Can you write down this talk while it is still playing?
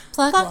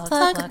Pluck, pluck,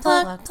 pluck,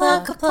 pluck,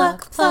 pluck, pluck,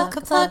 pluck,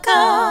 pluck, pluck,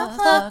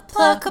 pluck,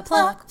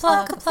 pluck,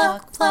 pluck, pluck,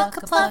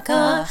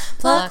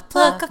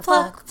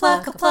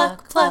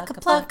 pluck,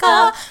 pluck,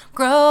 pluck,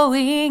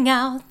 growing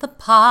out the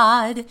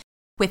pod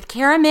with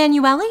Cara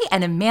Manuelli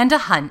and Amanda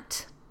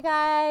Hunt. Hey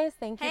guys,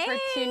 thank you for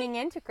tuning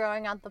in to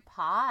Growing Out the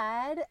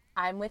Pod.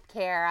 I'm with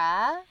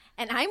Cara.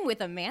 And I'm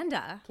with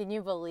Amanda. Can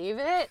you believe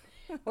it?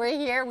 We're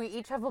here. We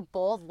each have a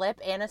bold lip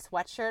and a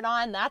sweatshirt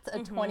on. That's a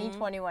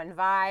 2021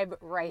 vibe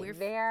right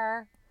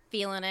there.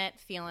 Feeling it.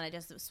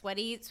 Just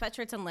sweaty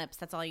sweatshirts and lips.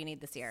 That's all you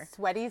need this year.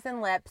 Sweaties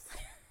and lips.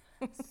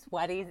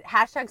 Sweaties.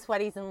 Hashtag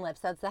sweaties and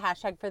lips. That's the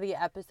hashtag for the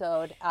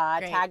episode.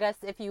 Tag us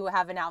if you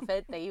have an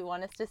outfit that you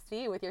want us to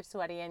see with your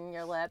sweaty and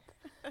your lip.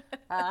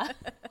 Cara,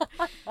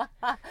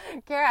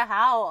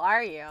 how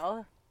are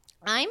you?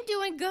 I'm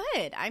doing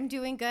good. I,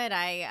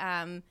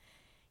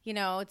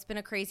 it's been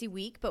a crazy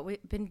week, but we've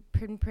been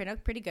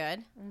pretty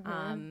good.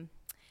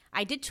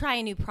 I did try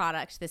a new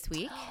product this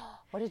week.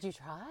 What did you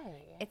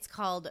try? It's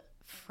called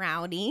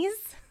Frownies.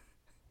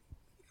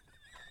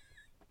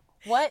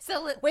 What?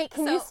 Wait,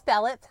 can you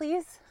spell it,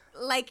 please?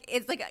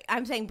 It's like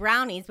I'm saying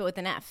brownies, but with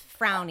an F.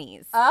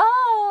 Frownies.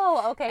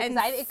 Oh, okay.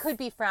 Because it could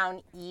be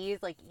frown ease,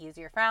 like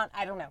easier frown.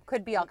 I don't know.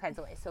 Could be all kinds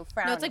of ways. So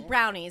frownies. No, it's like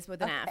brownies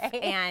with an F.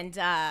 And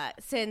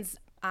since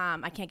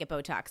I can't get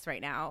Botox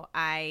right now,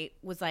 I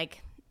was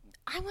like,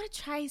 I want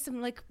to try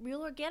some like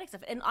real organic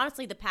stuff. And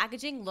honestly, the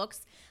packaging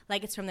looks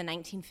like it's from the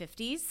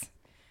 1950s.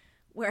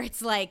 Where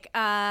it's like,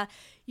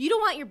 you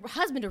don't want your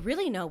husband to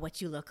really know what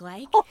you look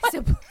like. Oh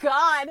my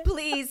God.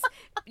 Please,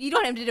 you don't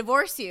want him to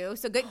divorce you.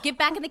 So get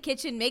back in the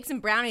kitchen, make some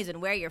brownies,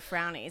 and wear your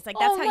frownies. Like,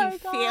 that's how you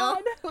feel,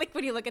 like,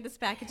 when you look at this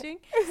packaging.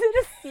 Is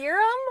it a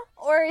serum?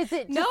 Or is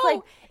it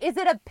just is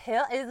it a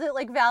pill? Is it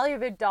like Valley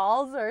of the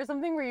Dolls or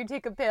something where you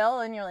take a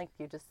pill and you're like,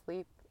 you just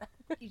sleep?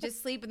 You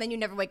just sleep and then you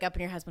never wake up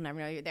and your husband never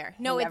know you're there.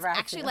 No, it's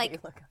actually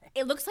like,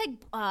 it looks like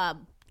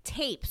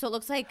tape. So it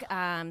looks like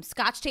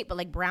Scotch tape, but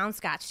like brown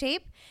Scotch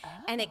tape. Oh.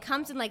 And it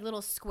comes in like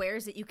little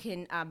squares that you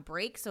can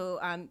break.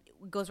 So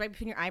it goes right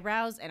between your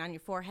eyebrows and on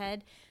your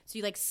forehead. So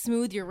you like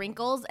smooth your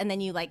wrinkles and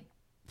then you like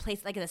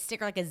place like a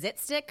sticker, like a zit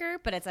sticker,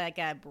 but it's like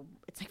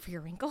for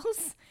your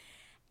wrinkles.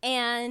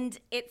 And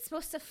it's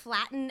supposed to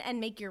flatten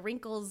and make your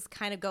wrinkles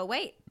kind of go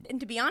away.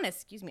 And to be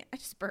honest, excuse me, I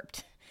just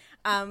burped.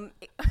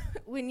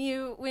 When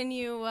you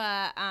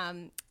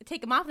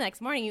take them off the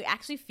next morning, you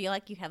actually feel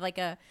like you have like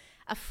a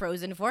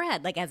frozen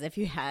forehead, like as if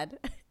you had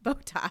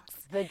Botox.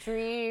 The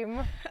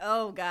dream.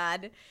 Oh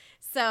God.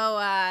 So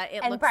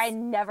and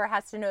Brian never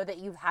has to know that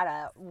you've had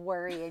a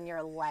worry in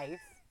your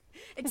life.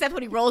 Except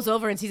when he rolls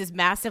over and sees this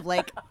massive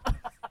like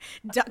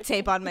duct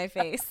tape on my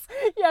face.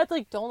 Yeah, it's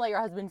like, don't let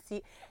your husband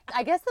see.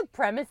 I guess the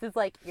premise is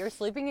like, you're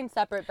sleeping in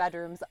separate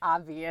bedrooms,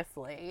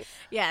 obviously.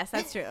 Yes,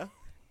 that's true.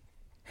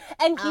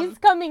 And he's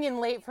coming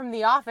in late from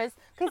the office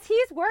because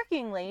he's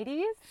working,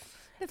 ladies.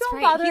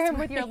 Don't bother him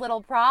with your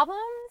little problems.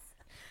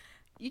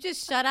 You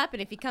just shut up,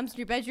 and if he comes to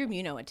your bedroom,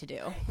 you know what to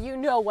do. You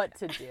know what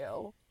to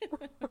do.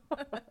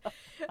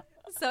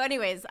 So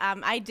anyways,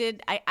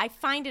 I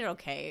find it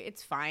okay.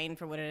 It's fine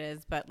for what it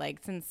is, but like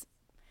since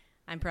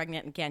I'm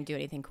pregnant and can't do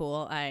anything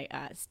cool, I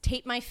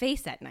tape my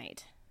face at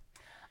night.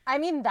 I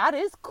mean, that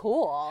is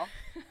cool.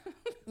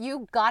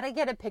 You got to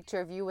get a picture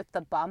of you with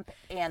the bump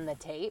and the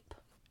tape.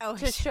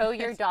 To show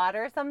your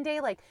daughter someday.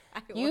 Like,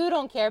 you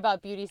don't care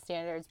about beauty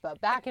standards, but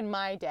back in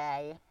my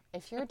day,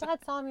 if your dad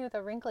saw me with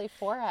a wrinkly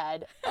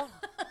forehead, so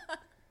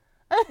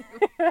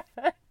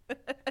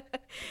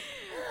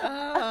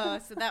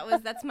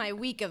that's my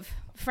week of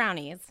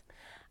frownies.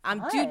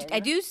 I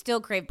do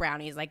still crave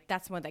brownies. Like,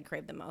 that's what I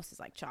crave the most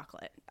is like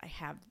chocolate. I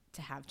have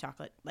to have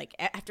chocolate. Like,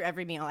 after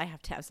every meal, I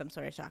have to have some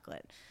sort of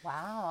chocolate.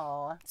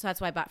 Wow. So that's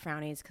why I bought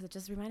frownies, because it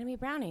just reminded me of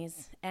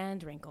brownies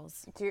and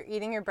wrinkles. So you're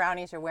eating your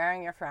brownies, you're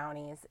wearing your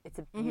frownies. It's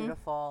a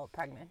beautiful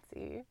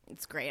pregnancy.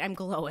 It's great. I'm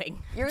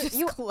glowing.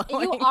 You glowing.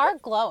 You are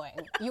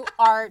glowing. You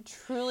are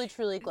truly,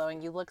 truly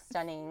glowing. You look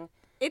stunning.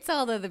 It's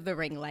all the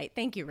ring light.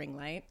 Thank you, ring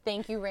light.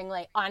 Thank you, ring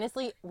light.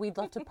 Honestly, we'd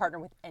love to partner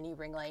with any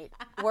ring light.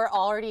 We're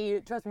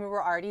already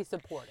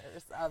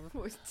supporters of.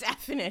 We're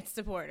definite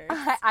supporters.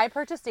 I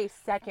purchased a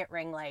second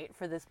ring light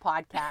for this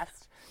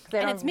podcast.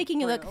 And it's making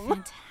you look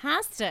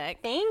fantastic.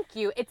 Thank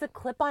you. It's a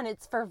clip-on.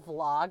 It's for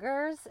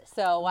vloggers.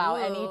 So, wow, Ooh.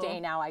 Any day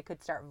now I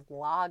could start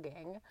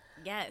vlogging.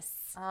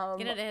 Yes.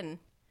 Get it in.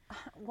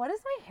 What is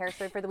my hair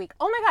story for the week?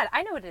 Oh my God,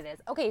 I know what it is.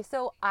 Okay,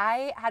 so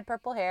I had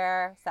purple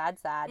hair, sad.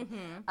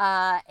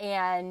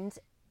 And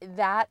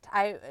that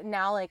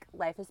now like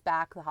life is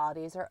back. The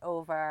holidays are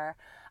over.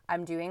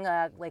 I'm doing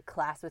a like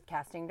class with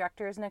casting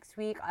directors next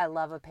week. I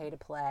love a pay to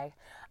play.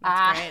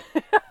 That's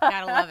great.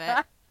 Gotta love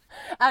it.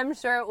 I'm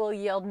sure it will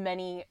yield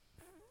many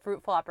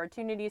fruitful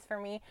opportunities for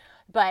me.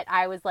 But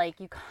I was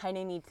like, you kind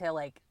of need to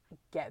like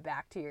get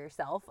back to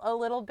yourself a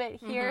little bit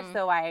here.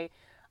 So I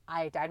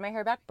dyed my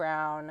hair back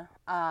brown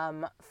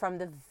from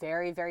the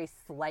very, very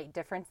slight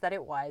difference that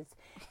it was.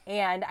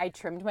 And I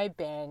trimmed my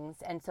bangs.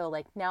 And so,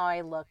 like, now I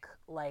look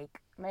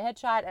like my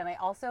headshot. And I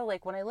also,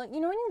 like, when I look,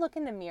 you know, when you look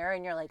in the mirror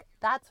and you're like,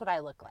 that's what I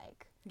look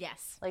like.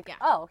 Yes. Like, yeah.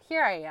 oh,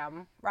 here I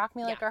am. Rock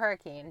me like a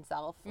hurricane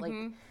self. Like,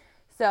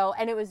 so,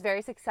 and it was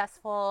very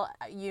successful.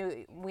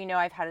 We know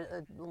I've had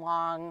a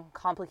long,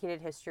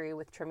 complicated history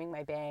with trimming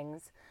my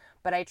bangs,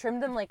 but I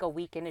trimmed them like a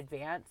week in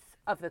advance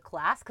of the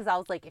class because I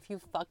was like, if you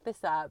fuck this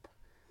up,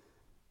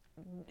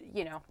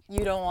 you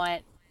don't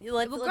want.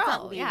 Let's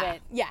not leave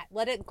it. Yeah,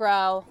 let it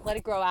grow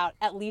out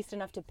at least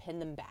enough to pin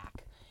them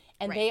back.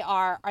 And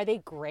are they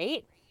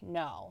great?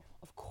 No,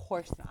 of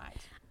course not.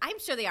 I'm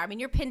sure they are. I mean,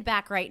 you're pinned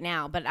back right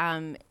now, but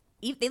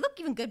they look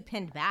even good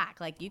pinned back.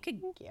 Like, you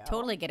could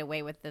totally get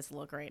away with this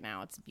look right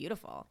now. It's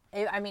beautiful.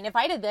 I mean, if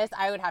I did this,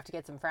 I would have to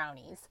get some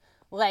frownies.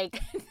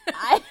 Like,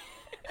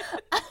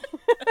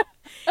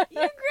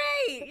 You're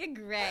great. You're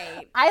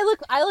great. I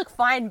look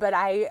fine, but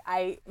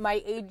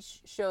my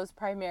age shows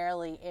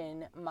primarily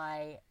in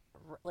my,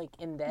 like,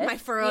 in this. My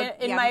furrowed.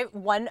 My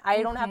one,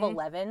 I don't have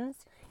 11s.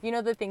 You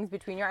know the things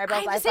between your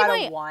eyebrows? I've got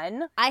a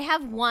 1. I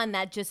have one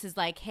that just is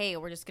like, hey,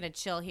 we're just going to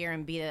chill here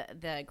and be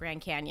the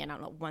Grand Canyon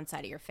on one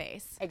side of your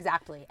face.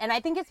 Exactly. And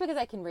I think it's because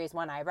I can raise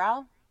one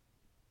eyebrow.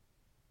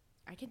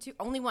 I can do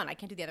only one. I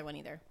can't do the other one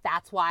either.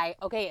 That's why.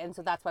 Okay, and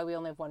so that's why we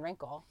only have one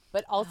wrinkle.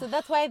 But also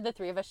that's why the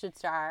three of us should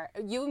star.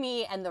 You,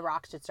 me, and The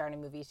Rock should star in a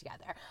movie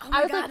together. Oh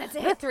my God, like, that's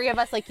it. The three of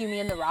us, like you, me,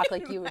 and The Rock,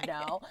 like you would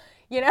know.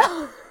 You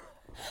know?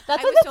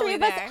 That's why the three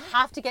of us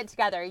have to get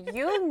together.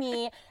 You,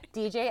 me,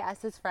 DJ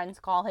S's friends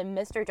call him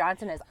Mr.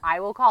 Johnson, as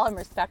I will call him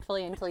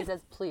respectfully until he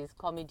says, please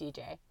call me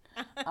DJ.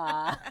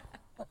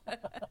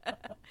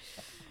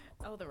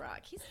 Oh, The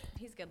Rock.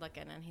 He's good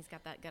looking and he's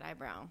got that good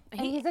eyebrow. And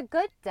he's a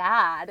good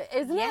dad,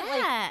 isn't it?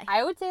 Yeah. Like,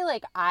 I would say,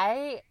 like,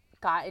 I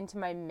got into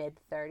my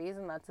mid-30s,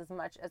 and that's as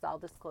much as I'll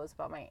disclose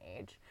about my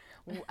age,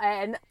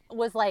 and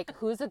was like,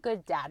 who's a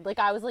good dad? Like,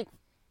 I was like,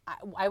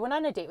 I went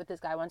on a date with this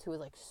guy once who was,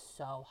 like,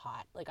 so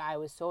hot. Like, I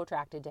was so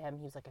attracted to him.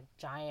 He was, like, a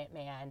giant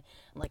man,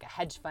 like a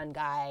hedge fund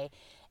guy.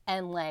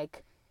 And,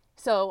 like,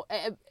 so,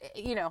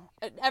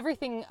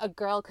 everything a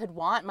girl could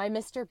want, my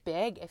Mr.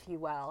 Big, if you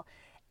will.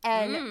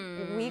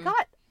 And we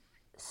got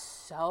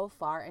so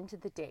far into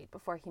the date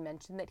before he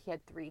mentioned that he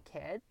had 3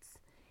 kids.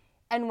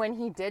 And when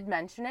he did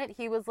mention it,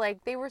 he was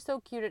like, they were so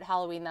cute at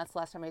Halloween. That's the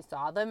last time I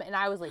saw them. And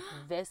I was like,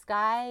 this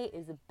guy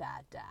is a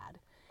bad dad.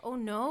 Oh,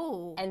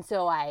 no. And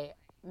so I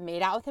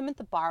made out with him at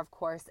the bar, of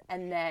course,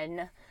 and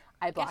then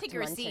I blocked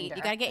him on Tinder.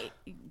 You gotta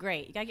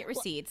get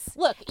receipts.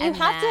 Look, you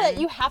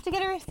have to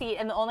get a receipt,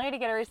 and the only way to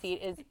get a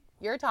receipt is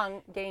your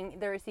tongue getting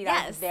the receipt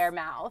out of their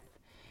mouth.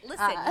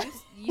 Listen,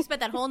 you spent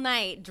that whole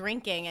night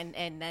drinking,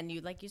 and then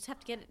you just have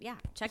to get it. Yeah,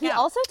 check it out. He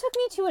also took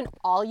me to an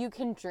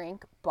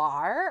all-you-can-drink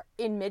bar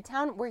in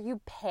Midtown where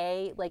you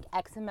pay like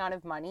X amount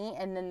of money,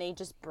 and then they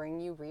just bring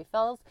you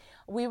refills.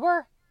 We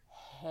were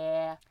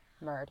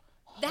hammered.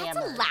 That's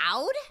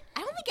allowed?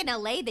 I don't think in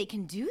LA they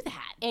can do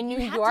that. In New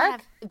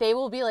York, they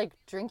will be like,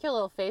 drink your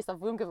little face off.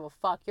 We don't give a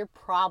fuck. You're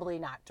probably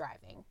not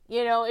driving.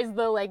 You know, is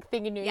the like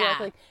thing in New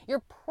York. Like,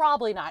 you're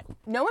probably not.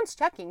 No one's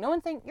checking. No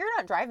one's saying, you're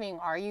not driving,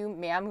 are you,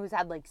 ma'am, who's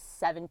had like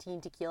 17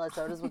 tequila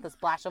sodas with a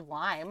splash of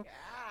lime.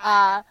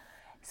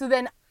 So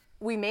then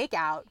we make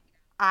out.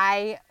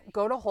 I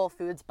go to Whole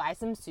Foods, buy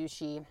some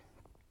sushi.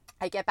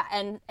 I get back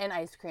and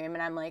ice cream.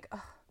 And I'm like,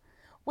 oh,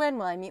 when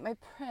will I meet my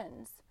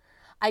prince?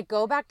 I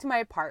go back to my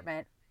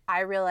apartment.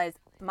 I realize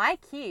my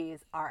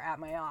keys are at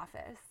my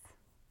office.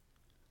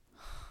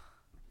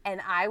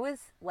 And I was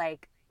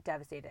like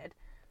devastated.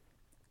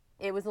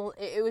 It was a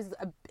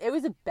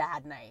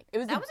bad night. It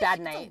was a bad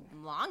night. A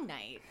long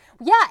night.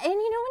 Yeah, and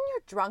you know when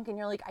you're drunk and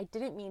you're like, I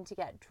didn't mean to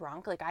get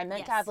drunk. Like, I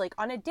meant to have, like,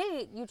 on a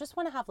date, you just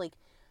want to have like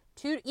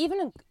 2,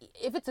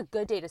 if it's a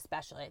good date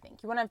especially, I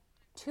think. You want to have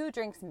 2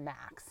 drinks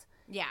max.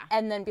 Yeah.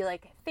 And then be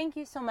like, thank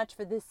you so much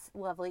for this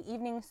lovely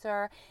evening,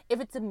 sir.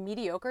 If it's a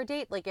mediocre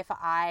date, like if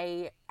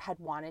I had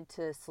wanted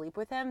to sleep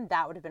with him,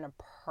 that would have been it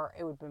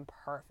would have been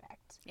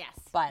perfect. Yes.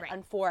 But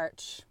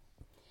unfortunately,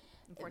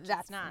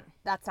 that's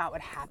not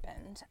what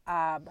happened.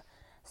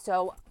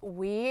 So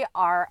we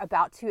are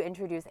about to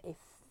introduce a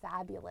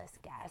fabulous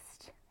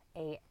guest,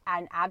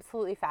 an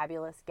absolutely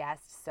fabulous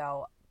guest.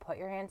 So put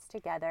your hands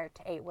together,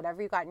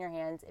 whatever you got in your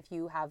hands. If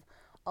you have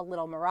a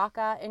little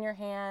maraca in your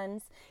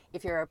hands,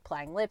 if you're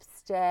applying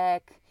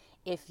lipstick,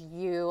 if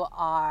you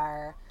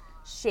are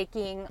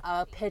shaking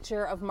a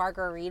pitcher of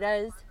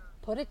margaritas,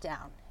 put it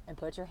down and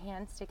put your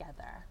hands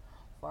together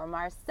for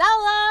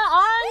Marcella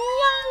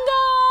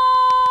Onyango!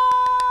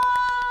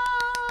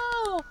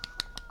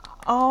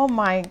 Oh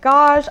my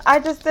gosh, I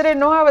just didn't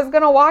know I was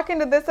gonna walk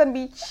into this and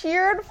be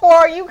cheered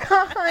for, you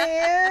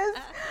guys.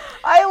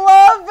 I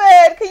love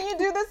it. Can you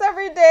do this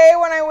every day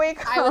when I wake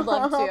up? I would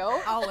love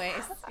to.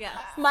 Always, yes.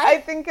 I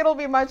think it'll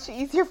be much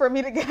easier for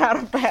me to get out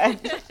of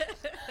bed.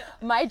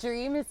 My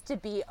dream is to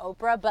be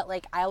Oprah, but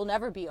like I'll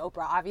never be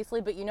Oprah, obviously.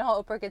 But you know how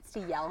Oprah gets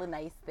to yell the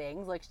nice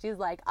things? Like she's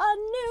like, a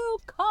new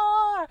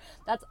car.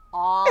 That's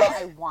all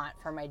I want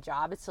for my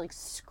job. Is to like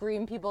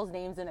scream people's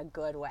names in a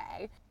good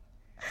way.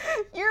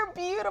 You're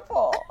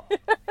beautiful.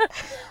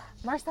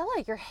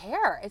 Marcella, your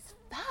hair is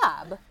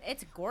fab.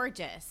 It's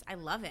gorgeous. I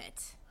love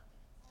it.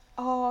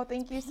 Oh,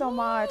 thank you so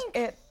much.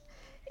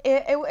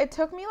 It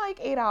took me like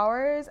 8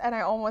 hours, and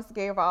I almost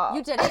gave up.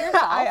 You did it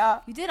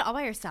yourself? You did it all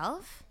by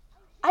yourself?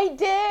 I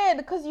did,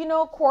 because,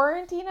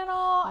 quarantine and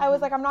all. I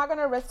was like, I'm not going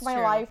to risk my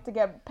true. life to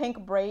get pink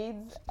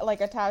braids, like,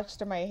 attached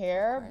to my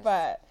hair.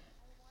 But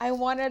I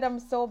wanted them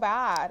so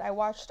bad. I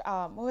watched,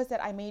 what was it?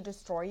 I May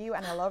Destroy You,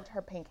 and I loved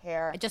her pink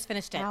hair. I just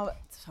finished it. Now,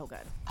 It's so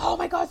good. oh,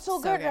 my God, so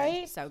good,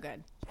 right? So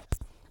good.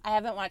 I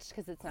haven't watched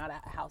because it's not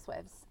a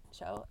Housewives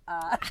show.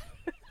 I've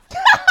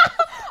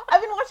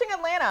been watching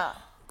Atlanta.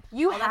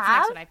 You that's next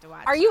have? one I have to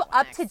watch. Are you Well,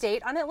 up next. to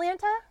date on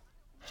Atlanta?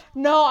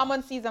 No, I'm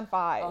on season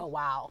 5. Oh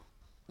wow,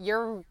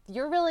 you're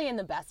really in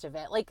the best of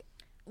it. Like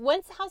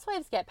once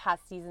Housewives get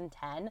past season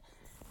 10,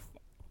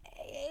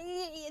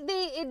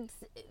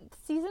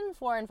 season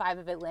 4 and 5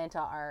 of Atlanta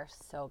are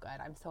so good.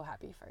 I'm so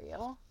happy for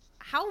you.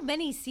 How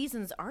many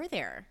seasons are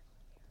there?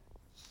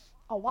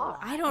 A lot.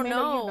 I don't Amanda,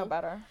 know. You know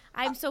better.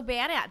 I'm so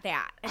bad at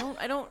that.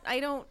 I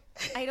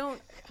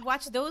don't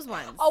watch those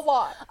ones. A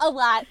lot. A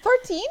lot.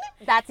 13?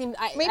 That seems.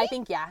 I Maybe?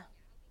 think yeah.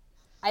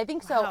 I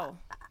think so. Wow.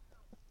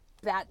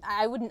 That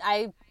I wouldn't.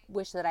 I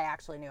wish that I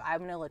actually knew. I'm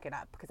gonna look it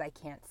up because I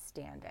can't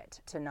stand it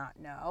to not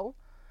know.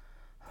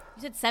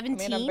 You said I mean, I'm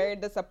 17? very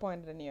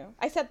disappointed in you.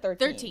 I said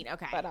 13. 13,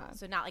 okay. But,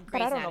 So not like but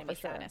Grey's I don't know Anatomy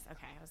for sure. status.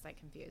 Okay, I was like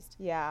confused.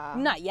 Yeah.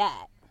 Not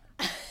yet.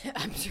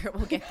 I'm sure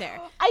we'll get there.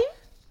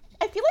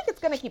 I feel like it's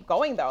gonna keep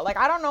going though. Like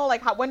I don't know,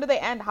 like when do they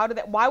end?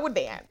 Why would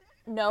they end?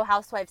 No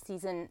Housewives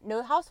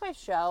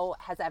show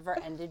has ever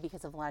ended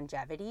because of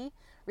longevity.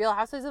 Real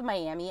Housewives of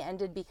Miami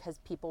ended because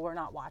people were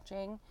not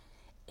watching,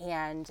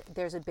 and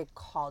there's a big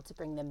call to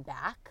bring them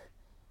back,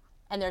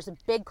 and there's a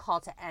big call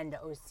to end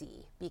OC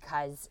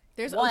because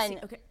There's one.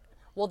 OC. Okay.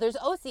 Well, there's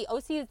OC.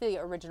 OC is the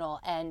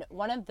original, and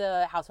one of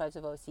the housewives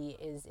of OC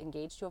is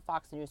engaged to a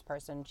Fox News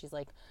person. She's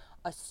like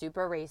a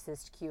super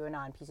racist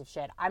QAnon piece of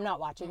shit. I'm not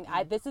watching.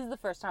 This is the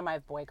first time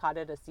I've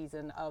boycotted a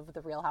season of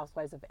The Real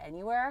Housewives of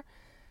anywhere,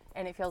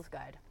 and it feels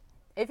good.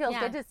 It feels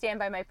good to stand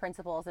by my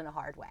principles in a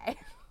hard way.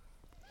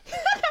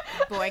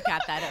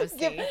 Boycott that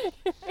OC.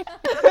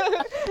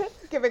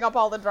 Giving up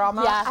all the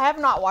drama. Yeah. I have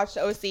not watched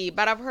OC,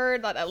 but I've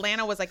heard that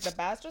Atlanta was like the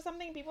best or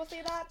something. People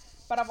say that,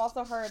 but I've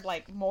also heard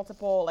like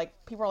multiple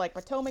people are like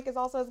Potomac is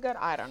also as good.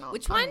 I don't know.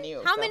 Which I'm one?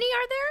 new, How so- many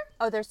are there?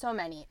 Oh, there's so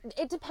many.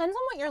 It depends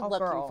on what you're looking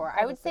girl, for. all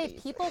I the would say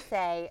cities. people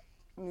say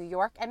New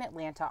York and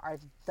Atlanta are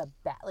the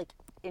best. Like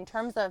in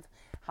terms of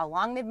how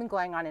long they've been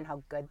going on and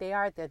how good they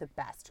are, they're the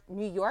best.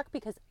 New York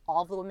because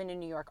all the women in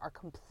New York are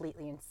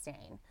completely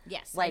insane.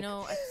 Yes, Like- I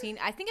know.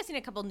 I think I've seen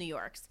a couple New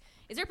Yorks.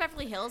 Is there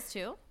Beverly Hills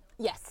too?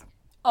 Yes.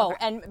 Oh,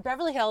 and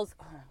Beverly Hills,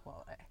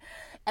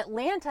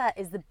 Atlanta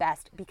is the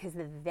best because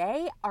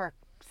they are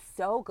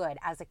so good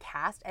as a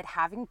cast at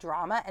having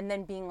drama and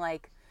then being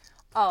like,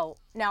 oh,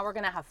 now we're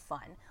going to have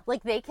fun.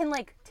 Like they can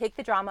like take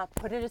the drama,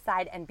 put it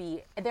aside and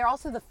they're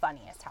also the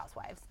funniest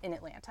housewives in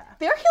Atlanta.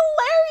 They're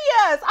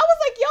hilarious. I was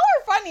like, y'all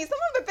are funny. Some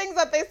of the things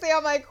that they say,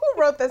 I'm like,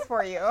 who wrote this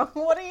for you?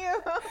 What are you?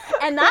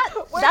 And that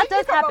Where that did you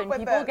does come up happen. with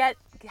People this?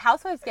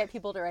 housewives get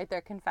people to write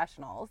their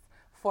confessionals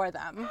for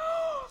them.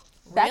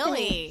 That can-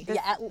 Really?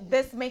 yeah.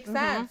 This makes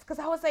sense because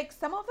I was like,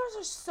 some of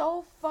those are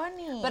so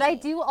funny. But I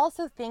do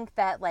also think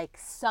that like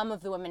some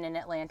of the women in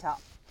Atlanta,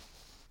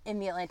 in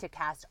the Atlanta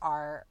cast,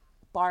 are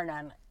bar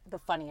none the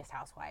funniest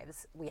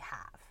housewives we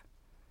have.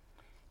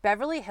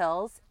 Beverly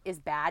Hills is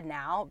bad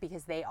now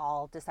because they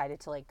all decided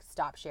to like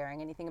stop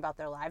sharing anything about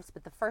their lives.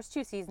 But the first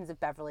 2 seasons of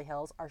Beverly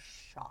Hills are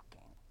shocking.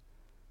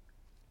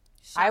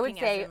 I would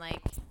Shocking as say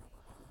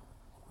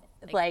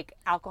in, like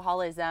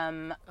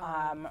alcoholism,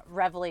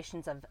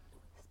 revelations of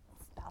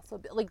spousal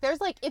abuse. Like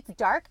there's like it's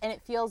dark and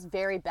it feels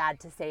very bad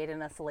to say it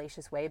in a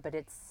salacious way, but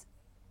it's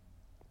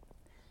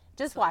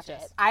just watch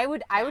it. I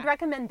would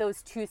recommend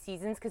those 2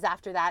 seasons because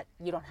after that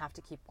you don't have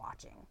to keep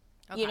watching.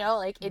 You know,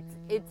 like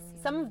it's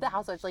some of the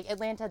housewives like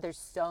Atlanta. There's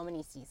so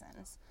many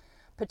seasons.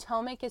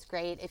 Potomac is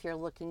great if you're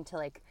looking to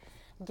like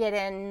get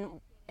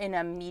in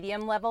a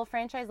medium level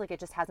franchise. Like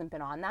it just hasn't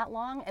been on that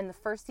long, and the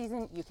first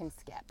season you can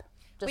skip.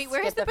 Just wait,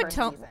 where's skip the first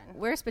Potomac? season.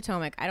 Where's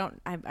Potomac?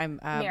 I'm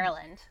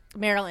Maryland.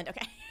 Maryland.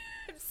 Okay.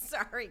 I'm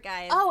sorry,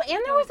 guys. Oh, and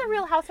there was a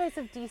Real Housewives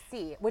of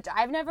DC, which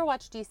I've never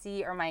watched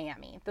DC or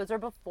Miami. Those were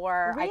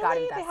before I got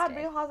Really? invested. They had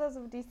Real Housewives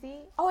of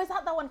DC? Oh, is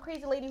that one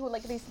crazy lady who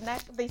like they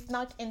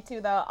snuck into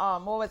the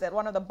what was it?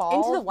 One of the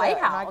balls? Into the White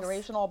House.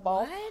 Inaugurational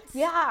ball. What?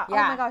 Yeah. Oh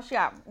Yeah. my gosh,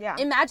 yeah.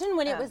 Imagine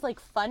when it was like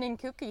fun and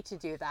kooky to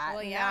do that.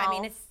 Well, yeah. I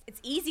mean, Now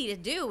it's easy to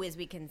do, as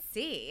we can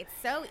see.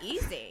 It's so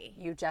easy.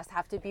 you just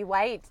have to be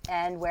white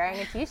and wearing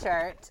a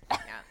t-shirt.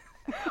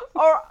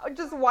 Or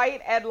just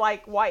white and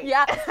like white.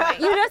 Yeah,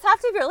 you just have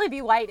to really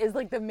be white is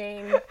like the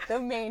main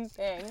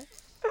thing.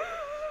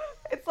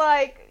 It's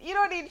like you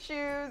don't need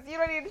shoes, you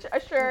don't need a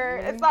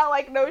shirt. It's not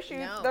like no shoes,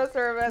 No. no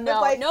service. No,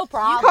 it's like no you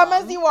problem. come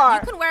as you are. You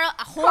can wear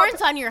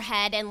horns on your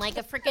head and like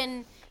a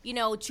freaking,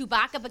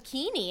 Chewbacca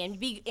bikini and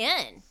be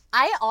in.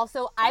 I will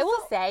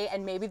say,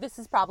 and maybe this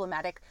is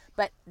problematic,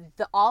 but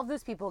all of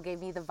those people gave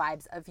me the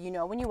vibes of,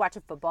 when you watch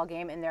a football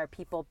game and there are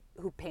people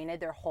who painted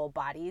their whole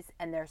bodies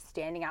and they're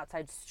standing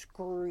outside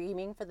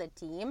screaming for the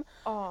team.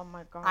 Oh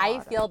my god.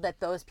 I feel that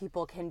those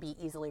people can be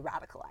easily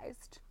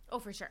radicalized. Oh,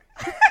 for sure.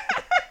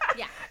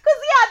 Yeah. Because,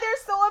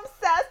 they're so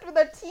obsessed with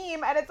a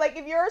team. And it's like,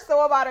 if you're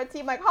so about a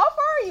team, like, how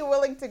far are you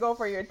willing to go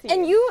for your team?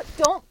 And you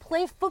don't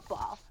play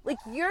football. Like,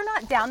 you're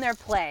not down there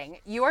playing.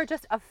 You are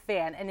just a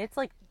fan. And it's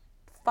like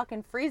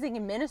fucking freezing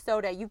in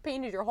Minnesota. You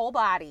painted your whole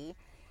body.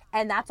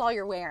 And that's all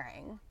you're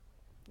wearing.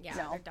 Yeah,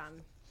 No. they're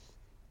dumb.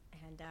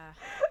 And,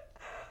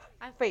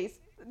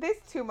 There's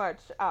too much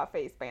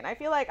face paint. I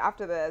feel like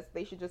after this,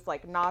 they should just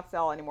like not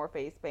sell any more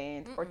face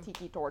paint or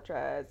tiki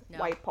torches,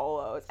 white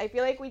polos. I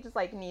feel like we just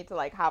like need to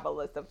like have a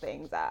list of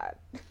things that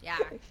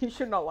you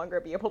should no longer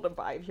be able to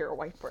buy if you're a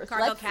white person.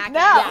 Cargo khakis. No.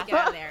 Yeah, get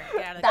out of there.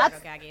 Get out of the cargo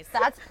khakis.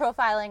 That's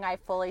profiling I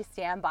fully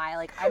stand by.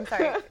 Like, I'm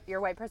sorry, you're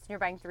a white person, you're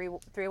buying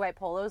three white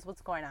polos.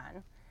 What's going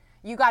on?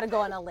 You got to go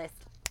on a list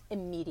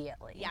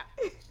immediately. Yeah.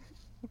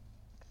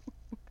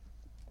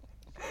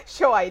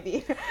 Show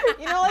ID.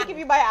 You know, like if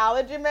you buy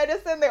allergy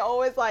medicine, they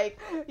always like,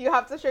 you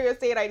have to show your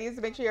state IDs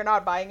to make sure you're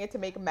not buying it to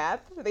make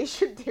meth. They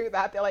should do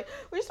that. They're like,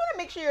 we just want to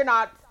make sure you're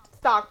not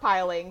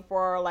stockpiling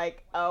for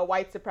like a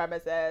white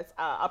supremacist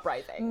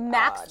uprising.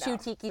 Max 2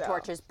 tiki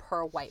torches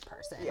per white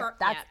person. Yeah.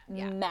 That's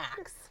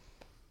max.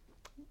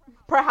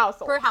 Per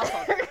household. Per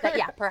household.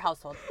 Per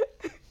household.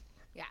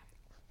 Yeah.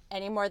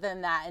 Any more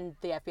than that, and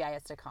the FBI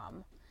has to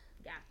come.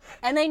 Yeah.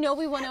 And they know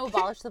we want to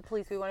abolish the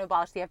police, we want to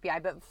abolish the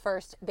FBI, but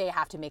first they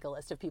have to make a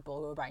list of people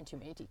who are buying too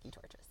many tiki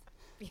torches.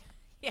 Yeah.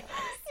 You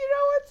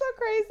know what's so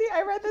crazy?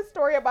 I read this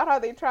story about how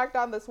they tracked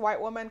down this white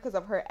woman because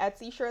of her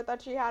Etsy shirt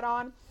that she had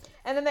on.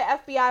 And then the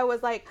FBI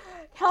was like,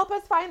 help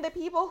us find the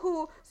people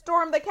who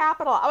stormed the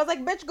Capitol. I was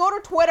like, bitch, go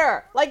to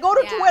Twitter. Like, go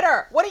to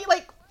Twitter. What do you,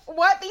 like,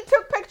 what? They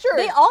took pictures.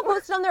 They all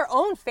posted on their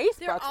own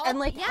Facebook and,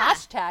 like,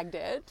 hashtagged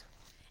it.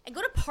 And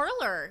go to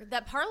Parler.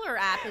 That Parler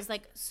app is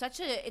like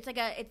such a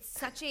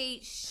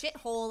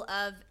shithole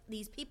of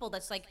these people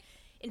that's like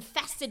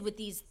infested with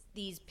these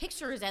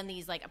pictures and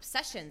these like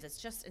obsessions. It's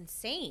just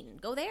insane.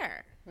 Go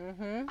there.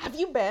 Mm-hmm. Have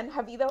you been?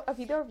 Have either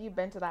of you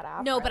been to that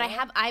app? No, but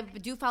I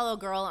do follow a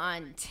girl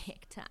on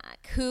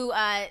TikTok who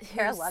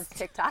Sarah loves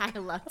TikTok. I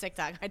love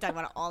TikTok. I talk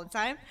about it all the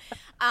time.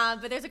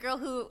 But there's a girl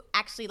who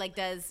actually like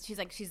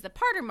she's the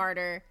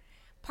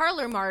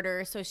Parler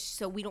martyr,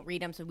 so we don't read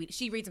them,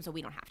 she reads them so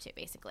we don't have to,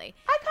 basically.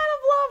 I kind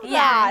of love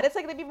that. It's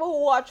like the people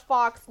who watch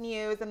Fox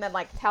News and then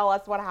like tell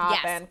us what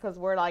happened because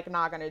we're like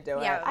not gonna do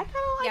it. I kind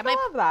of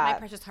love that. My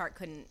precious heart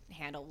couldn't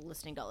handle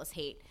listening to all this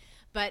hate,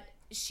 but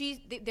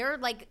they're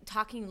like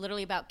talking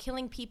literally about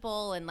killing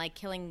people and like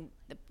killing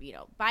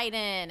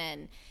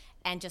Biden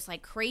and just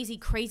like crazy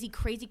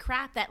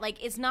crap that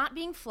like is not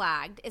being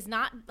flagged, is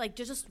not like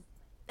just.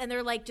 And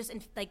they're like just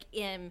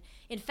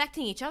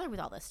infecting each other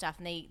with all this stuff,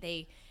 and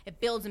it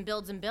builds and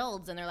builds and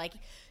builds, and they're like,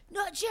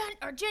 no,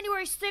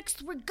 January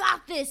 6th, we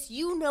got this.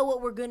 You know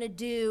what we're gonna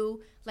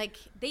do. Like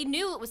they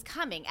knew it was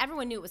coming.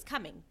 Everyone knew it was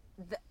coming.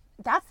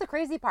 That's the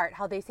crazy part.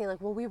 How they say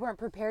like, well, we weren't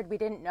prepared, we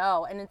didn't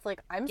know, and it's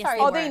like, I'm sorry.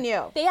 They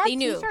knew. They had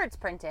T-shirts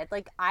printed.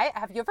 Like,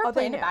 have you ever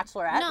played a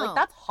Bachelorette? No. Like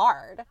that's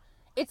hard.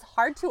 It's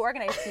hard to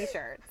organize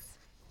T-shirts.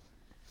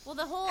 Well,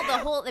 the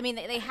whole. I mean,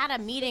 they had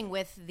a meeting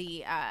with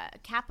the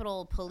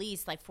Capitol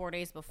Police like 4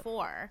 days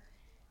before,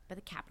 but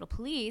the Capitol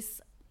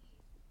Police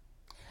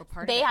were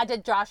part of it. They had to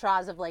draw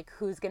straws of like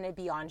who's going to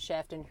be on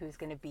shift and who's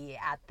going to be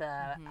at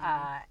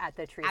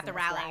the treasonous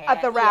rally. riot.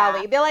 At the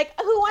rally, they're like,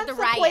 who wants to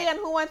riot. play and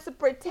who wants to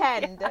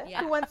pretend?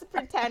 Who wants to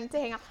pretend to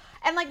hang out?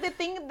 And like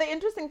the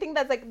interesting thing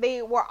that's like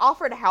they were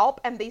offered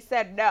help and they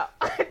said no.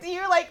 They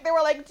were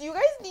like, do you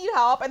guys need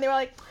help? And they were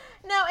like,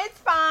 no, it's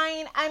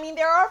fine. I mean,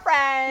 they're our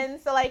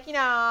friends, so like,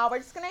 we're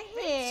just gonna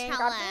hang,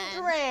 grab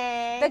some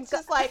drinks.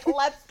 Just like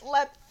let's.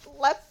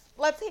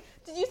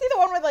 Did you see the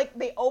one where like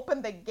they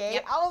opened the gate?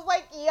 Yep. I was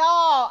like, yo,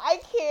 I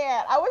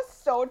can't. I was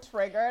so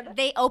triggered.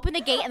 They opened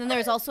the gate, and then there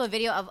was also a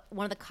video of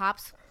one of the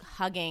cops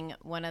hugging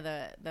one of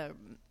the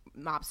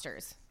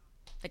mobsters,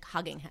 like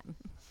hugging him.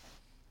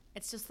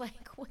 It's just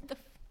like, what the.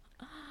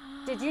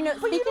 Did you know,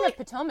 speaking of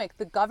Potomac,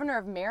 the governor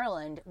of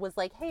Maryland was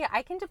like, hey,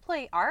 I can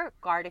deploy our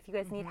guard if you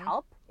guys need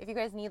help. If you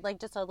guys need like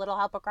just a little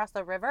help across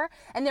the river.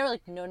 And they were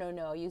like,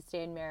 no, you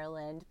stay in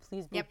Maryland.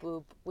 Please, boop,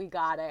 boop. We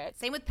got it.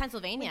 Same with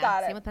Pennsylvania.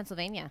 Same with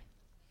Pennsylvania.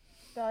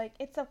 They're like,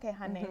 it's okay,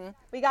 honey.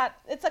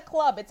 It's a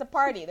club. It's a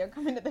party. They're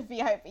coming to the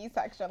VIP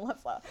section.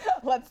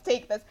 Let's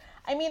take this.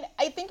 I mean,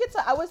 I think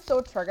I was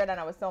so triggered and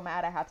I was so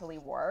mad I had to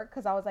leave work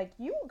because I was like,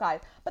 you guys.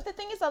 But the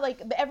thing is that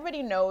like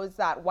everybody knows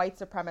that white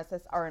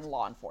supremacists are in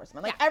law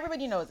enforcement. Like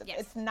everybody knows it.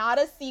 Yes. It's not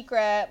a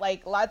secret.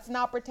 Like, let's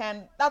not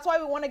pretend. That's why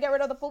we want to get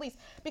rid of the police,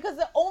 because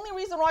the only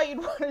reason why you'd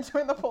want to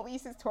join the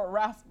police is to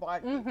arrest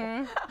black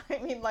people. I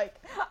mean, like,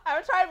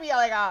 I'm trying to be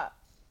like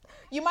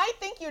you might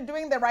think you're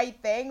doing the right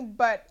thing,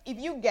 but if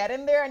you get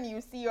in there and you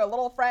see your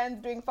little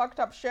friends doing fucked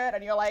up shit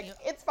and you're like,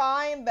 it's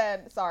fine,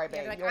 then sorry,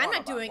 babe. Like, I'm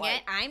not doing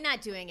it. I'm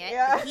not doing it.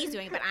 He's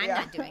doing it, but I'm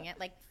not doing it.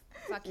 Like,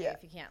 fuck you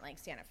if you can't, like,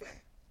 stand up for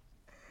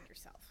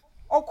yourself.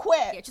 or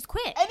quit. Yeah, just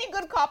quit. Any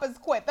good cop has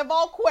quit. They've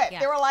all quit. Yeah.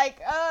 They were like,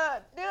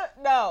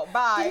 no,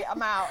 bye,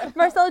 I'm out.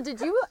 Marcella,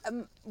 did you,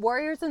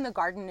 Warriors in the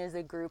Garden is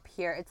a group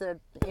here. It's a,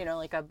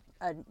 like a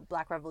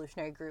Black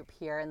revolutionary group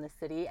here in the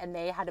city. And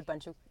they had a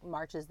bunch of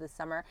marches this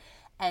summer.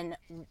 And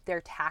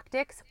their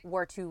tactics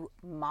were to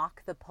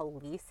mock the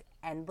police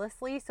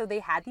endlessly. So they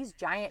had these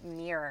giant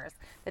mirrors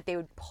that they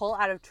would pull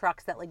out of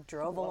trucks that like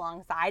drove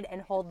alongside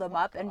and hold them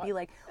up and be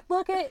like,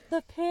 look at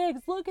the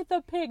pigs, look at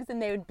the pigs.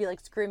 And they would be like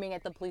screaming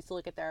at the police to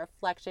look at their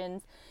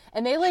reflections.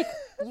 And they like,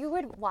 you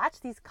would watch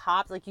these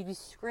cops, like you'd be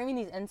screaming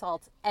these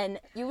insults and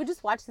you would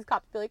just watch these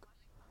cops be like,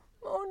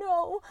 oh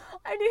no,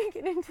 I didn't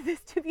get into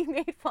this to be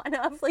made fun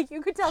of. Like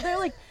you could tell their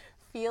like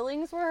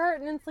feelings were hurt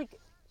and it's like,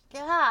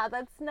 yeah,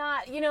 that's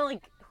not,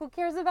 like who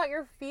cares about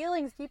your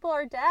feelings? People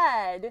are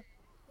dead.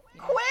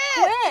 Quit.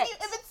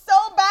 If it's so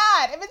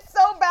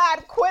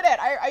bad, quit it.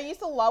 I used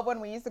to love when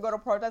we used to go to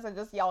protests and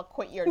just yell,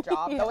 quit your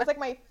job. That was like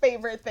my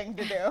favorite thing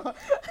to do.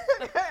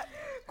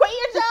 Quit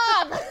your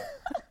job.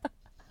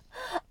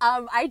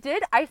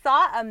 I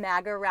saw a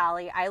MAGA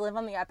rally. I live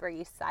on the Upper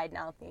East Side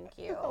now, thank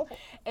you.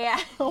 And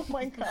oh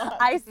my God.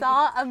 I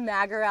saw a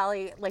MAGA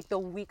rally like the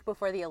week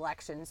before the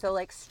election. So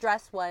like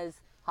stress was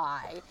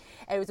high.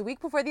 And it was a week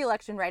before the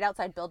election right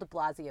outside Bill de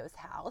Blasio's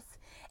house.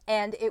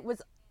 And it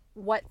was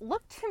what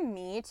looked to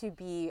me to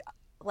be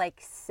like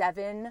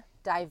 7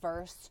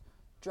 diverse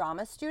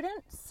drama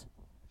students.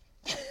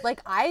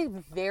 Like I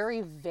very,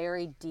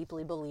 very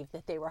deeply believe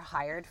that they were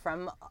hired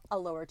from a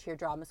lower tier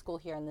drama school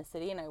here in the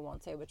city, and I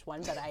won't say which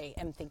one, but I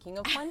am thinking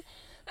of one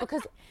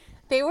because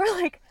they were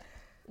like,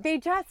 they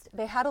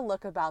had a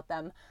look about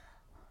them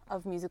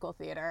of musical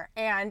theater,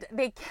 and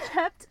they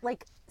kept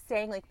like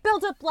saying like, Bill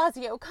de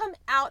Blasio, come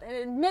out and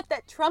admit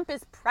that Trump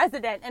is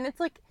president. And it's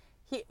like,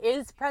 he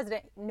is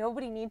president.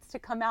 Nobody needs to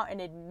come out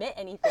and admit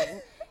anything.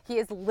 He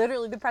is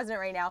literally the president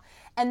right now.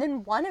 And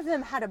then one of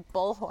them had a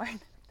bullhorn.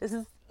 This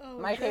is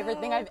my favorite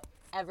thing I've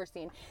ever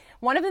seen.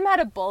 One of them had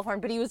a bullhorn,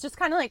 but he was just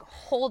kind of like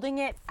holding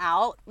it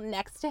out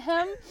next to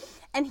him.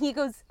 And he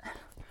goes,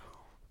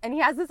 and he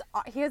has this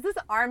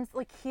arms,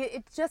 like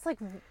it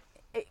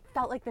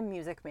felt like the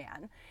Music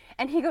Man.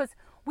 And he goes,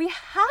 we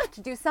have to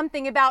do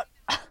something about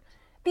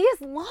the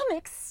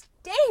Islamic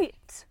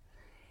State.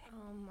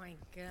 Oh my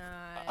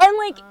God. And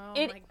like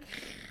it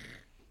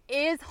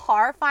is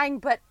horrifying,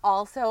 but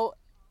also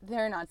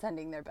they're not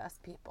sending their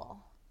best people.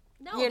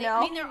 No, I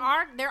mean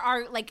there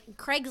are like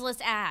Craigslist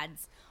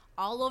ads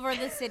all over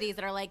the cities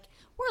that are like,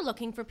 we're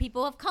looking for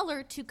people of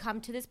color to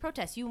come to this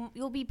protest.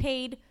 You'll be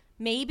paid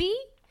maybe,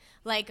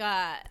 like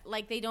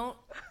they don't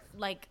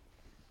like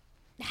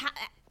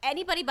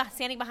anybody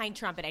standing behind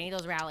Trump at any of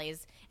those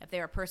rallies. If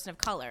they're a person of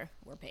color,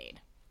 we're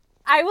paid.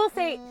 I will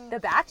say The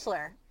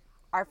Bachelor.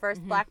 Our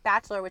first Black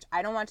Bachelor, which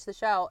I don't watch the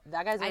show.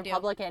 That guy's a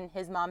Republican.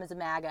 His mom is a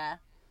MAGA.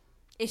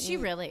 Is she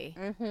really?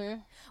 Mm-hmm.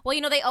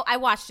 Well, I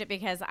watched it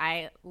because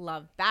I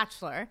love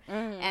Bachelor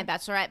and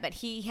Bachelorette, but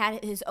he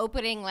had his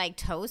opening like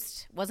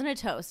toast. Wasn't a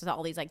toast to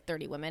all these like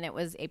 30 women. It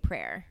was a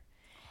prayer.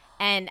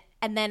 And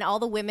then all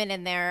the women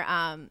in their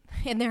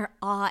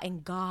awe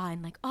and gaw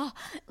and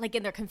like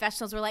in their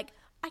confessionals were like,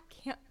 I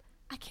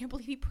can't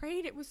believe he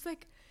prayed. It was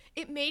like,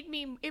 it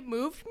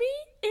moved me.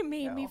 It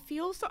made me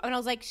feel so. And I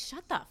was like,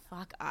 shut the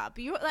fuck up.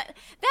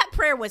 That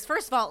prayer was,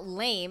 first of all,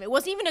 lame. It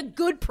wasn't even a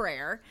good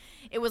prayer.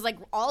 It was like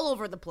all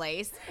over the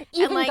place.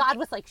 Even like, God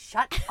was like,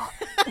 shut up.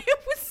 It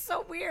was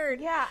so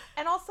weird. Yeah.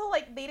 And also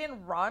like they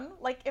didn't run.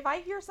 Like if I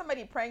hear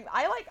somebody praying,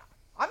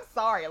 I'm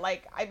sorry.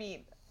 Like, I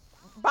mean,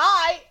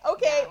 bye.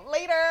 Okay,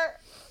 later.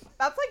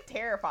 That's like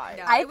terrifying.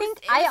 No, I think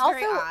I also,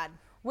 very odd.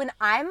 When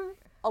I'm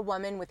a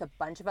woman with a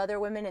bunch of other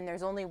women and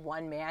there's only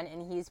one man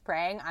and he's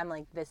praying, I'm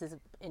like, this is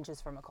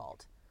inches from a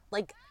cult.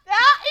 Like,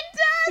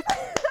 it does.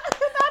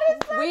 That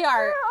is so we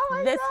are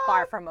this God.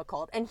 Far from a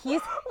cult, and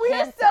he's we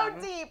handsome. Are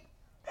so deep.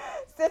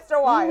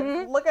 Sister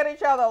wives, look at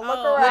each other, look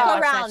around.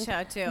 Look around.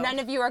 That show too. None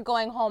of you are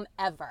going home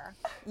ever.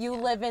 You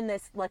live in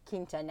this La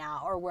Quinta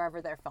now, or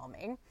wherever they're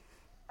filming.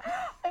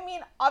 I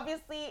mean,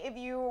 obviously, if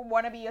you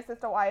want to be a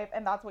sister wife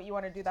and that's what you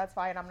want to do, that's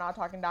fine. I'm not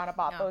talking down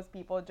about those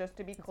people, just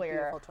to be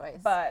clear. A beautiful choice.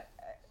 But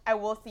I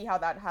will see how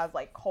that has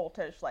like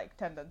cultish like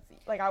tendency.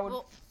 Like I would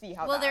see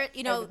how. Well,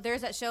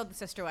 there's that show, The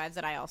Sister Wives,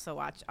 that I also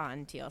watch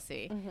on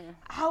TLC. Mm-hmm.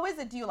 How is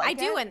it? Do you like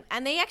it? I do,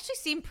 and they actually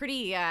seem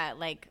pretty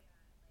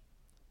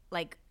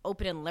like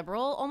open and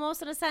liberal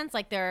almost in a sense.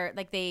 Like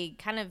they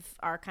kind of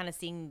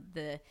seeing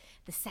the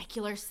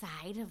secular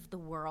side of the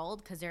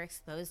world because they're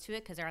exposed to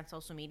it because they're on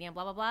social media and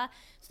blah blah blah.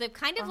 So they've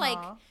kind of like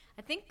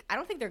I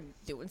don't think they're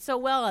doing so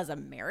well as a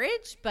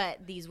marriage,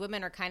 but these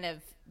women are kind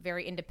of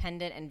very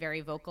independent and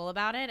very vocal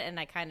about it, and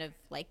I kind of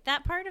like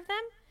that part of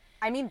them.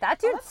 I mean, that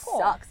dude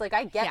sucks. Like,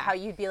 I get Yeah. how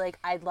you'd be like,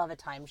 I'd love a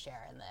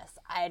timeshare in this.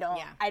 I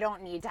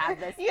don't need to have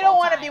this. You don't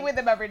want to be with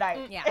him every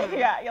night. Yeah.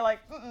 Yeah. You're like,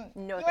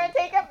 No, you want to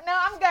take him? No,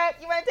 I'm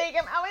good. You want to take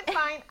him? Oh, it's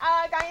fine.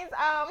 Guys,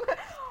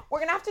 we're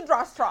gonna have to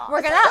draw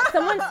straws.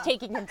 Someone's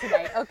taking him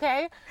tonight,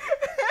 okay?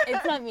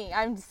 It's not me.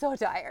 I'm so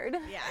tired.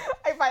 Yeah.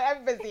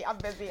 I'm busy. I've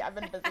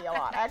been busy a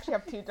lot. I actually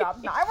have 2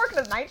 jobs now. I work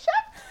as a night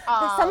shift.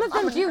 But some of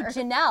them do.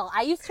 Janelle,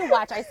 I used to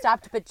watch. I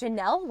stopped, but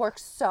Janelle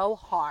works so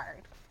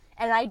hard.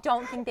 And I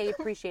don't think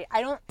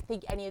I don't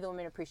think any of the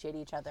women appreciate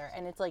each other.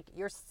 And it's like,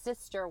 your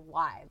sister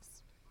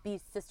wives. Be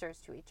sisters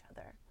to each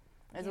other.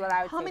 Is what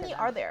I would say. How many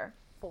are there?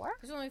 4?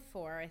 There's only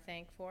 4, I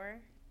think. 4.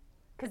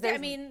 Because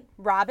there's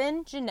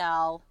Robin,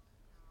 Janelle,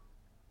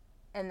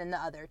 and then the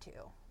other 2.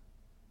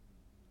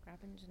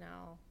 Robin,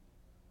 Janelle.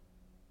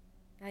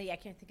 Oh, yeah, I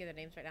can't think of their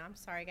names right now. I'm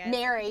sorry, guys.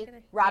 Mary.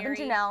 Robin,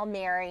 Janelle,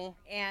 Mary.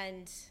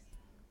 And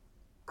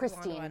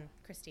Christine.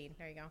 Christine.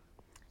 There you go.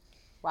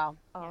 Wow.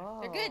 Oh,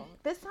 They're good.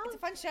 This sounds It's a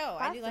fun show.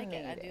 I do like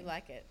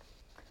it.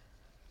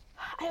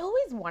 I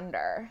always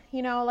wonder,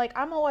 like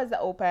I'm always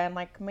open,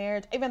 like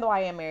marriage, even though I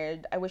am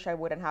married, I wish I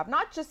wouldn't have,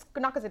 not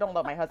because I don't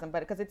love my husband,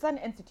 but because it's an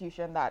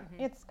institution that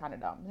it's kind of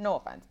dumb. No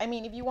offense. I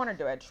mean, if you want to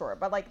do it, sure.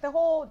 But like the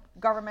whole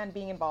government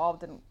being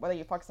involved in whether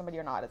you fuck somebody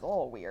or not is a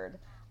little weird.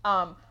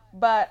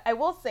 But I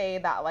will say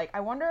that like,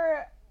 I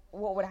wonder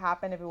what would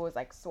happen if it was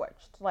like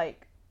switched.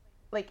 Like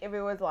if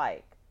it was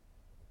like,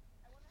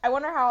 I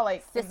wonder how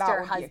like sister that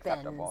would husbands. be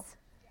acceptable.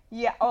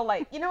 Yeah, or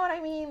like, you know what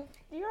I mean?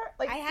 You're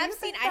like I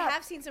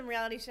have seen some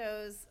reality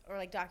shows or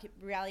like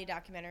reality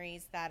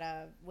documentaries that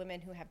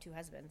women who have 2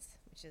 husbands,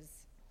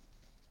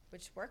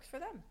 which works for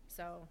them.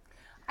 So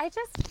I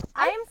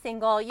am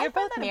single. You're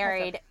both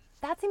married.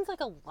 That seems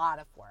like a lot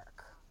of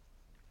work.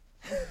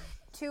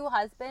 2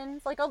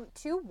 husbands, like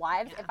 2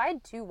 wives. Yeah. If I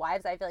had 2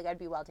 wives, I feel like I'd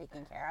be well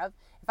taken care of.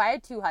 If I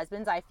had 2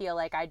 husbands, I feel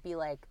like I'd be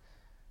like,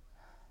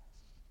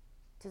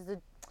 does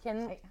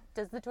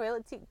the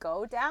toilet seat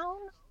go down?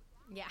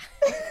 Yeah.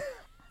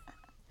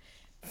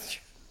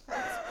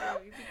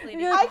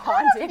 I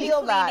kind of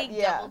feel that.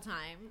 Yeah. Double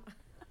time.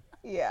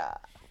 Yeah.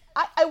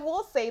 I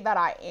will say that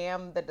I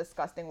am the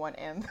disgusting one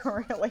in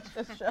the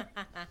relationship.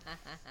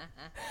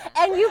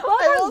 And you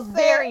both are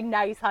very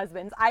nice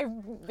husbands.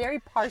 I'm very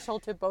partial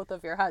to both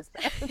of your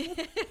husbands. Yes.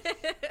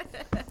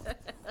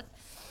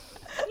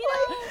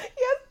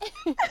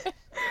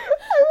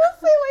 I will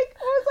say, like,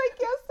 it was like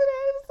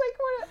yesterday. It was like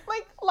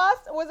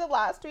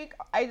last week?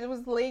 I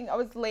was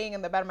laying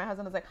in the bed. And my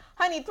husband was like,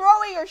 "Honey, throw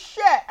away your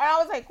shit." And I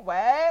was like,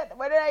 "What?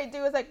 What did I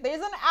do?" It's like,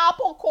 "There's an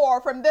apple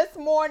core from this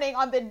morning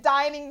on the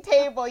dining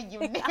table, you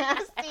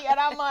nasty." And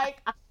I'm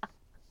like,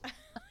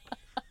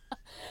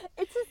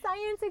 it's a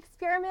science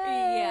experiment.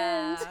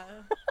 Yeah.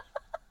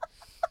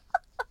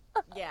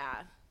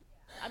 Yeah.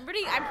 I'm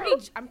pretty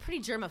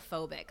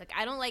germophobic. Like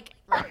I don't like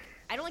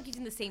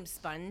using the same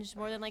sponge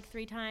more than like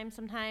 3 times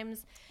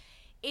sometimes.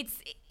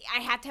 I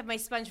have to have my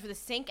sponge for the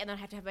sink, and then I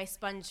have to have my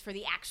sponge for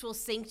the actual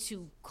sink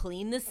to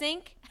clean the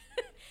sink.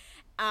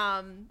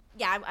 I'm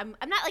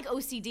not like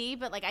OCD,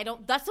 but like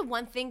that's the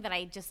one thing that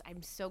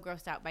I'm so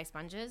grossed out by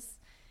sponges.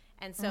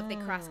 And so if they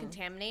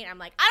cross-contaminate, I'm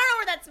like, I don't know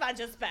where that sponge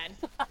has been.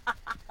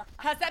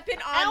 Has that been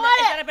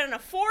on a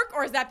fork,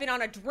 or has that been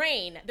on a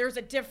drain? There's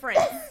a difference.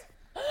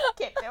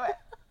 Can't do it.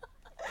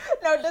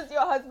 No, does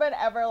your husband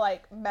ever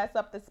like mess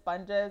up the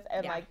sponges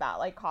and like that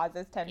like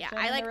causes tension?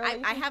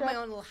 Yeah, I have my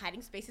own little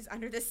hiding spaces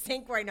under the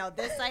sink where I know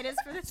this side is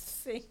for the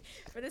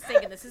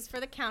sink, and this is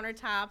for the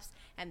countertops,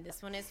 and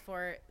this one is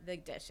for the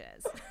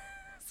dishes.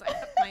 So I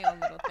have my own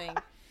little thing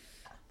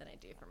that I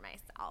do for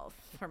myself,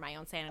 for my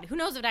own sanity. Who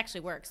knows if it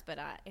actually works, but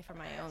for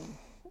my own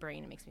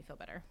brain, it makes me feel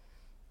better.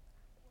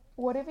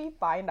 What if we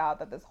find out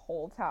that this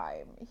whole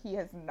time he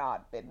has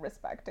not been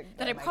respecting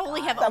that? I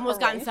probably have almost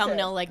gotten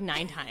salmonella like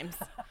 9 times.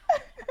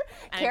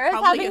 Kara's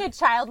having a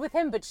child with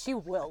him, but she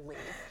will leave.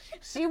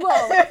 She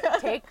will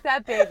take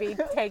that baby,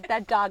 take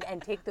that dog,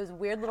 and take those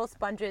weird little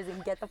sponges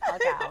and get the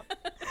fuck out.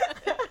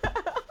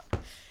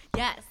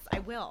 Yes, I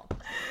will.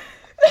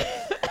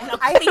 And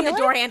I'll clean the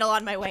door handle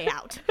on my way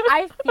out.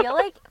 I feel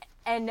like,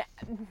 and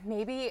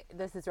maybe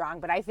this is wrong,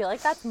 but I feel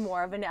like that's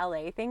more of an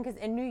LA thing, because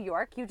in New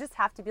York, you just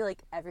have to be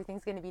like,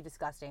 everything's going to be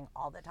disgusting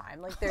all the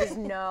time. Like, there's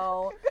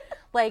no,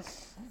 like,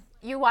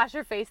 you wash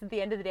your face at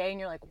the end of the day, and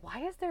you're like,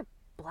 why is there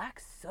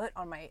black soot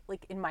on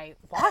in my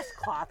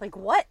washcloth? Like,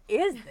 what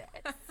is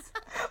this?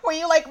 Were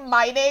you like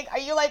mining? Are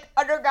you like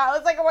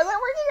underground? Was I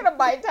working in a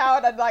mine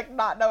town and like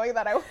not knowing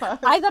that I was?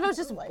 I thought I was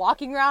just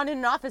walking around in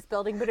an office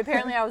building, but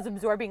apparently I was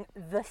absorbing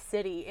the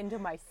city into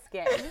my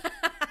skin.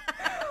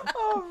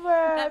 Oh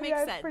man, that makes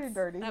sense. It's pretty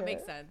dirty. That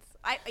makes sense.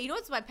 You know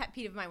what's my pet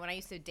peeve of mine when I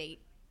used to date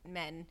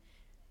men?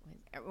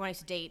 When I used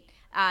to date,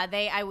 I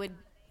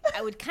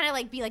would kind of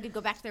like be like, I'd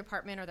go back to their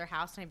apartment or their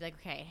house, and I'd be like,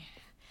 okay,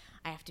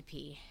 I have to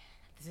pee.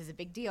 This is a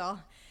big deal.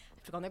 I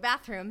have to go in their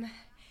bathroom.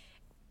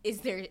 Is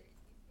their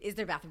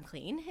bathroom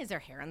clean? Is there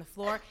hair on the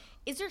floor?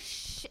 Is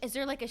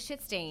there like a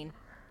shit stain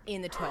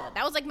in the toilet?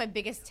 That was like my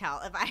biggest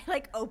tell. If I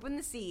like opened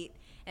the seat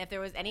and if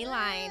there was any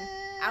line,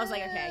 I was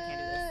like, okay,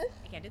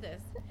 I can't do this.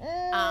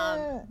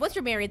 Once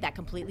you're married, that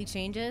completely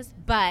changes.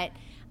 But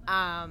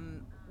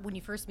when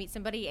you first meet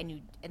somebody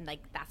and like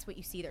that's what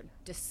you see, their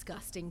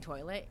disgusting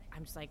toilet,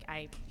 I'm just like,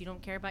 you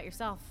don't care about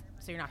yourself,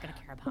 so you're not gonna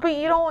care about. But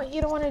you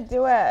don't want to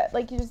do it.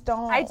 Like you just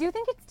don't. I do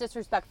think it's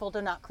disrespectful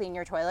to not clean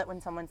your toilet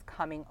when someone's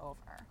coming over.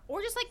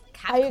 Or just like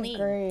have it clean.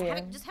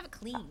 Agree. Just have it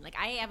clean. Like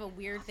I have a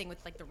weird thing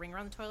with like the ring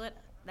around the toilet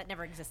that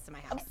never exists in my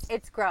house.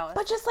 It's gross.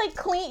 But just like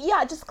clean,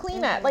 just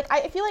clean it. Like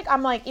I feel like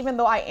I'm like, even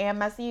though I am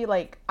messy,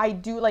 like I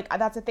do like,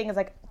 that's the thing is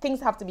like things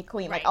have to be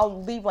clean. Like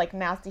I'll leave like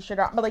nasty shit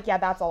out, but like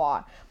that's a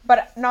lot.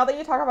 But now that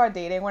you talk about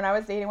dating, when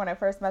I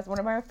first met,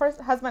 when my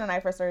first husband and I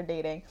first started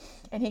dating,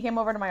 and he came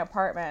over to my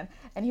apartment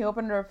and he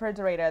opened the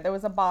refrigerator, there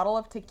was a bottle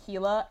of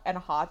tequila and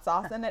hot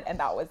sauce in it, and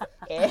that was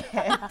it.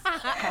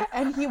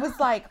 And he was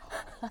like,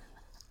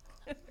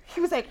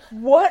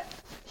 what?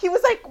 He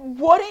was like,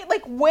 what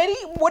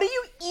are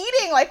you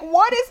eating? Like,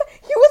 what is,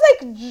 he was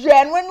like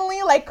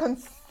genuinely like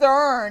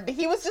concerned.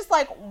 He was just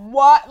like,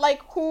 what?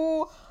 Like,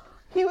 who?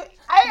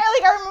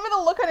 I remember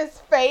the look on his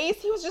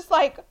face. He was just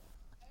like,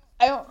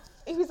 I don't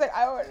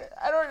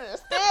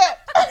understand.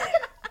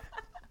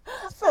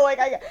 So like,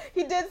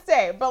 he did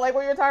stay, but like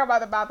when you were talking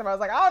about the bathroom, I was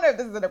like, I don't know if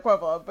this is an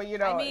equivalent, but you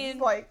know, it's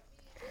like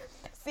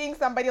seeing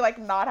somebody like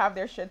not have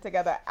their shit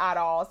together at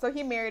all. So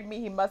he married me.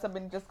 He must have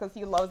been just because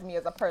he loves me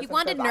as a person. He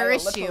wanted to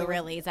nourish you,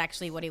 really, is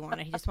actually what he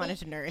wanted. He just wanted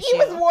to nourish you. He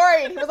was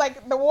worried. He was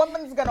like, the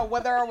woman's gonna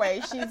wither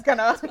away. She's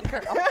gonna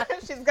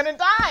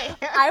die.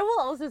 I will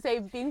also say,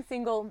 being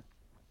single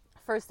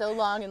for so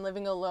long and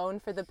living alone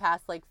for the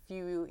past like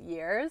few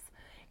years,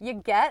 you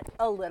get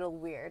a little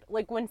weird.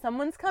 Like when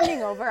someone's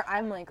coming over,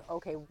 I'm like,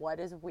 okay, what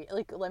is weird?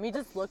 Like, let me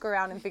just look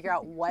around and figure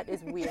out what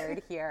is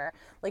weird here.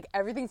 Like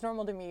everything's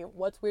normal to me.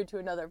 What's weird to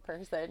another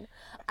person?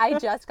 I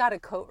just got a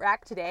coat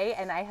rack today,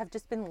 and I have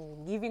just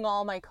been leaving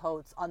all my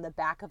coats on the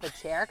back of a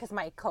chair because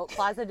my coat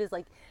closet is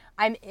like,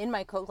 I'm in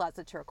my coat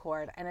closet to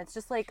record, and it's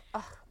just like,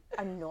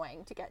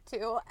 annoying to get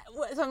to.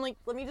 So I'm like,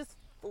 let me just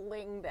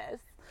fling this.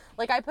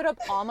 Like I put up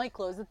all my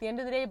clothes at the end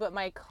of the day, but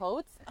my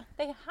coats,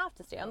 they have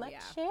to stay on that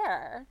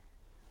chair.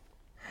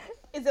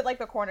 Is it like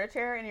the corner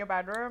chair in your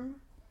bedroom?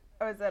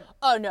 Or is it?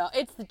 Oh no,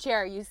 it's the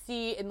chair you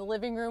see in the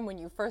living room when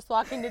you first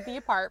walk into the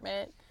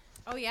apartment.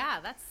 Oh yeah,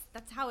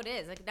 that's how it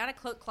is. Like not a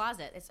cloak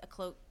closet, it's a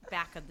cloak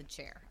back of the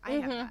chair. I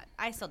have that.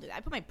 I still do that. I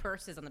put my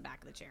purses on the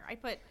back of the chair. I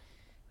put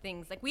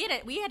things like we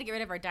had to get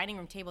rid of our dining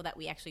room table that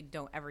we actually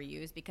don't ever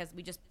use because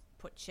we just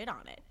put shit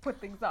on it. Put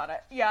things on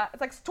it. Yeah,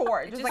 it's like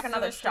storage. Just like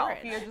another shelf.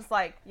 You're just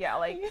like,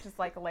 just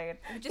like laid.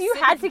 You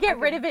had to get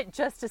rid of it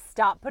just to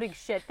stop putting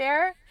shit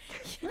there?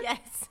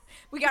 Yes.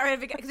 We got rid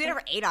of it because we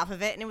never ate off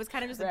of it, and it was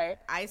kind of just an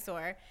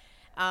eyesore.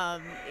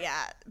 But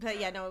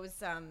yeah, no, it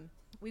was,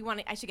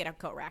 I should get a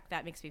coat rack.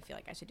 That makes me feel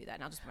like I should do that,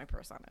 and I'll just put my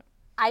purse on it.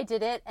 I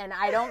did it, and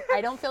I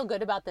don't feel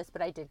good about this,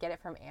 but I did get it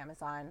from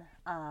Amazon,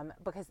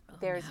 because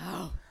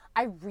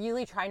I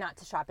really try not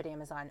to shop at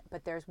Amazon,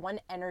 but there's one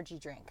energy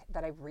drink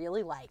that I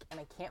really like, and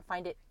I can't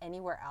find it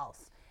anywhere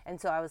else. And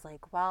so I was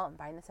like, well, I'm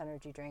buying this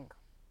energy drink.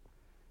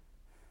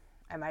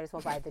 I might as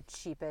well buy the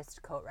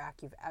cheapest coat rack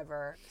you've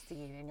ever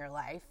seen in your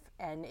life.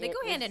 And they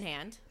go hand in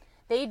hand.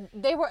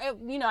 They were,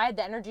 I had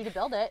the energy to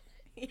build it.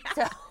 Yeah.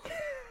 So.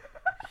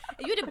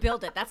 You had to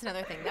build it. That's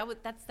another thing.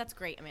 That's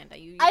great, Amanda.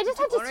 I just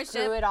had to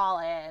screw it all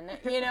in.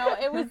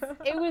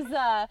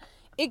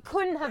 It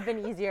couldn't have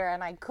been easier,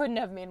 and I couldn't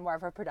have made more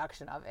of a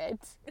production of it.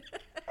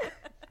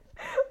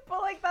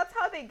 But like that's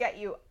how they get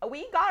you.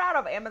 We got out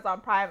of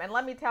Amazon Prime, and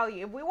let me tell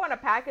you, if we want a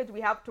package, we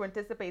have to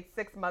anticipate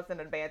 6 months in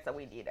advance that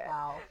we need it.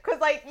 Wow.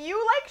 Because like you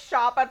like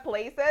shop at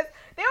places,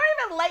 they don't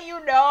even let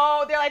you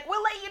know. They're like,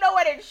 we'll let you know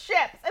when it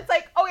ships. It's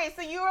like, okay,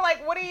 so you were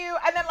like, what are you?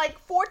 And then like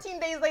 14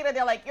 days later,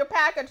 they're like, your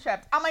package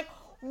shipped. I'm like,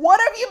 what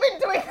have you been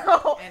doing? I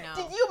know.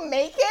 Did you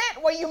make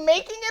it? Were you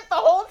making it the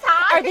whole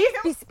time? Are these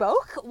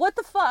bespoke? What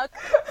the fuck?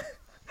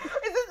 Are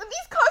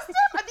these custom?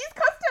 Are these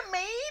custom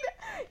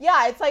made?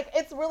 Yeah, it's like,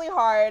 it's really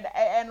hard.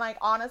 And like,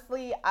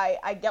 honestly,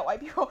 I get why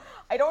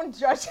I don't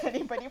judge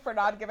anybody for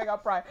not giving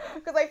up Prime.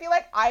 Because I feel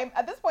like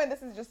at this point,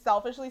 this is just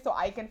selfishly so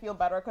I can feel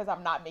better because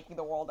I'm not making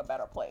the world a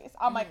better place.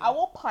 I'm like, I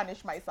will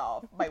punish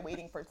myself by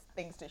waiting for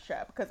things to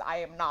ship because I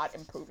am not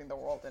improving the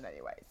world in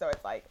any way. So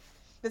it's like,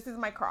 this is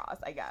my cross,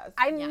 I guess.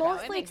 I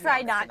mostly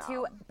try not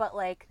to, but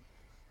like,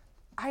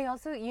 I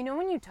also,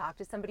 when you talk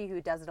to somebody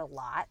who does it a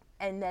lot,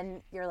 and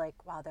then you're like,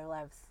 wow, their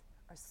lives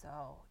are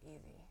so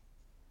easy.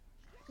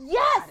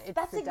 Yes, God,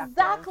 that's seductive.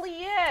 exactly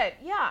it.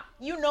 Yeah.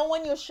 You know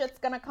when your shit's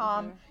gonna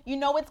come. Mm-hmm. You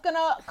know it's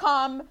gonna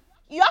come.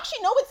 You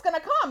actually know it's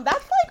gonna come.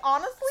 That's like,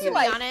 honestly, to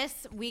be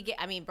honest, we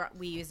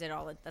use it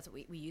all. That's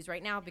what we use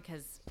right now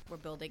because we're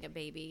building a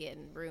baby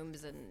and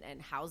rooms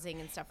and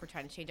housing and stuff. We're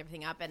trying to change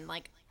everything up, and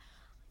like,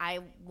 I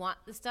want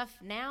the stuff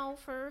now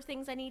for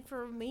things I need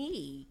for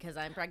me because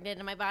I'm pregnant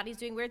and my body's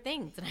doing weird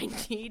things and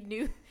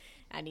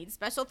I need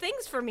special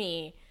things for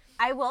me.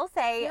 I will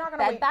say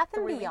Bed Bath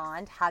 &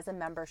 Beyond has a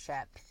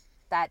membership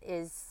that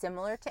is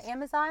similar to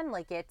Amazon.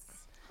 Like it's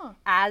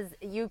as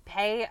you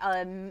pay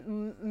a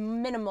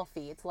minimal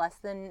fee. It's less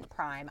than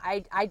Prime.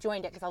 I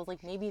joined it because I was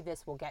like, maybe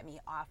this will get me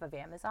off of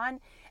Amazon.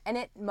 And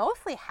it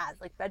mostly has,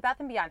 like Bed Bath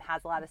 & Beyond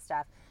has a lot of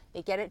stuff.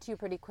 They get it to you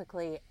pretty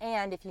quickly.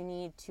 And if you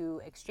need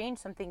to exchange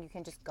something, you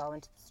can just go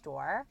into the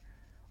store.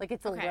 Like,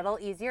 it's a little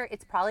easier.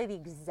 It's probably the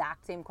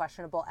exact same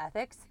questionable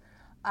ethics.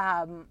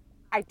 I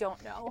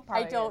don't know.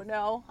 I don't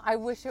know. I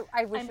wish it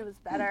was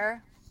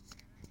better.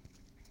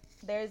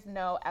 There's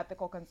no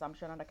ethical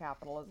consumption under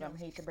capitalism.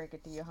 Hate to break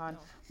it to you, hon. No.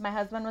 My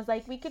husband was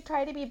like, we could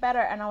try to be better.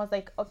 And I was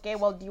like, okay,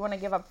 well, do you want to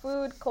give up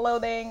food,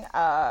 clothing,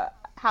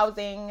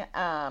 housing,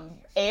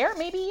 air,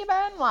 maybe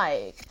even?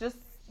 Like, just,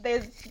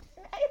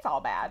 it's all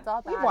bad. It's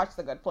all bad. We've watched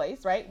The Good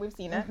Place, right? We've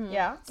seen it. Mm-hmm.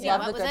 Yeah.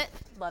 What was it?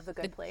 Love The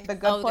Good Place. The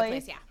Good Place. The Good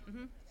Place, yeah.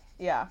 Mm-hmm.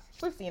 Yeah,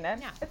 we've seen it.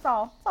 Yeah. It's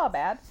all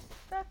bad.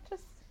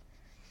 Just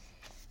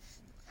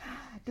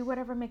do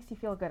whatever makes you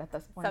feel good at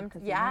this point.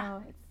 You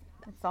know,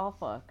 it's all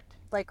fucked.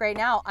 Like right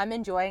now, I'm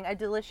enjoying a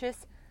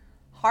delicious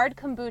hard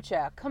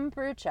kombucha.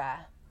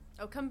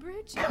 Oh,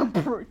 kombucha.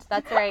 Kombucha.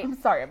 That's right.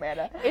 I'm sorry,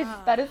 Amanda.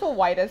 That is the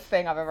whitest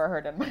thing I've ever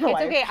heard in my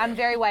life. It's okay. I'm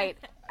very white.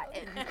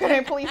 Can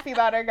I please see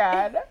that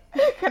again?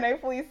 Can I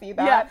please see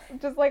that? Yeah.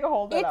 Just like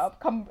hold it up.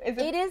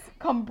 It is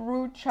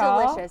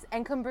kombucha. Delicious.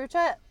 And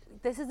kombucha,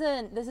 this is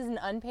an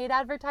unpaid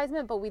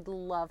advertisement, but we'd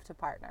love to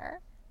partner.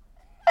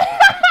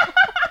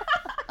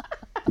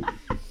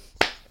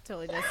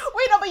 Totally just.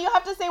 Wait, no, but you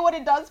have to say what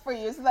it does for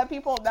you so that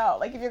people know.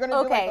 Like, if you're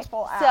gonna do like the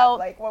full ad,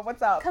 like,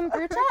 what's up?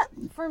 Kombucha,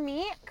 for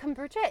me,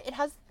 it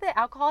has the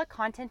alcoholic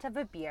content of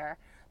a beer,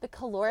 the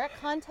caloric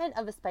content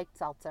of a spiked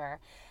seltzer,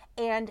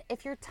 and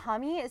if your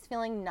tummy is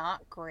feeling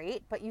not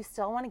great, but you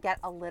still want to get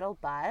a little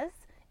buzz,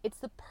 it's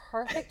the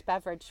perfect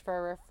beverage for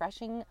a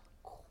refreshing,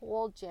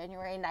 cold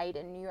January night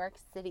in New York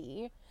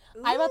City.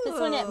 Ooh. I bought this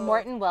one at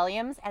Morton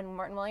Williams, and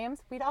Morton Williams,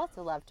 we'd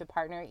also love to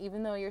partner,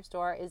 even though your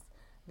store is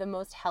the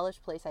most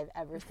hellish place I've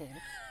ever seen.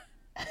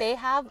 They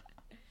have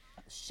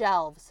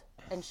shelves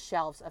and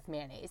shelves of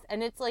mayonnaise,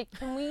 and it's like,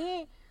 can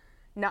we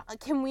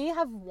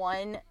have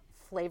one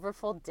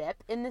flavorful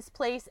dip in this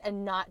place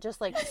and not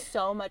just like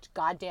so much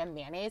goddamn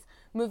mayonnaise?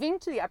 Moving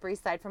to the Upper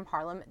East Side from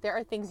Harlem, there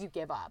are things you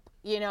give up.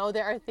 You know,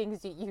 there are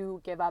things that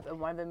you give up, and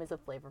one of them is a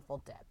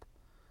flavorful dip.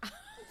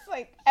 It's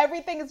like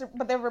everything is,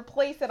 but they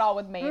replace it all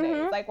with mayonnaise.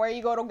 Mm-hmm. Like where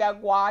you go to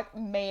get guac,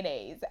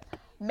 mayonnaise.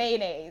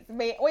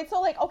 Wait, so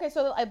like, okay,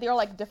 so there are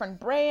like different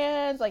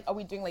brands. Like, are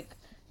we doing like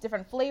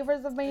different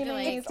flavors of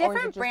mayonnaise? It's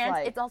different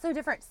brands. It's also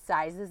different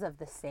sizes of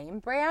the same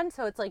brand.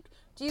 So it's like,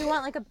 do you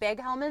want like a big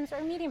Hellmann's or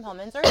a medium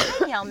Hellmann's or a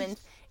tiny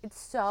Hellmann's? It's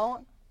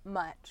so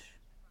much,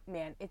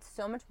 man. It's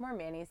so much more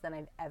mayonnaise than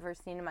I've ever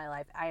seen in my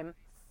life. I'm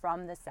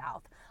from the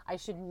South. I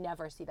should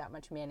never see that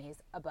much mayonnaise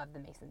above the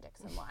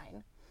Mason-Dixon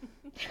line.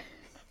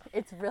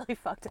 It's really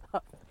fucked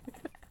up.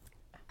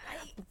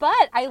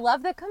 But I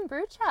love the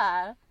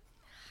kombucha.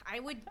 I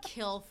would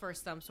kill for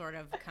some sort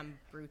of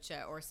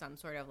kombucha or some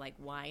sort of like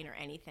wine or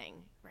anything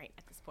right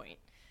at this point.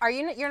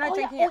 You're not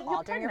drinking it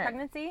all during your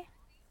pregnancy?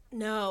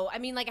 No, I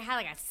mean like I had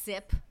like a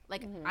sip.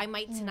 Like I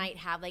might tonight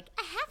have like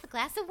a half a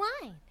glass of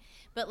wine,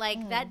 but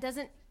like that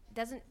doesn't.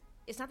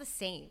 It's not the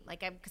same.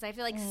 Like because I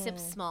feel like sip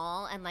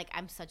small and like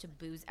I'm such a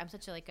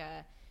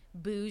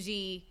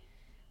bougie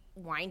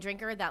wine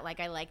drinker that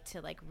like I like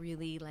to like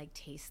really like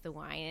taste the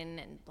wine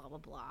and blah blah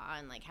blah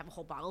and like have a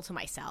whole bottle to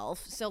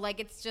myself. So like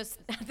it's just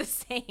not the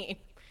same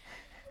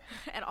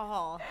at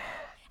all.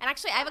 And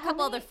actually I have a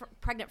couple other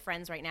pregnant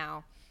friends right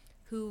now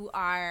who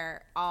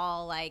are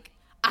all like,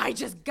 I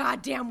just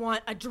goddamn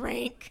want a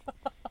drink.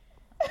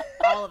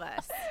 All of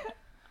us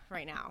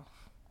right now.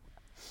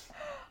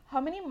 How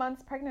many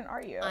months pregnant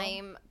are you?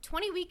 I'm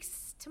 20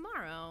 weeks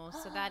tomorrow,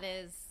 so that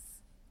is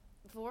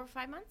 4 or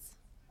 5 months.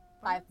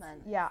 5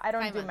 months. Yeah, I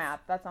don't do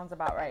math. That sounds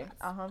about right.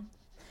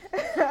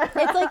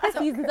 It's like the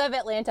seasons of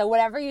Atlanta.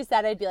 Whatever you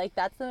said, I'd be like,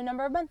 that's the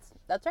number of months.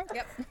 That's right.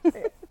 Yep.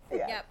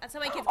 Yeah. That's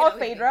how my kids get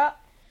Phaedra.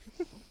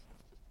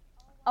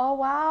 Oh,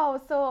 wow.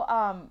 So,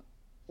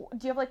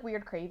 do you have like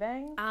weird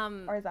cravings?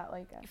 Or is that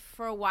like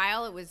For a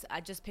while, it was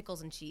just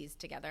pickles and cheese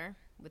together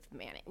with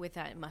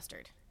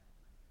mustard.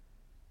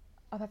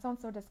 Oh, that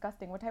sounds so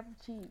disgusting. What type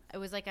of cheese? It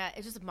was like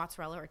it's just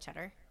mozzarella or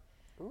cheddar.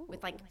 Ooh.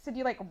 With like. So do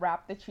you like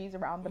wrap the cheese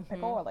around the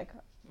pickle or like?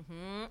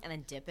 And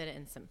then dip it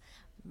in some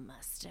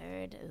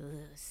mustard. Ooh,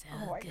 so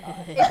good.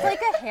 God. It's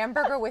like a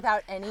hamburger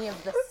without any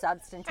of the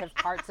substantive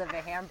parts of a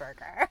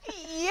hamburger.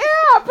 Yeah,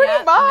 pretty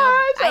much. No,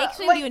 I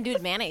actually would even do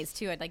mayonnaise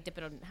too. I'd like dip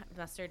it on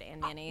mustard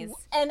and mayonnaise.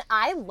 And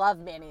I love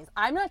mayonnaise.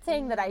 I'm not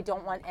saying that I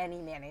don't want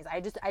any mayonnaise. I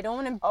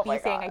don't want to be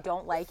saying I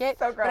don't like it,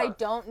 but I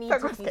don't need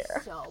to be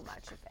so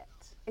much of it.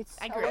 It's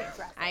so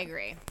I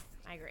agree.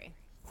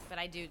 But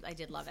I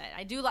did love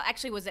it.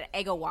 Actually was an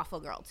Eggo waffle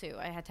girl too.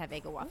 I had to have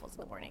Eggo waffles in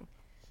the morning.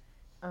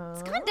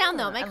 It's gone down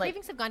though. My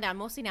cravings have gone down.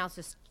 Mostly now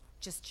it's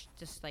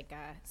just like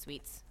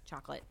sweets,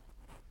 chocolate.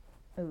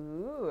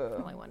 Ooh.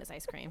 All I want is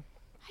ice cream.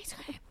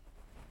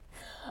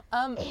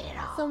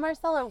 So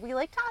Marcella, we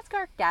like to ask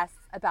our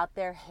guests about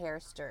their hair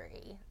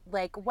story.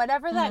 Like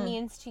whatever that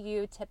means to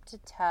you, tip to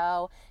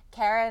toe.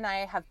 Kara and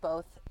I have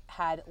both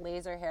had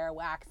laser hair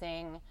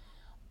waxing.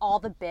 all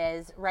the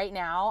biz right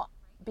now,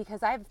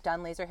 because I've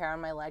done laser hair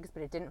on my legs,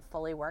 but it didn't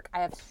fully work.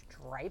 I have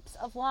stripes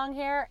of long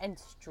hair and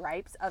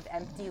stripes of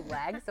empty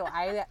legs, so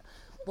I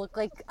look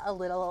like a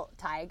little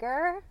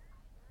tiger.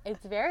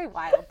 It's very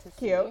wild to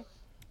see. Cute.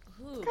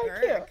 Ooh,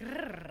 Kinda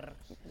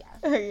cute.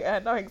 Yeah,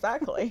 no,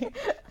 exactly.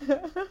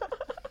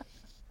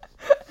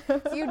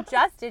 So you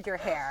just did your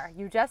hair.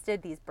 You just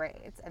did these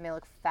braids, and they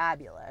look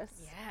fabulous.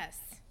 Yes.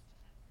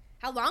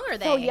 How long are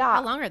they? So, yeah.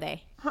 How long are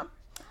they?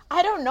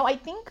 I don't know. I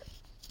think.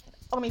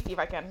 Let me see if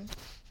I can.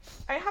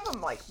 I have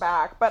them like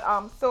back, but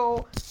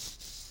so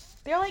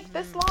they're like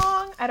this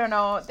long. I don't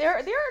know.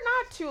 They're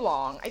not too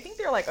long. I think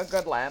they're like a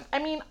good length. I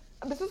mean,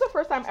 this is the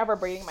first time ever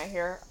braiding my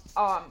hair.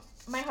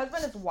 My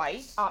husband is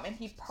white, and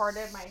he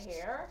parted my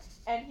hair,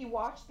 and he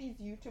watched these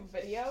YouTube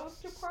videos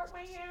to part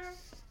my hair,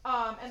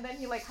 and then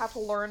he like had to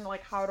learn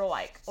like how to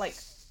like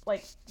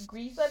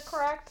grease it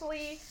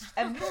correctly,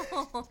 and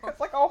it's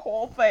like a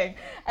whole thing.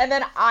 And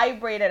then I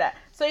braided it,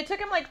 so it took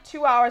him like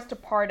 2 hours to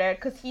part it,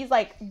 because he's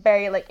like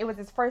very like, it was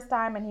his first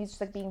time, and he's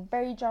just like being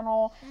very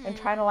gentle and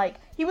trying to like,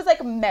 he was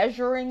like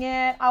measuring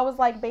it. I was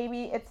like,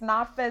 baby, it's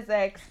not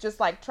physics,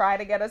 just like try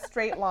to get a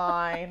straight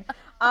line.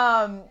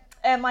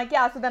 And like,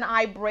 yeah, so then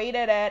I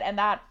braided it, and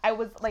that I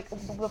was like,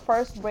 the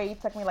first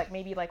braid took me like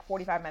maybe like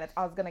 45 minutes.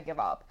 I was gonna give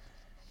up.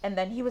 And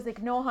then he was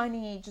like, no,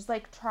 honey, just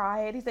like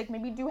try it. He's like,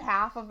 maybe do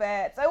half of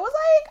it. So it was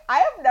like, I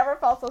have never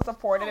felt so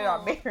supported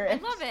on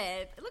marriage. I love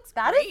it. It looks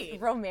That great. is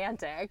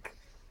romantic.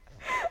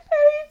 And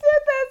he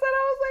did this, and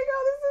I was like,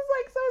 oh, this is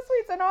like so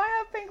sweet. So now I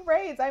have pink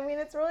braids. I mean,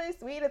 it's really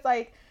sweet. It's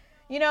like,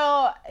 you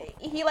know,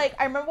 he like,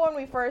 I remember when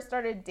we first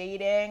started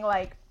dating,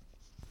 like,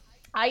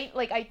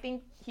 I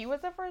think he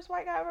was the first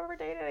white guy I've ever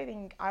dated. I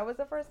think I was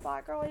the first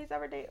black woman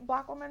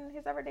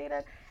he's ever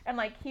dated. And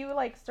like, he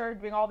like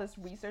started doing all this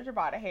research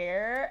about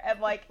hair,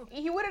 and like,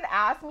 he wouldn't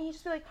ask me. He'd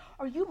just be like,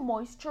 are you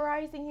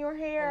moisturizing your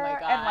hair? Oh my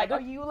God. And like,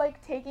 are you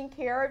like taking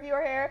care of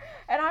your hair?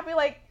 And I'd be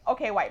like,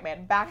 okay, white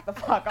man, back the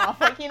fuck off.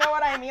 Like, you know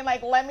what I mean?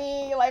 Like, let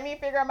me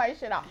figure my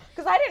shit out.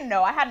 Because I didn't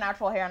know. I had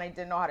natural hair, and I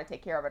didn't know how to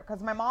take care of it.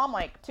 Because my mom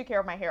like took care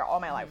of my hair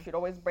all my life. She'd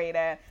always braid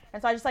it.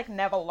 And so I just like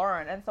never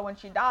learned. And so when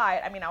she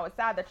died, I mean, I was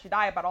sad that she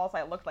died, but also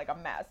I looked like a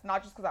mess.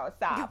 Not just because I was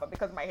sad, but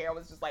because my hair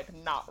was just like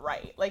not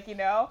right. Like, you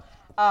know?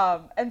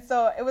 And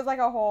so it was like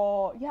a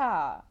whole,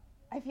 yeah.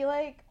 I feel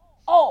like,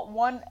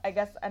 I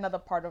guess another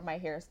part of my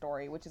hair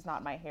story, which is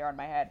not my hair on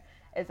my head,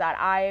 is that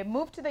I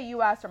moved to the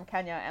US from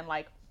Kenya, and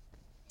like,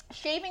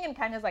 shaving in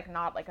Kenya is like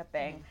not like a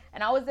thing.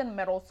 And I was in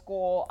middle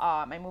school.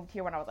 I moved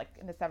here when I was like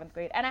in the 7th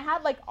grade, and I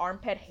had like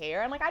armpit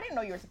hair, and like I didn't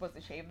know you were supposed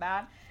to shave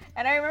that.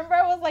 And I remember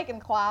I was like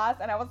in class,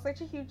 and I was such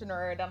a huge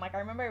nerd, and like I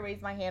remember I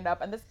raised my hand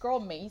up, and this girl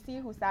Macy,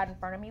 who sat in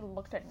front of me,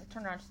 looked at me,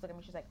 turned around, she's looked at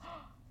me, she's like,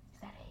 oh,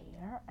 is that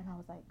hair? And I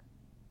was like,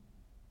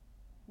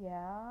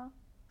 yeah.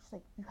 She's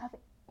like, you have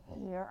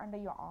hair under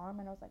your arm?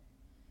 And I was like,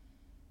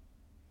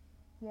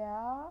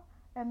 yeah.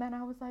 And then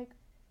I was like,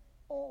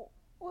 oh,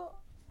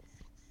 well,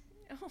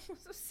 Oh,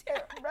 so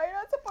sad. right?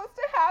 I'm supposed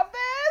to have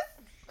this?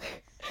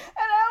 And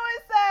I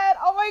always said,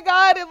 oh my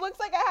God, it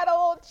looks like I had a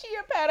little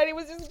chia pet, and it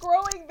was just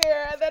growing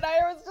there. And then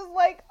I was just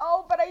like,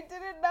 oh, but I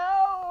didn't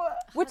know.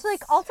 Which,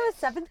 like, also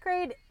 7th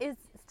grade is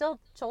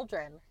still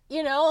children.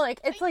 You know, like,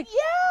 it's like,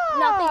 yeah.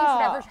 not that you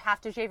should ever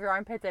have to shave your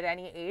armpits at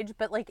any age,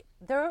 but like,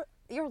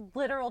 you're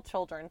literal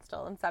children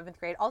still in 7th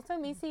grade. Also,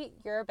 Macy,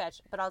 you're a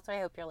bitch, but also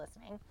I hope you're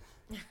listening.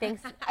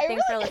 Thanks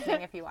for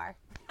listening if you are.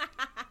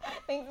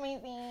 Thanks,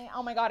 Macy.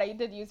 Oh my God, I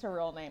did use her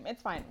real name.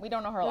 It's fine. We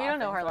don't know her last name. We don't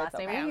know her so last it's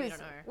name.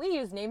 okay. We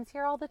use names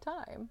here all the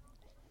time.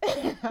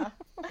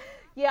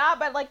 Yeah,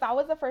 but like that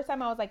was the first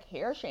time I was like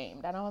hair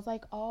shamed, and I was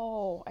like,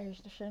 oh, I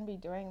shouldn't be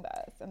doing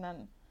this. And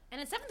then.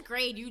 And in 7th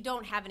grade, you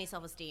don't have any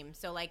self-esteem.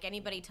 So like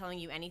anybody telling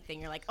you anything,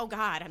 you're like, oh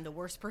God, I'm the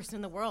worst person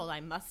in the world. I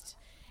must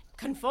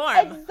conform.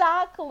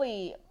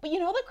 Exactly. But you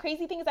know, the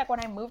crazy thing is that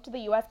when I moved to the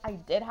US, I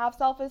did have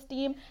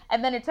self-esteem,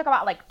 and then it took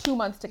about like 2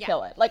 months to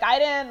kill it. Like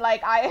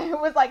it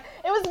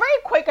was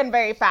very quick and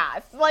very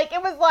fast. Like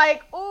it was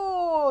like,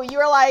 ooh, you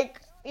were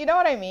like, you know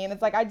what I mean?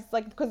 It's like, I just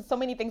like, because so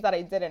many things that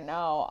I didn't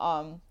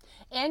know.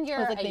 And you're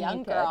like a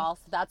young girl,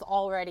 so that's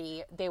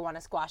already, they want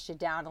to squash you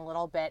down a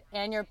little bit.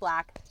 And you're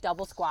black,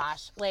 double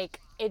squash.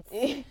 Like, it's...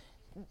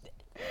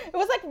 It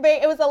was like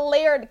it was a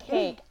layered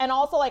cake, and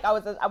also like I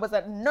was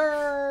a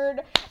nerd,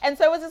 and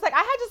so it was just like I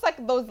had just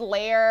like those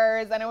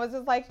layers, and it was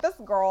just like, this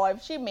girl,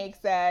 if she makes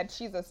it,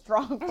 she's a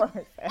strong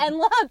person. And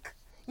look,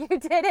 you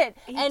did it.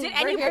 And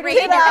you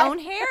braided your own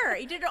hair.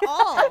 You did it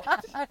all.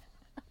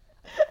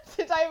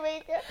 Did I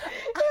make it?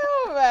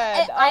 Oh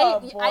man!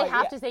 I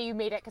have to say you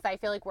made it, because I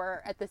feel like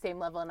we're at the same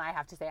level, and I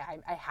have to say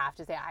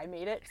I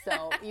made it.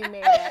 So you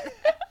made it.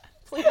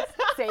 Please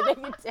say that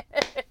you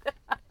did.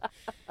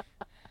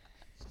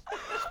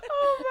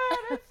 Oh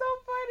man, it's so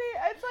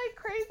funny. It's like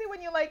crazy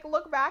when you like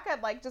look back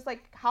at like just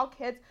like how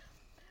kids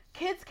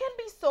can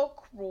be so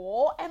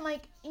cruel, and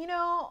like, you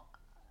know,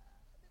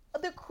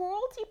 the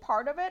cruelty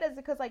part of it is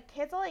because like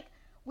kids are like,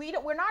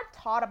 we're not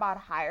taught about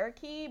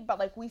hierarchy, but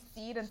like we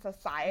see it in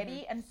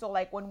society. And so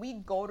like when we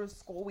go to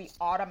school, we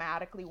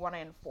automatically want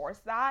to enforce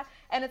that.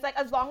 And it's like,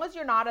 as long as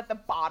you're not at the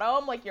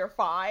bottom, like you're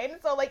fine.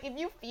 So like if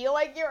you feel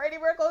like you're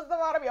anywhere close to the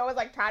bottom, you always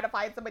like try to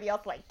find somebody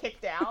else to like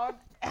kick down.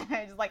 And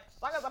I just like,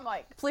 as long as I'm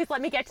like, please let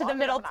me get to the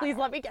middle. Please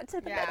let me get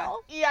to the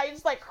middle. Yeah, you're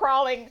just like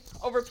crawling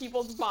over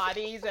people's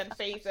bodies and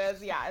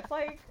faces. Yeah, it's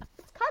like,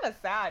 it's kind of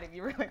sad if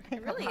you really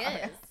think about it. It really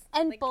is.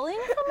 And Like-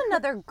 bullying from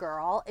another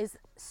girl is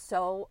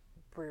so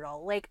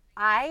brutal. Like,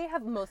 I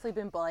have mostly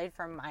been bullied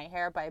for my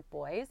hair by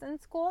boys in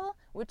school,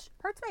 which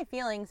hurts my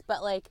feelings,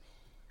 but like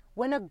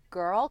when a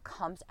girl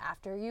comes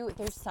after you,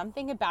 there's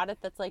something about it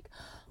that's like,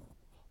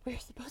 we're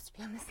supposed to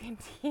be on the same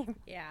team.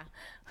 Yeah.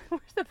 We're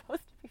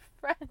supposed to be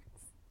friends.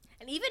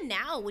 And even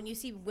now, when you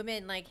see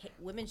women like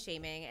women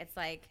shaming, it's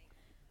like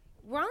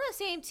we're on the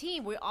same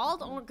team. We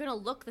all aren't gonna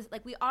look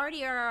like we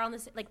already are on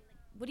this. Like,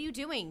 what are you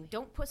doing?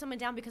 Don't put someone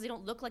down because they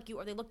don't look like you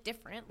or they look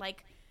different.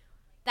 Like,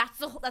 that's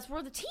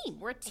we're the team.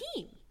 We're a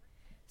team.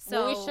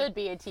 So Well, we should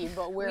be a team,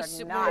 but we're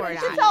should- not. we're a You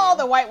not. should team. tell all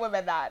the white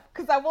women that,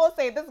 because I will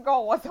say this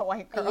girl was a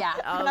white girl. Yeah.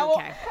 And I will-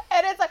 Okay.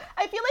 and it's like,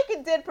 I feel like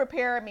it did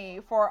prepare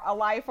me for a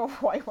life of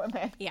white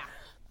women. yeah,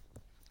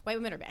 white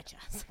women are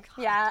bitches.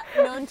 Yeah,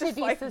 known to Just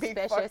be like big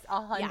suspicious,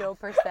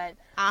 100%.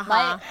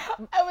 Uh-huh.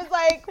 I was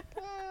like,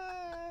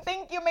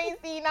 thank you,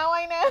 Macy. Now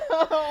I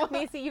know.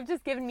 Macy, you've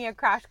just given me a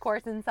crash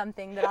course in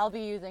something that I'll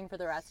be using for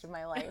the rest of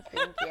my life.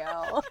 Thank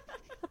you.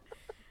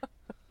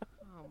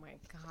 Oh my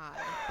god.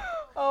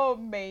 Oh,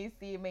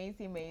 Macy.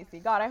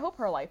 God, I hope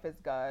her life is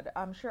good.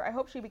 I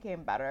hope she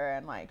became better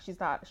and like she's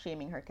not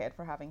shaming her kid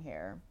for having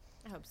hair.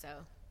 I hope so.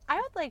 I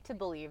would like to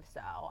believe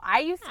so. I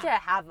used to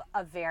have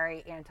a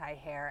very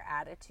anti-hair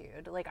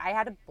attitude. Like, I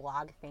had a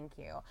blog, thank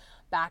you,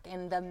 back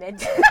in the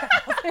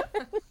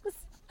mid-2000s.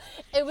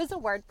 It was a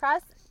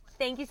WordPress.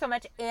 Thank you so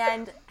much.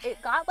 And it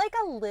got like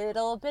a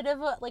little bit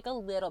of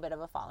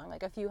a following.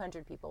 Like a few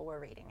hundred people were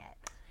reading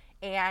it.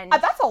 And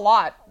That's a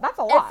lot.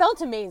 it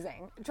felt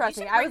amazing. Trust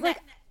You me. should I was bring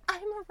like,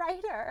 I'm a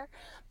writer.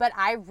 But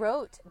I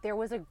wrote, there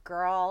was a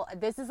girl,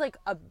 this is like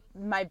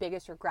my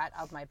biggest regret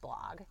of my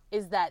blog,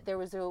 is that there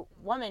was a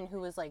woman who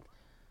was like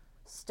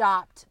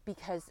stopped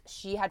because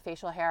she had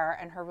facial hair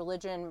and her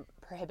religion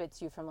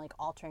prohibits you from like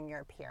altering your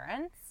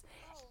appearance.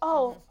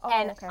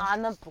 And okay.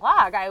 on the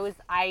blog, I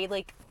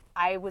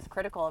was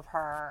critical of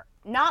her.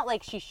 Not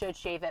like she should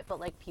shave it, but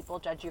like people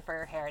judge you for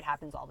your hair. It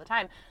happens all the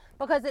time.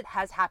 Because it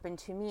has happened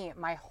to me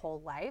my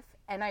whole life.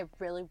 And I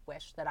really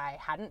wish that I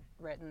hadn't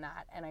written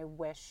that. And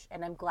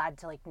I'm glad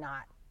to like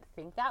not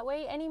think that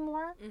way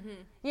anymore.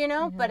 You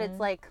know? But it's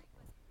like,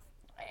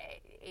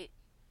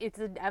 it's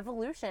an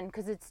evolution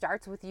because it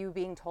starts with you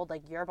being told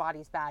like your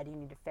body's bad, you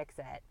need to fix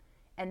it.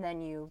 And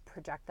then you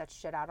project that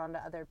shit out onto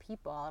other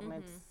people. And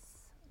it's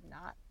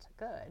not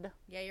good.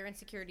 Yeah, your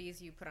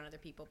insecurities you put on other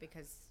people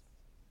because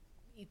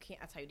you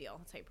can't. That's how you deal.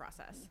 That's how you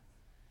process.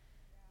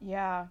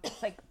 Yeah.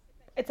 It's like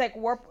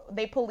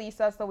they police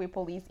us, so we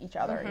police each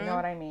other. You know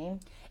what I mean?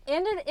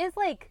 And it is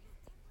like,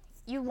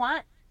 you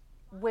want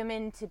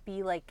women to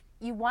be like,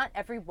 you want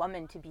every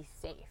woman to be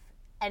safe.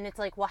 And it's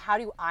like, well, how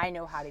do I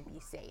know how to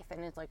be safe?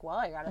 And it's like, well,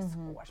 I gotta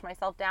squash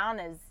myself down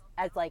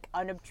as like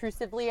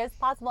unobtrusively as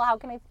possible. How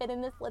can I fit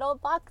in this little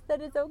box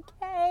that is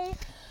okay?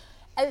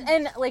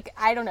 And like,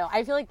 I don't know.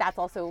 I feel like that's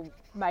also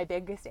my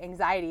biggest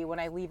anxiety when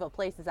I leave a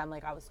place is I'm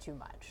like, I was too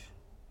much.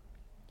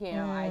 You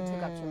know, I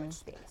took up too much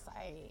space.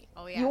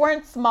 Oh yeah. You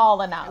weren't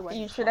small enough.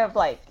 You should have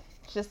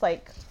just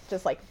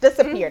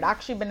disappeared,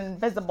 actually been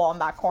invisible in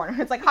that corner.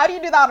 It's like, how do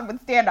you do that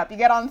with stand up? You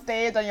get on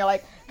stage and you're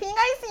like, can you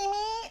guys see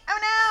me? Oh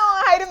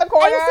no, hide in the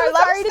corner. I'm so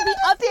sorry to be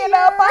up stand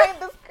here. up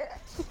behind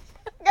this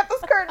get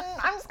this curtain.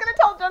 I'm just gonna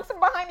tell jokes from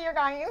behind you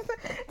guys.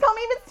 Tell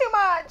me if it's too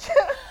much.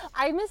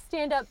 I miss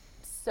stand up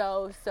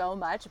so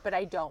much, but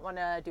I don't want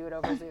to do it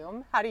over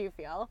Zoom. How do you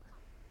feel?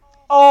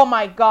 Oh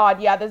my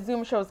God, yeah, the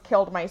Zoom shows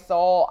killed my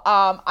soul.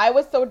 I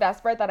was so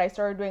desperate that I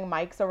started doing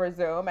mics over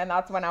Zoom, and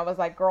that's when I was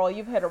like, girl,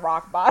 you've hit a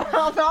rock bottom.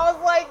 I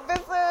was like, this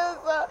is...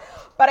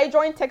 But I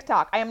joined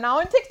TikTok. I am now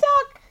on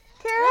TikTok.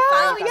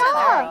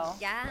 Kara,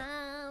 yeah.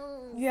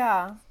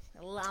 Yeah.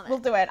 I love it. We'll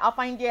do it. I'll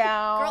find you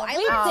out. Girl, I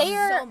Wait,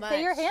 love so much.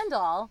 say your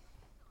handle.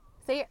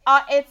 Say your,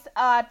 It's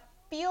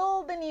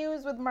Feel the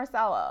News with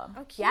Marcella.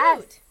 Oh, cute.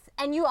 yes.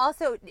 And you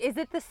also, is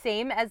it the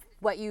same as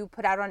what you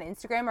put out on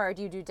Instagram, or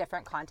do you do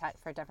different content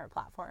for different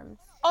platforms?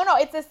 Oh no,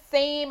 it's the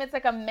same. It's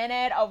like a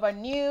minute of a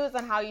news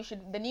and how you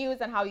should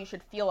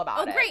feel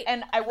about it. Oh, great.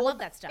 And I love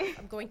that stuff.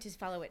 I'm going to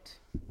follow it.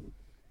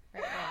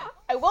 Right now.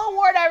 I will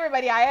warn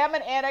everybody, I am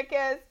an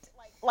anarchist.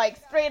 Like,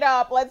 straight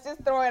up, let's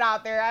just throw it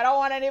out there. I don't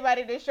want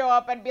anybody to show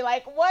up and be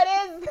like, what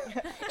is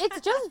this? It's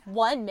just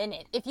 1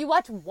 minute. If you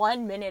watch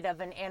 1 minute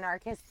of an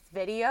anarchist's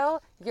video,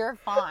 you're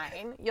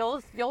fine.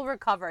 You'll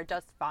recover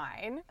just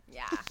fine.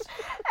 Yeah. And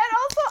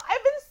also,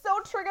 I've been so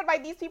triggered by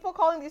these people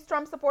calling these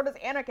Trump supporters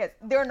anarchists.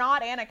 They're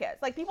not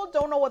anarchists. Like, people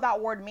don't know what that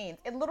word means.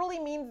 It literally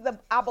means the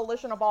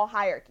abolition of all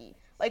hierarchy.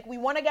 Like, we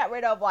want to get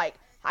rid of, like,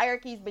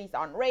 hierarchies based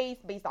on race,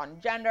 based on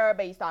gender,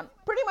 based on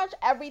pretty much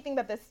everything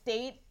that the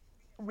state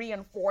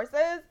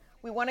reinforces.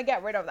 We want to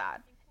get rid of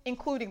that.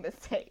 including the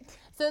state.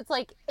 So it's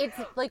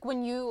like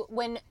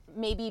when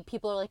maybe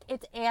people are like,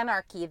 it's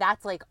anarchy,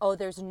 that's like, oh,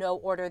 there's no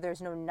order,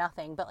 there's no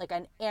nothing. But like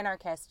an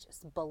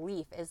anarchist's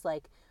belief is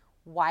like,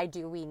 why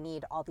do we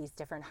need all these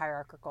different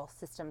hierarchical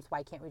systems?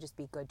 Why can't we just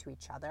be good to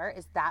each other?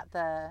 Is that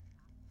the...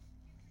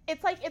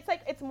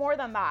 It's more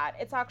than that.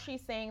 It's actually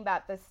saying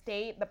that the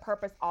state, the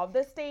purpose of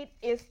the state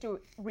is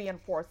to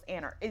reinforce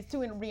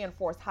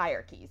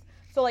hierarchies.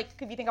 So like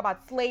if you think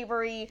about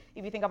slavery,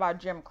 if you think about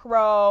Jim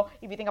Crow,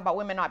 if you think about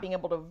women not being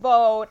able to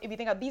vote, if you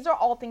think of, these are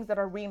all things that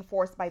are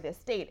reinforced by the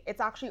state. It's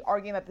actually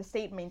arguing that the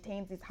state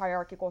maintains these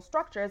hierarchical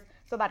structures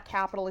so that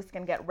capitalists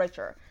can get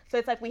richer. So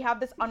it's like we have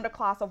this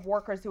underclass of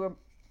workers who are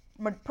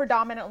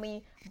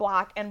predominantly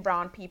Black and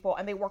brown people,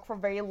 and they work for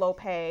very low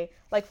pay.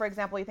 Like, for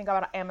example, you think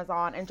about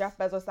Amazon and Jeff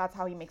Bezos, that's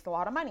how he makes a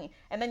lot of money.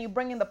 And then you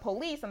bring in the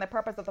police, and the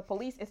purpose of the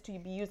police is to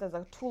be used as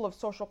a tool of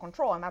social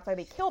control, and that's why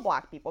they kill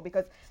Black people,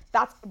 because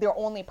that's their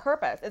only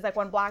purpose. It's like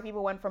when Black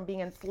people went from being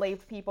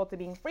enslaved people to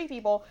being free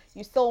people,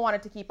 you still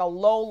wanted to keep a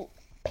low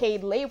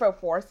paid labor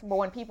force, but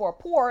when people are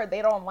poor,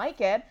 they don't like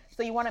it,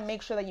 so you want to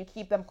make sure that you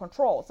keep them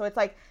controlled. So it's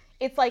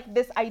like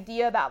this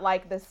idea that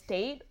like the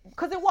state,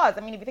 because it was,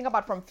 I mean, if you think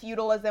about from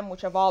feudalism,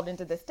 which evolved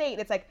into the state,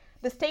 it's like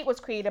the state was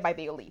created by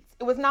the elites.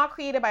 It was not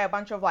created by a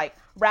bunch of like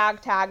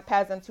ragtag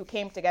peasants who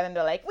came together and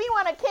they're like, we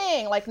want a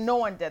king. Like no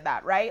one did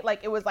that, right?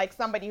 Like it was like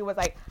somebody who was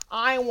like,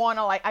 I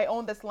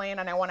own this land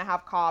and I want to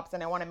have cops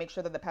and I want to make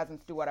sure that the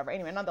peasants do whatever.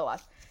 Anyway,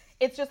 nonetheless,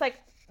 it's just like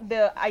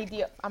the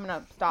idea, I'm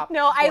going to stop.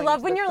 No, I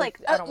love when you're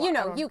like,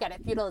 you get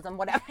it, feudalism,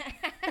 whatever.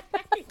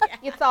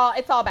 It's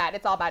all bad.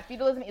 It's all bad.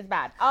 Feudalism is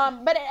bad.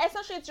 But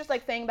essentially, it's just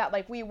like saying that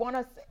like we want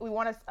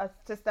a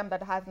system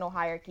that has no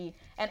hierarchy,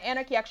 and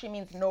anarchy actually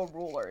means no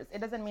rulers.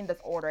 It doesn't mean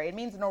disorder. It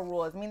means no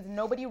rulers. It means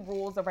nobody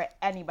rules over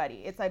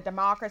anybody. It's a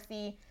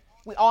democracy.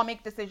 We all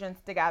make decisions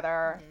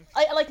together.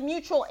 Mm-hmm. Like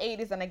mutual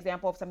aid is an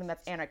example of something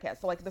that's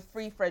anarchist. So like the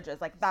free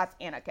fridges, like that's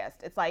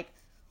anarchist. It's like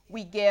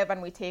we give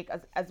and we take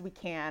as we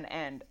can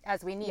and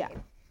as we need.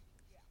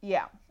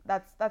 Yeah.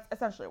 That's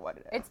essentially what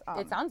it is.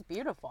 It sounds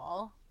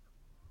beautiful.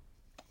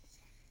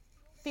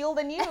 Feel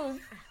the News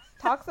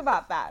talks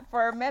about that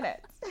for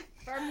minutes.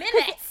 For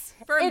minutes,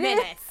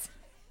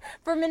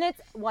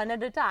 one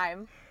at a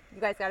time.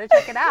 You guys got to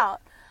check it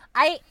out.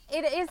 It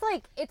is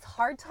like, it's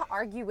hard to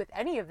argue with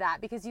any of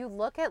that because you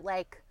look at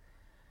like,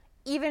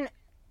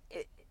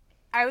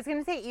 I was going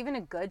to say even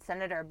a good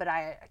senator, but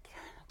I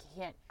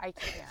can't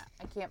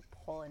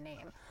pull a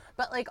name.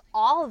 But like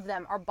all of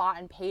them are bought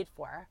and paid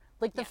for.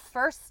 Like the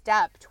first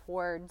step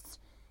towards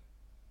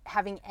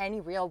having any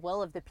real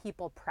will of the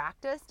people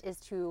practiced is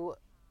to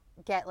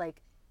get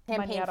like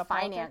campaign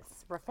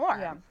finance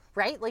reform,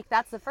 right? Like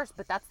that's the first,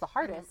 but that's the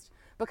hardest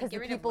because the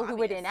people who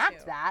would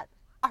enact that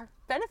are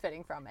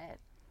benefiting from it.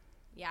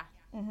 Yeah.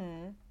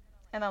 Mm-hmm.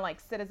 And then like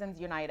Citizens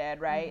United,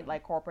 right? Mm-hmm.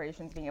 Like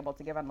corporations being able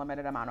to give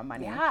unlimited amount of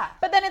money. Yeah.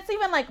 But then it's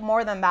even like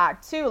more than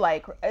that too.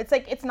 Like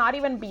it's not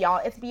even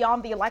beyond, it's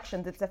beyond the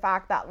elections. It's the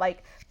fact that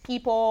like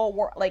people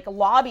were like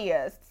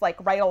lobbyists,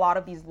 like write a lot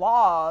of these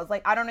laws.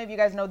 Like, I don't know if you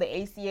guys know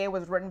the ACA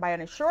was written by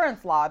an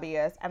insurance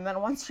lobbyist. And then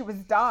once she was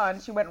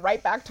done, she went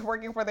right back to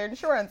working for the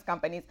insurance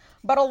companies.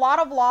 But a lot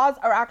of laws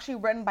are actually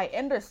written by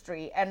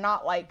industry and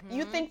not like,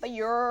 you think that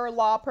your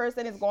law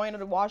person is going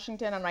to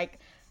Washington and like,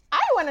 I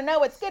want to know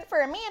what's good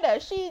for Amanda.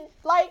 She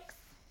likes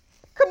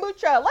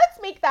kombucha.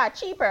 Let's make that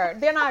cheaper.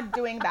 They're not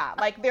doing that.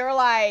 Like, they're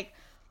like,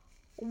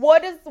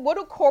 what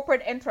do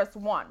corporate interests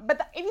want?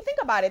 But if you think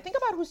about it, think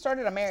about who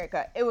started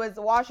America. It was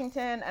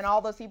Washington and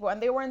all those people.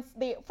 And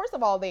first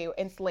of all, they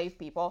enslaved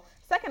people.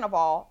 Second of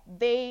all,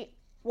 they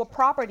were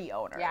property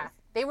owners. Yeah,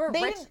 they were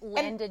rich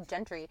landed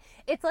gentry.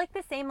 It's like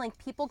the same, like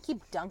people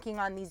keep dunking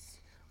on these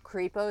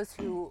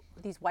creepos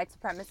these white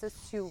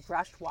supremacists who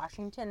rushed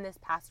Washington this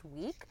past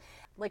week.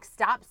 Like,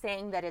 stop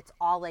saying that it's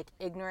all like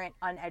ignorant,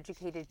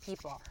 uneducated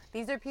people.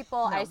 These are people,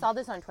 I saw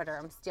this on Twitter,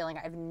 I'm stealing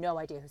it, I have no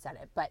idea who said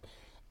it, but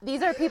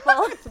these are people.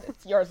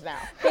 It's yours now.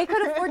 They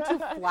could afford to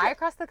fly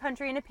across the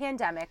country in a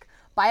pandemic,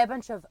 buy a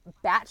bunch of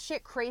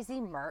batshit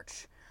crazy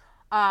merch,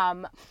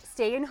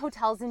 stay in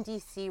hotels in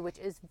DC, which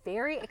is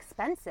very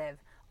expensive.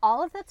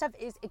 All of that stuff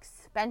is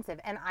expensive,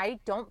 and I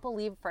don't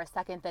believe for a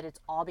second that it's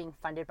all being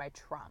funded by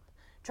Trump.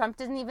 Trump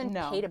doesn't even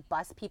pay to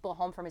bus people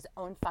home from his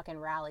own fucking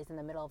rallies in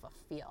the middle of a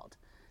field.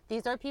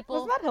 These are people.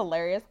 Wasn't that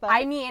hilarious though?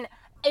 I mean,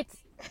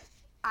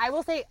 I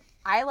will say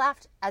I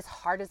laughed as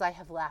hard as I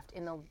have laughed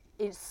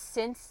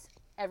since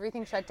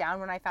everything shut down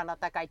when I found out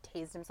that guy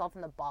tased himself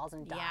in the balls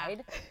and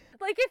died.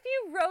 Like if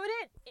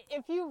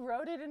you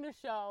wrote it in a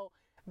show,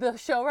 the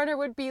showrunner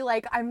would be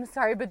like, I'm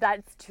sorry, but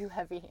that's too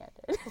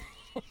heavy-handed.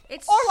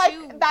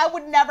 That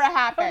would never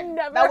happen.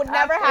 That would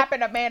never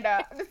happen,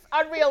 Amanda. It's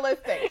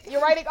unrealistic.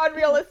 You're writing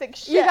unrealistic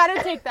shit. You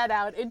gotta take that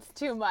out. It's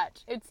too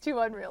much. It's too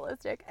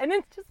unrealistic. And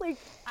it's just like,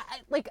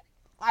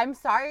 I'm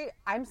sorry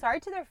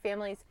to their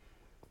families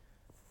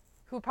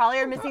who probably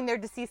are missing their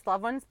deceased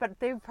loved ones, but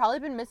they've probably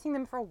been missing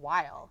them for a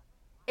while.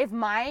 If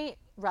my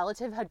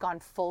relative had gone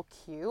full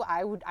Q,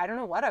 I don't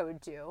know what I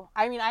would do.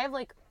 I mean, I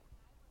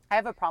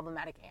have a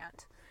problematic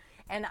aunt,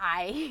 and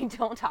I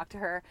don't talk to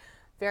her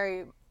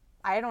very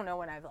I don't know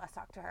when I've last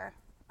talked to her.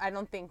 I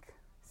don't think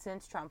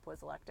since Trump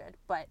was elected,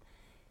 but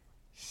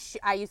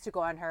I used to go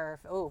on her,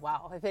 oh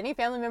wow, if any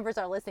family members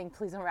are listening,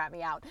 please don't rat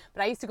me out,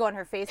 but I used to go on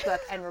her Facebook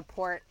and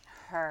report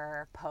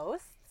her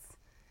posts,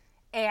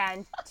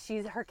 and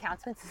her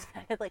account's been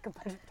suspended like a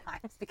bunch of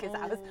times because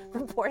I was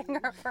reporting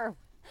her for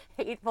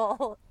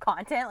hateful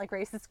content, like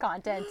racist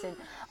content, and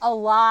a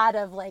lot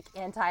of like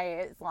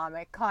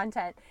anti-Islamic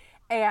content.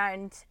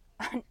 And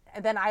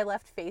then I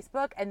left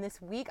Facebook, and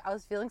this week I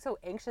was feeling so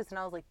anxious, and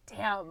I was like,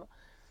 damn,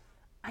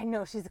 I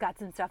know she's got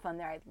some stuff on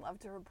there I'd love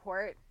to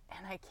report,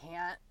 and I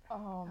can't.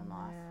 Oh,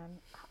 man.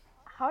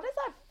 How does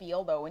that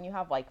feel, though, when you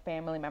have, like,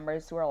 family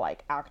members who are,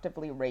 like,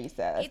 actively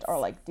racist or,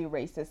 like, do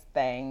racist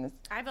things?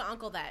 I have an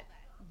uncle that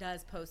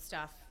does post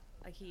stuff.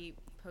 Like, he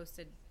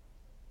posted,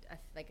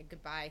 a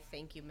goodbye,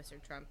 thank you,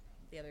 Mr. Trump,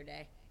 the other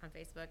day on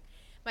Facebook.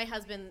 My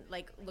husband,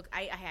 like, look,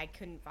 I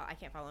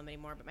can't follow him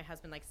anymore, but my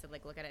husband likes to,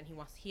 like, look at it, and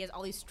he has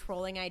all these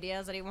trolling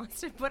ideas that he wants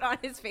to put on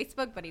his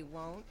Facebook, but he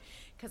won't,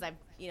 because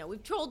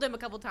we've trolled him a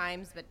couple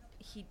times, but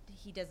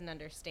he doesn't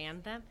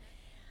understand them.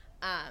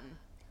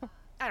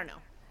 I don't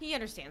know. He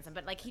understands them,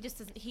 but like he just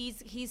doesn't.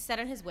 He's set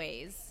in his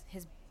ways.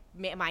 His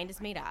mind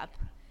is made up,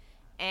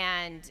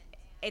 and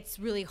it's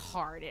really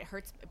hard. It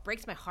hurts. It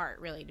breaks my heart,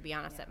 really, to be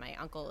honest. That my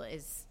uncle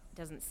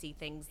doesn't see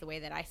things the way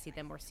that I see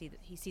them, or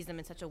he sees them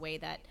in such a way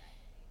that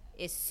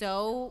is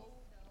so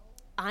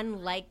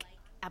unlike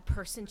a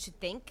person should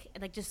think,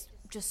 like just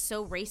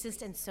so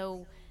racist and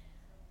so.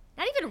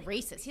 Not even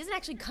racist. He doesn't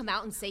actually come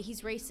out and say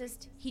he's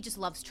racist. He just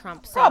loves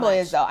Trump so Probably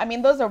much. is, though. I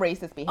mean, those are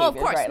racist behaviors, of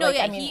course. right? No, like,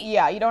 yeah, I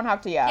mean, you don't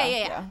have to,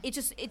 Yeah. He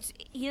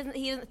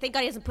doesn't, thank God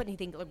he doesn't put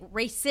anything like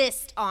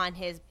racist on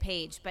his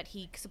page, but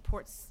he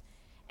supports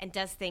and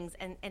does things,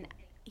 and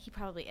he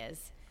probably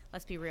is.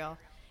 Let's be real.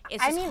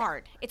 It's just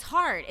hard. It's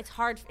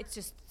hard. It's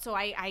just, so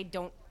I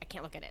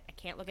can't look at it. I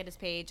can't look at his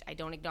page. I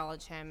don't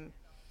acknowledge him.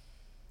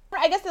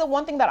 I guess the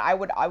one thing that I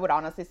would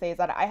honestly say is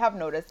that I have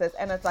noticed this,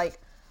 and it's like,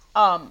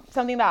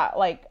 something that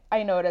like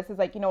I noticed is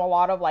like, a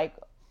lot of like,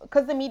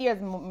 because the media is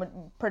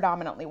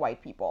predominantly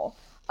white people,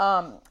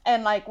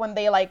 and like when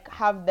they like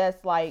have this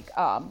like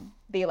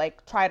they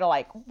like try to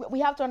like,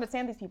 we have to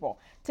understand these people.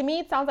 To me,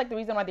 it sounds like the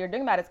reason why they're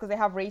doing that is because they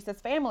have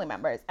racist family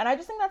members, and I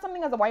just think that's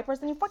something as a white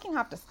person you fucking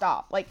have to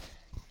stop. Like,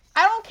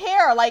 I don't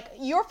care. Like,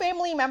 your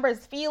family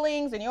members'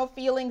 feelings and your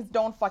feelings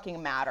don't fucking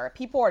matter.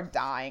 People are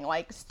dying.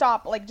 Like,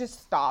 stop. Like,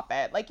 just stop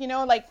it. Like,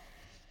 like.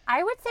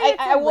 I would say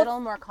it's a little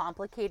more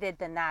complicated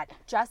than that,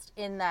 just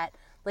in that,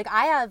 like,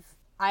 I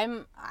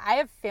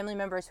have family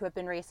members who have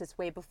been racist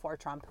way before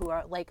Trump, who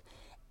are like,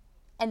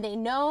 and they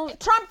know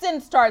Trump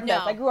didn't start this.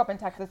 I grew up in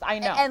Texas. I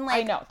know. And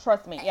like, I know.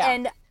 Trust me. Yeah.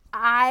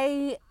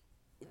 And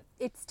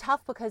it's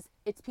tough because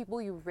it's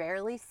people you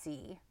rarely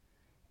see,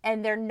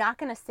 and they're not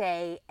going to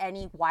say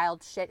any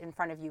wild shit in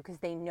front of you because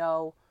they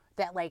know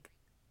that, like,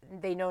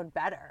 they know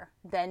better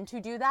than to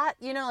do that.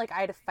 Like,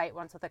 I had a fight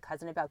once with a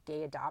cousin about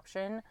gay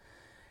adoption.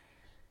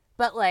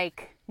 But,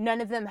 like, none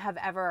of them have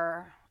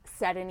ever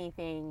said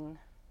anything,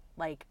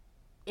 like,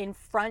 in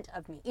front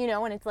of me,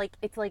 and it's like,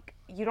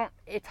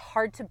 it's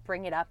hard to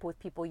bring it up with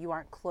people you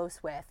aren't close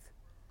with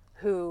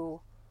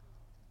who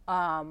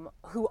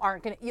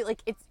aren't going to,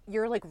 like,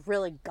 you're, like,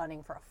 really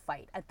gunning for a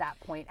fight at that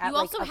point at,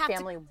 like, a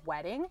family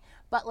wedding.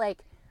 But, like,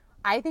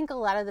 I think a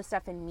lot of the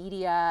stuff in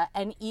media,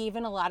 and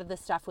even a lot of the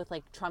stuff with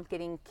like Trump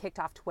getting kicked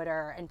off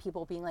Twitter and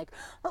people being like,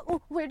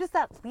 oh, where does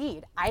that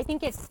lead? I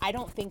think it's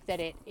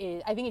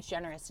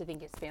generous to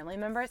think it's family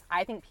members.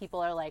 I think people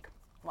are like,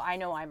 well, I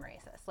know I'm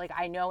racist. Like,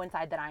 I know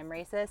inside that I'm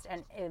racist,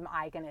 and am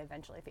I going to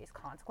eventually face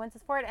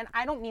consequences for it? And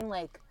I don't mean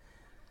like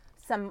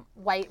some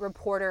white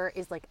reporter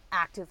is like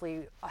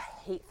actively a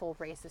hateful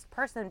racist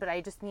person, but I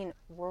just mean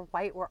we're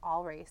white, we're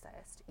all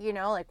racist,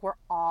 like we're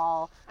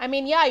all. I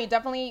mean, yeah, you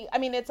definitely. I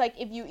mean, it's like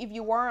if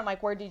you weren't,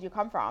 like, where did you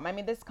come from? I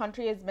mean, this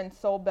country has been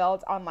so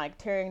built on like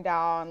tearing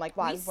down like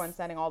black people and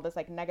sending all this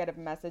like negative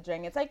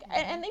messaging. It's like,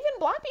 and even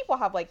black people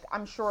have like,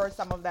 I'm sure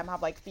some of them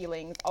have like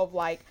feelings of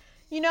like,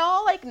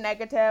 like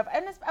negative.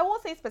 And I will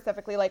say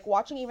specifically, like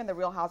watching even the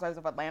Real Housewives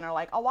of Atlanta,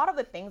 like a lot of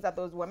the things that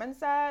those women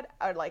said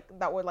are like,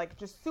 that were like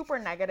just super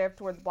negative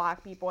towards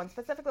black people, and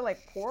specifically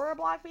like poorer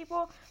black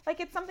people. Like,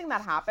 it's something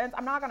that happens.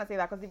 I'm not going to say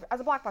that because as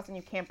a black person,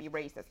 you can't be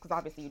racist because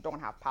obviously you don't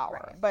have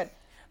power. Right.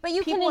 But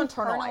you can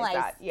internalize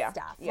that.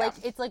 Stuff. Yeah. Like,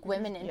 it's like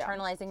women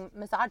internalizing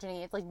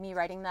misogyny. It's like me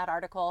writing that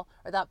article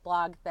or that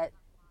blog that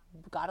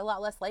got a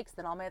lot less likes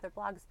than all my other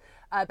blogs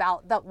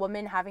about that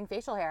woman having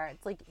facial hair.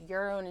 It's like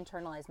your own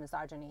internalized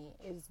misogyny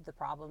is the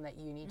problem that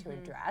you need to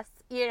address.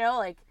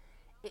 Like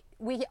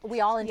we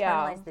all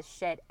internalize this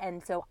shit,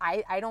 and so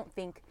I don't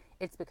think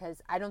it's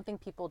because I don't think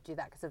people do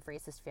that because of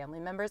racist family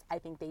members. I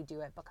think they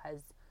do it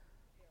because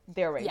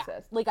they're racist. Yeah,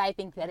 like I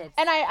think that it's,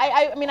 and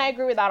I mean I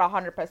agree with that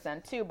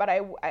 100% too. But I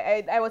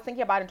was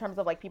thinking about in terms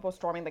of like people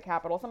storming the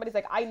Capitol. Somebody's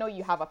like, I know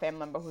you have a family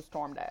member who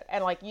stormed it,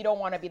 and like you don't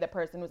want to be the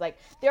person who's like,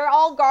 they're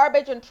all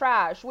garbage and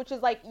trash, which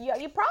is like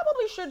you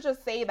probably should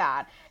just say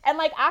that. And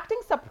like acting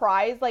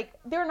surprised, like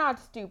they're not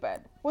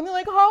stupid when they're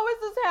like, how is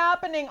this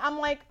happening? I'm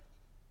like,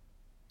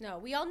 No,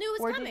 we all knew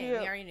it was coming. We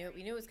already knew it.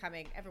 We knew it was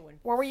coming. Everyone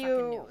Where were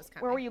knew it was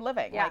coming. Where were you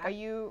living? Yeah. Like, are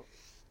you...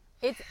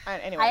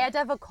 Anyway. I had to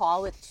have a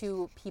call with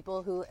two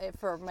people who,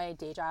 for my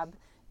day job,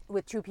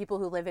 with two people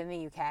who live in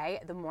the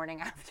UK the morning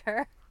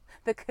after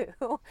the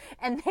coup.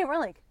 And they were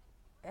like,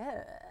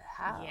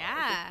 how?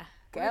 Yeah.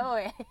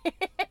 Going.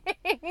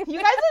 You guys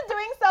are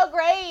doing so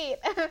great.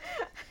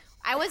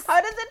 How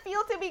does it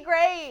feel to be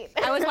great?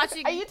 I was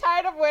watching. Are you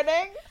tired of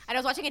winning? And I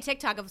was watching a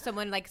TikTok of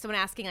someone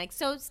asking like,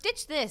 so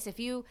Stitch this. If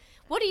you're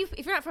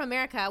not from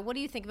America, what do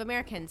you think of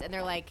Americans? And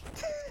they're like,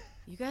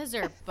 you guys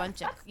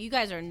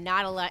are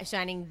not a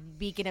shining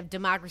beacon of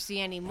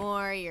democracy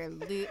anymore.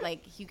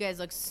 You guys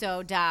look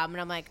so dumb.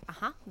 And I'm like,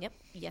 yep,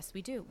 yes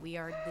we do. We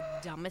are the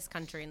dumbest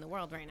country in the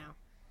world right now.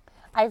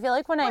 I feel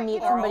like when I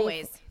meet somebody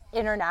always.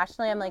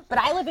 Internationally, I'm like, but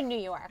I live in New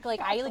York. Like,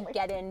 I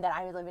get in that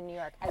I live in New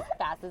York as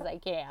fast as I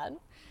can.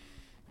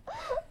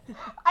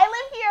 I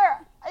live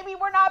here. I mean,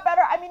 we're not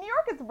better. I mean, New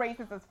York is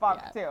racist as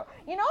fuck too.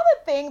 You know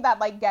the thing that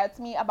like gets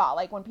me about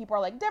like when people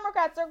are like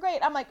Democrats are great.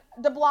 I'm like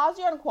De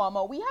Blasio and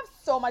Cuomo. We have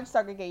so much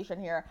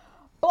segregation here.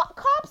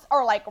 Cops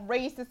are like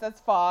racist as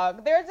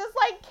fuck. They're just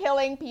like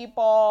killing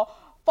people,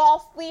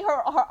 falsely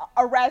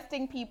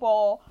arresting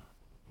people,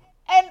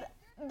 and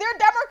they're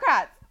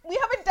Democrats. We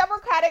have a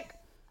Democratic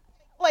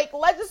like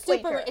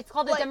legislature. It's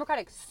called a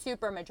Democratic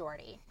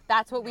supermajority.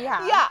 That's what we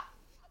have. Yeah.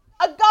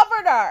 A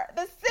governor,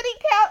 the city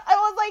council. I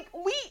was like,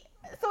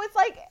 so it's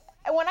like,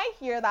 when I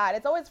hear that,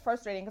 it's always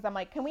frustrating because I'm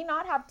like, can we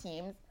not have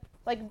teams?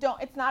 Like,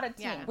 it's not a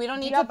team. Yeah. We don't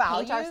need to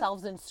paint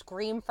ourselves and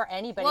scream for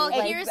anybody. Well,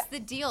 here's the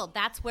deal.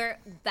 That's what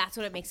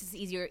it makes us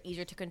easier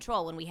to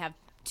control when we have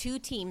two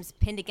teams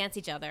pinned against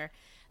each other.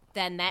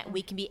 Then that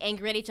we can be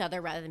angry at each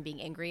other rather than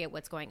being angry at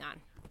what's going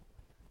on.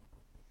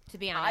 To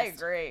be honest, I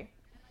agree.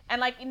 And,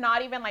 like,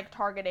 not even, like,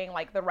 targeting,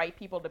 like, the right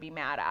people to be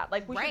mad at.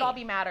 Like, we should all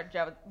be mad at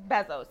Jeff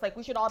Bezos. Like,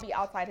 we should all be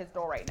outside his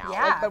door right now.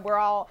 Yeah.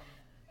 Like,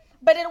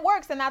 but it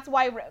works, and that's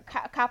why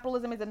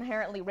capitalism is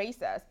inherently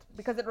racist.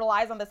 Because it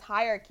relies on this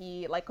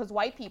hierarchy. Like, because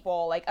white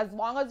people, like, as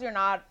long as you're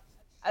not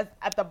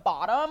at the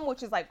bottom,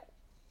 which is, like,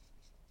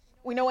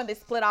 we know when they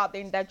split out the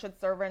indentured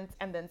servants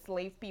and the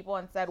enslaved people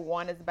and said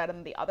one is better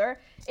than the other,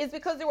 is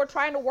because they were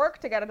trying to work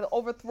together to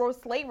overthrow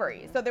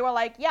slavery. So they were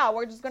like, yeah,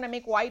 we're just going to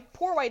make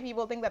poor white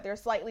people think that they're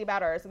slightly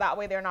better, so that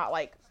way they're not,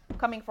 like,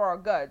 coming for our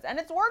goods. And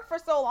it's worked for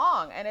so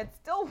long, and it's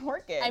still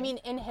working. I mean,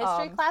 in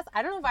history class,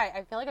 I don't know if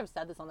I feel like I've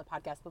said this on the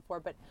podcast before,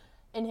 but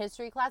in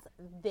history class,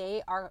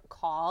 they are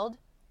called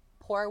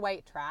poor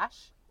white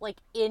trash, like,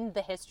 in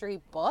the history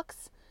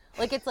books.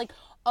 Like, it's like,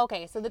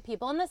 okay, so the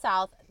people in the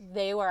South,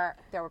 there were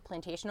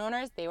plantation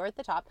owners, they were at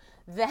the top.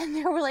 Then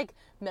there were, like,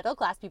 middle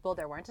class people,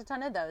 there weren't a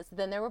ton of those.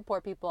 Then there were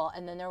poor people,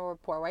 and then there were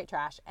poor white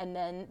trash. And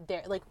then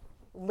like,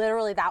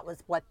 literally that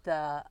was what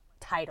the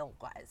title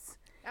was.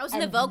 That was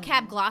in the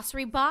vocab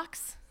glossary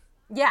box?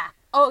 Yeah.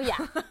 Oh,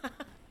 yeah.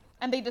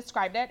 And they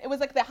described it. It was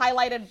like the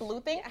highlighted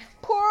blue thing.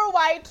 Poor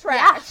white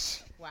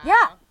trash. Yeah. Wow.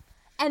 Yeah.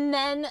 And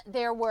then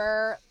there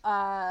were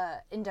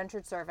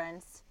indentured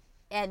servants,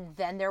 and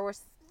then there were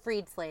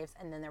freed slaves,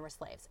 and then there were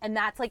slaves. And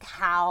that's like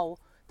how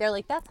they're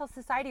like, that's how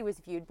society was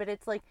viewed. But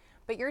it's like,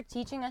 but you're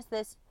teaching us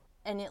this,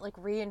 and it like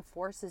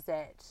reinforces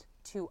it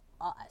to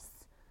us.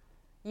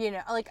 You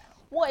know, like,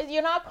 well,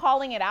 you're not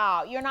calling it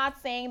out. You're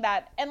not saying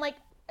that. And like,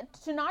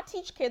 to not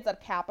teach kids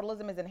that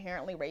capitalism is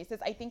inherently racist,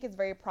 I think is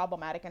very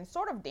problematic and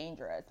sort of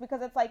dangerous,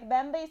 because it's like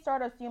then they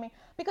start assuming,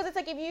 because it's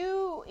like if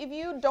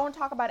you don't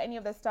talk about any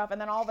of this stuff, and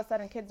then all of a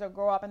sudden kids will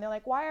grow up and they're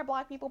like, why are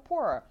black people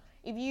poorer?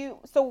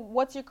 So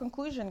what's your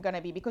conclusion going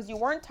to be? Because you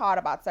weren't taught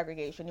about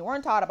segregation, you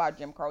weren't taught about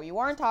Jim Crow, you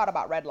weren't taught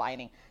about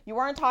redlining, you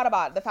weren't taught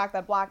about the fact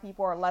that black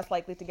people are less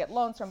likely to get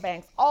loans from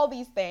banks, all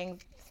these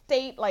things,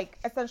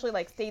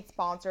 essentially state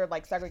sponsored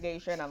like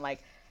segregation and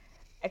like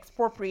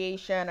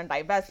expropriation and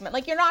divestment.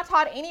 Like, you're not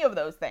taught any of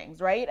those things,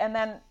 right? And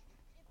then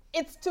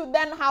it's to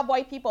then have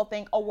white people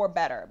think, oh, we're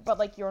better. But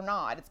like, you're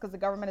not. It's because the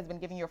government has been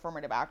giving you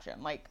affirmative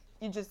action. Like,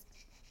 you just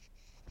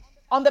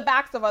on the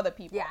backs of other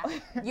people. Yeah.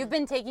 You've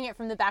been taking it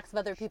from the backs of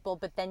other people,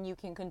 but then you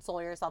can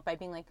console yourself by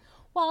being like,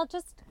 well,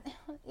 just,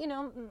 you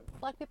know,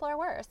 black people are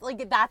worse.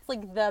 Like, that's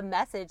like the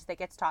message that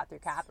gets taught through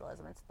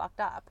capitalism. It's fucked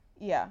up.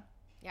 Yeah.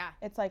 Yeah.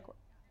 It's like,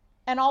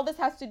 and all this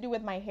has to do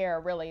with my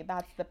hair, really.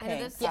 That's the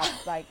pink.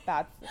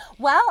 That's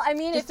well, I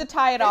mean, just to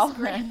tie it all.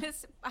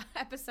 This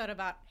episode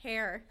about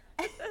hair.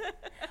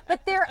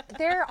 But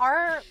there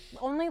are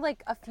only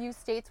like a few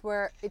states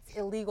where it's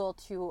illegal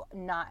to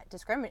not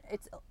discriminate.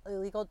 It's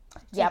illegal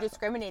to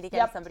discriminate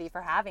against somebody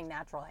for having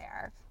natural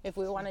hair. If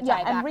we want to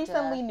tie back and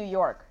recently New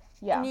York.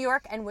 Yeah. New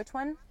York, and which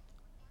one?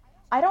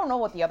 I don't know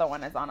what the other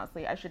one is,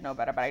 honestly. I should know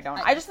better, but I don't.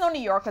 I just know New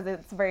York because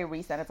it's very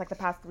recent. It's like the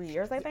past 3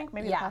 years, I think.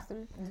 Maybe the past 3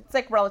 years. It's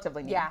like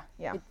relatively new. Yeah.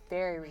 It's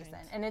very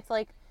recent. And it's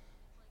like,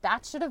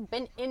 that should have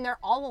been in there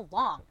all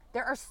along.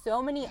 There are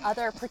so many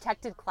other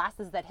protected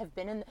classes that have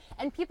been in,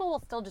 and people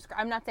will still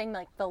I'm not saying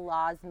like the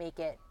laws make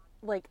it,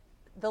 like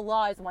the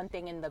law is one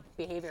thing and the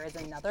behavior is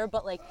another,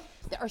 but like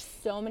there are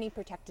so many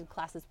protected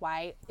classes.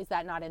 Why is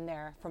that not in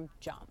there from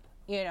jump,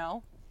 you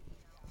know?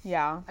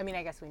 Yeah. I mean,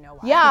 I guess we know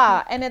why.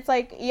 Yeah, and it's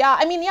like, yeah,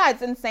 I mean, yeah,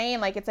 it's insane.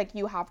 Like, it's like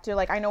you have to,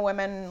 like, I know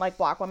women, like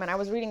Black women. I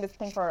was reading this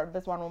thing for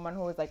this one woman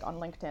who was like on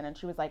LinkedIn, and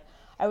she was like,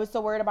 I was so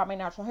worried about my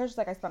natural hair. She's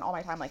like, I spent all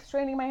my time like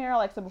straightening my hair,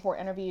 like, so before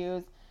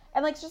interviews.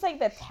 And like, it's just like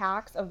the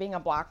tax of being a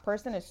Black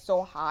person is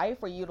so high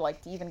for you to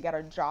like to even get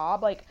a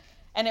job. Like,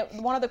 and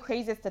one of the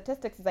craziest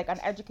statistics is like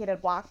an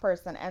educated Black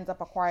person ends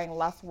up acquiring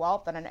less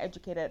wealth than an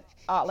educated,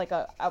 like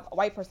a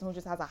white person who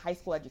just has a high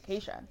school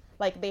education.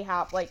 Like, they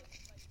have like,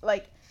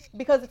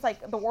 because it's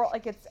like the world,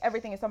 like, it's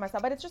everything is so messed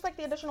up, but it's just like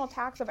the additional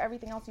tax of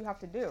everything else you have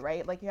to do,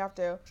 right? Like, you have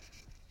to,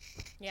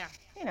 you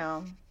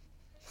know,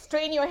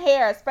 straighten your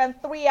hair,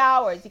 spend 3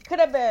 hours. You could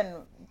have been,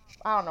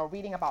 I don't know,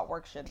 reading about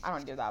work shit. I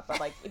don't do that, but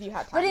like, if you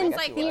had time, But in I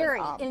guess you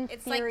theory, would. in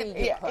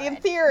theory, you could. In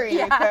theory,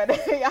 you could.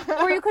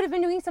 Yeah. Or you could have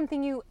been doing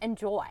something you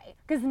enjoy.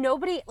 Because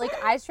nobody, like,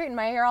 I straighten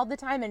my hair all the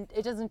time, and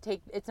it doesn't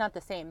take, it's not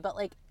the same, but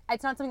like,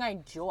 it's not something I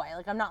enjoy.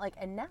 Like, I'm not like,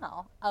 and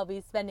now I'll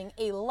be spending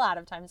a lot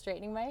of time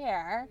straightening my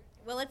hair.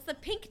 Well, it's the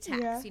pink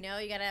tax, you know.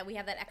 We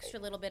have that extra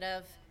little bit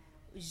of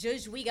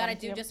zhuzh we gotta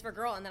do just for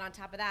girl, and then on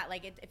top of that,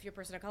 like, if you're a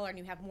person of color and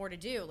you have more to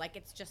do, like,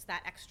 it's just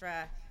that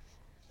extra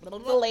the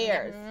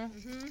layers.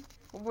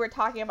 We were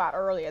talking about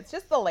earlier. It's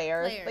just the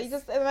layers. But and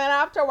then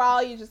after a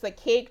while, you just, the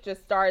cake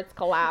just starts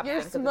collapsing.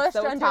 You're smushed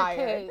so under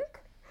tired.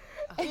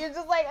 cake. You're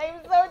just like,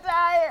 I'm so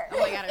tired. Oh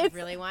my god, I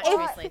really want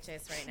Tres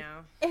Leches right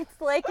now.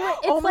 It's like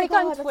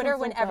on Twitter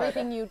when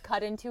everything you'd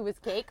cut into was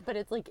cake, but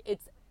it's like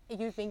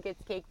you think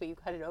it's cake, but you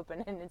cut it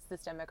open and it's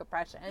systemic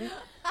oppression.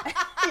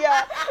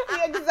 yeah,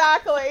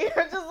 exactly.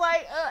 You're just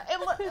like,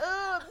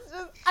 it's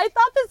just. I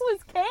thought this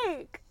was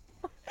cake.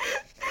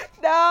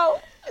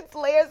 No, it's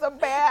layers of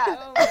bad.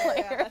 Oh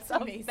my god, that's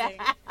amazing.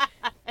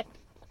 I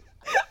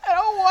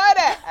don't want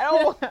it. I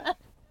don't want it.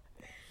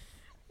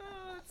 Oh,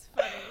 that's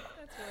funny.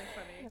 That's really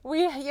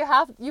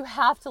funny. You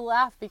have to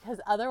laugh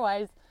because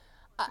otherwise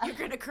you're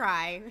gonna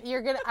cry.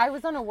 I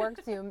was on a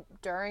work Zoom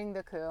during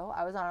the coup.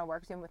 I was on a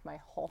work Zoom with my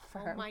whole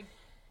firm.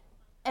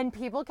 And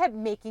people kept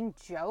making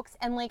jokes,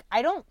 and like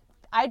I don't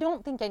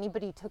think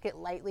anybody took it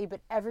lightly, but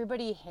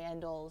everybody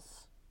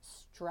handles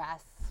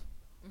stress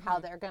how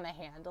they're gonna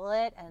handle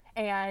it,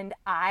 and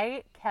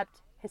I kept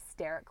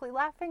hysterically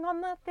laughing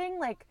on the thing,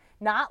 like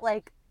not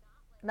like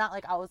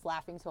I was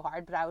laughing so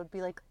hard, but I was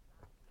like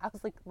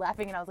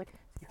laughing, and I was like,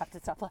 you have to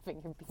stop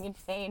laughing, you're being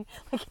insane.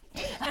 Like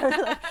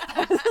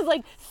I was just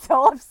like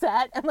so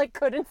upset and like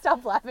couldn't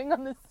stop laughing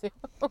on the Zoom.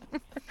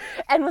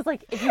 And was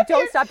like, if you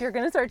don't stop, you're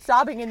gonna start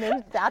sobbing, and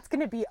then that's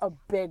gonna be a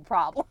big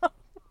problem.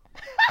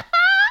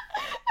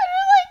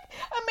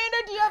 Amanda,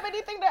 do you have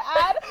anything to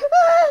add?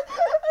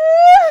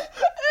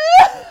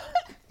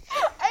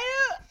 I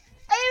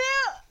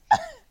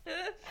do.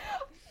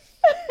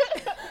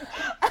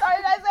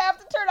 Sorry guys, I have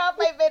to turn off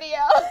my video.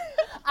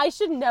 I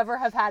should never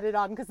have had it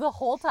on because the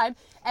whole time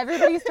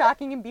everybody's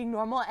talking and being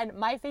normal, and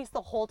my face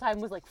the whole time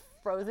was like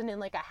frozen in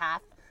like a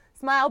half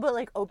smile, but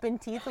like open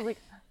teeth. I was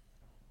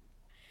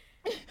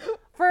like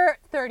for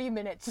 30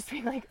 minutes just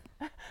being like,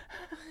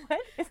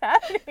 what is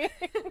happening?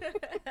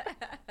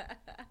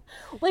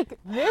 Like,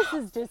 this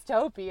is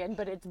dystopian,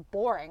 but it's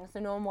boring, so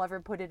no one will ever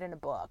put it in a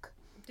book.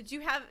 Did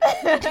you have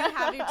your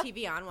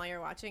TV on while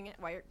you're watching it,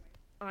 while you're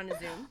on a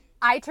Zoom?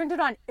 I turned it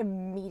on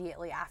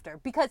immediately after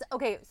because,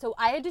 okay, so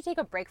I had to take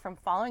a break from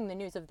following the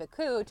news of the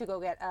coup to go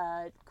get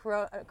a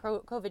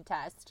COVID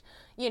test.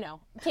 You know,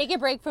 take a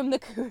break from the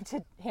coup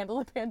to handle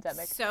the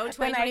pandemic. So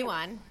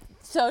 2021.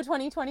 So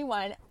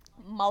 2021.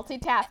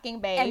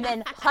 Multitasking, babe. And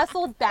then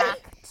hustled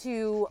back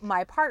to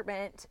my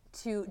apartment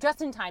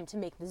just in time to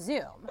make the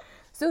Zoom.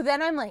 So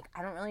then I'm like,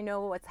 I don't really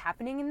know what's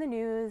happening in the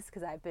news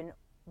because I've been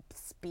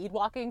speed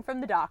walking from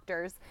the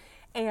doctors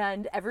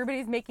and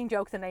everybody's making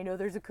jokes and I know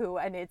there's a coup,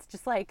 and it's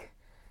just like,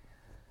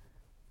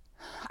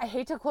 I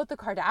hate to quote the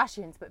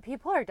Kardashians, but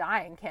people are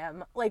dying,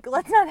 Kim. Like,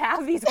 let's not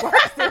have these work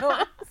Zooms.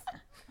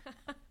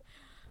 Oh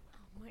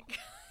my god.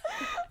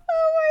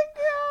 Oh my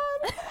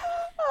god.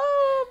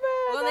 Oh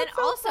man. Well, then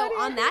so also funny.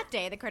 on that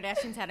day, the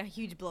Kardashians had a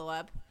huge blow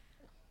up.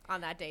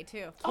 On that day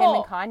too. Kim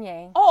and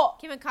Kanye.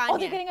 Kim and Kanye. Oh,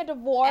 they're getting a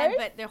divorce.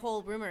 But the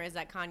whole rumor is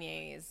that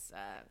Kanye is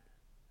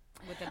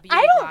with a beauty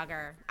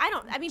blogger.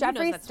 I mean, Jeffree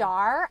who knows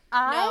Star.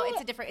 No, it's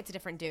a different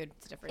dude.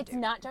 It's a different dude.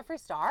 It's not Jeffree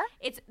Star.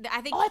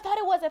 I think. Oh, I thought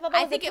it was. I thought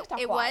that was a TikTok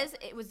it blog.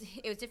 was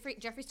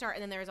Jeffree Star,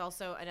 and then there was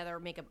also another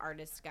makeup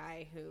artist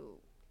guy who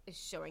is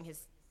showing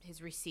his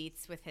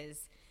receipts with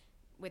his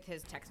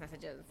text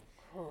messages.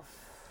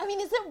 I mean,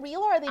 is it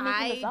real or are they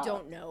making this up? I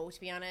don't know, to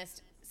be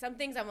honest. Some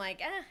things I'm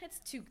like,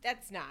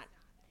 that's not.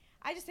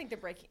 I just think they're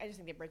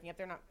breaking up.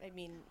 They're not. I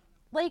mean,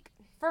 like,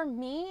 for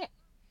me,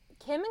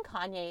 Kim and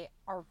Kanye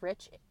are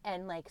rich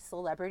and like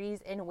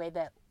celebrities in a way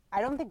that I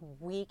don't think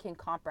we can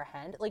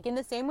comprehend. Like, in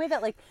the same way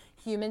that like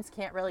humans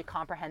can't really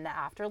comprehend the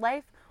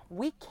afterlife,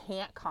 we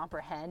can't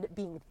comprehend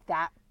being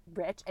that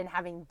rich and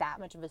having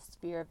that much of a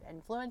sphere of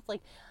influence.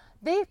 Like,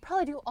 they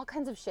probably do all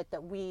kinds of shit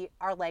that we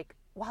are like,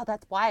 wow,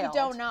 that's wild. We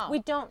don't know. We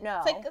don't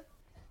know.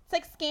 It's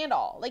like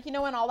Scandal. Like, you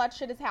know, when all that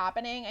shit is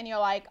happening and you're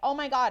like, oh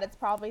my god, it's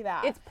probably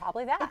that. It's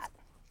probably that.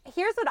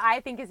 here's what I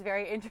think is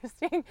very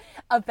interesting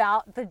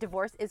about the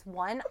divorce is,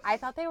 one, I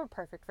thought they were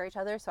perfect for each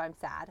other, so I'm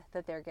sad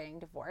that they're getting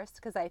divorced,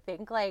 because I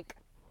think, like,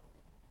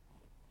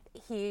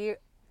 he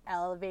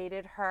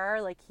elevated her,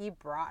 like, he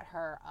brought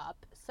her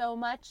up so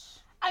much.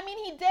 I mean,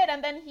 he did,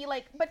 and then he,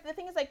 like, but the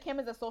thing is, like, Kim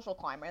is a social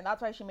climber, and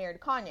that's why she married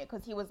Kanye,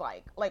 because he was,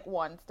 like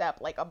one step,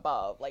 like,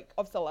 above, like,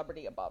 of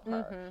celebrity above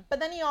her. Mm-hmm.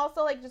 But then he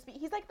also, like,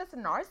 he's, like, this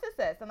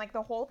narcissist, and, like,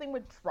 the whole thing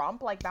with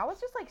Trump, like, that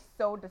was just, like,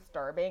 so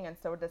disturbing and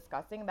so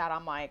disgusting that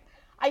I'm, like,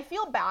 I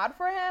feel bad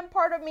for him.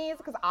 Part of me is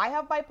because I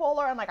have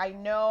bipolar, and, like, I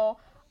know,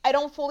 I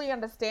don't fully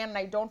understand, and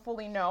I don't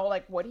fully know,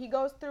 like, what he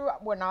goes through.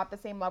 We're not the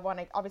same level, and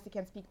I obviously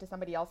can't speak to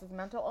somebody else's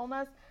mental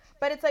illness.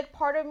 But it's like,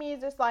 part of me is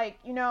just like,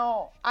 you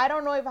know, I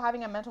don't know if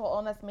having a mental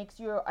illness makes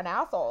you an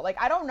asshole. Like,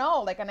 I don't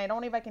know. Like, and I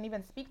don't know if I can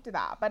even speak to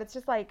that. But it's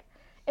just like,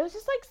 it was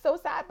just like so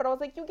sad. But I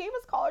was like, you gave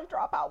us College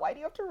Dropout. Why do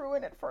you have to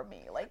ruin it for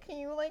me? Like, can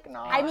you like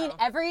not? I mean,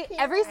 every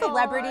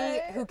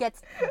celebrity who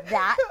gets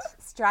that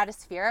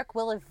stratospheric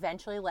will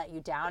eventually let you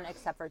down,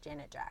 except for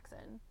Janet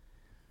Jackson.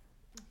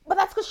 But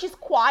that's because she's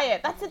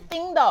quiet. That's the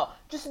thing, though.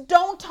 Just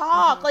don't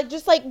talk. Mm-hmm. Like,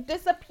 just, like,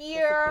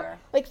 disappear.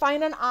 Like,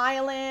 find an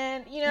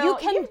island. You know, you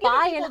can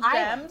buy an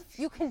island.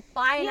 You can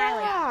buy an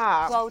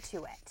island. Go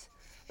to it.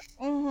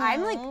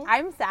 Mm-hmm.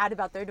 I'm sad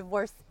about their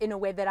divorce in a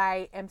way that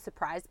I am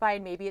surprised by.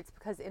 And maybe it's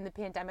because in the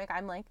pandemic,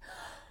 I'm like,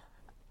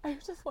 I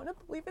just want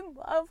to believe in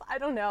love. I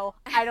don't know.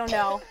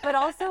 But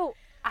also,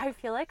 I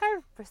feel like I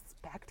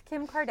respect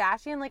Kim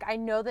Kardashian. Like, I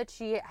know that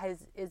she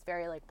is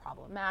very, like,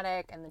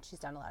 problematic, and that she's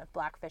done a lot of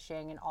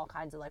blackfishing and all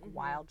kinds of, like,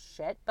 wild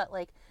shit. But,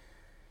 like,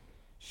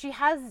 she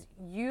has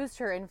used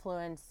her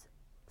influence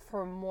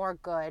for more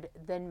good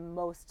than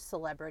most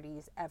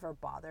celebrities ever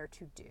bother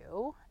to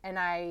do. And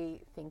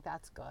I think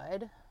that's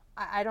good.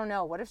 I don't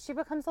know. What if she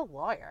becomes a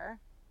lawyer?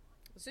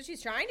 So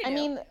she's trying to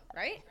do,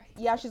 right?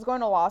 Yeah, she's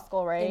going to law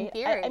school, right? In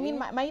theory. I mean,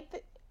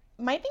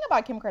 my thing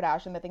about Kim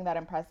Kardashian, the thing that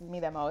impresses me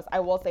the most, I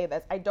will say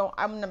this, I'm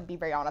going to be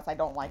very honest, I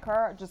don't like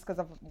her just because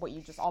of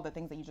all the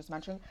things that you just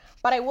mentioned.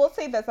 But I will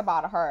say this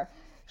about her.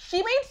 She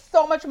made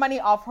so much money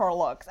off her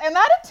looks. And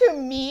that, to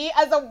me,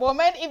 as a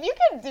woman, if you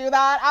can do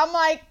that, I'm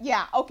like,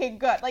 yeah, okay,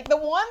 good. Like, the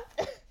one...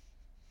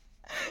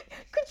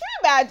 Could you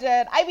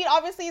imagine? I mean,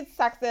 obviously it's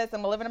sexist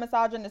and we live in a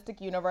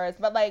misogynistic universe,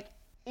 but, like,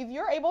 if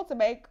you're able to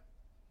make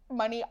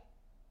money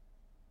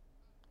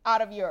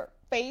out of your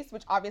face,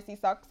 which obviously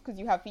sucks because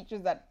you have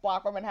features that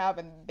black women have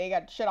and they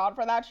get shit on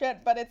for that shit,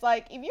 but it's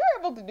like, if you're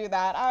able to do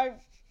that,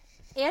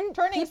 and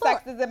turning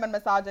sexism and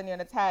misogyny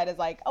on its head is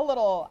like a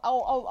little,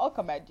 I'll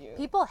commend you.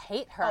 People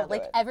hate her.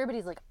 Like,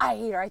 everybody's like, I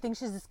hate her, I think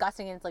she's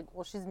disgusting. And it's like,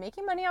 well, she's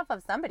making money off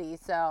of somebody,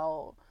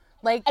 so...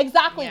 Like,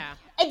 exactly.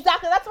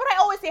 That's what I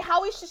always say.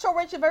 How is she so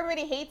rich if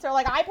everybody hates her?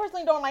 Like, I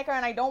personally don't like her,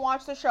 and I don't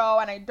watch the show,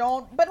 and I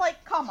don't. But,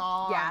 like, come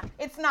on. Yeah.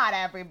 It's not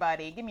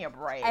everybody. Give me a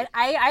break. And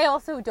I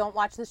also don't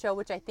watch the show,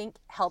 which I think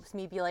helps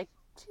me be like,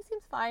 she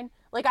seems fine.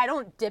 Like, I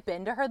don't dip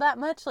into her that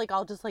much. Like,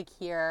 I'll just, like,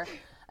 hear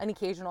an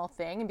occasional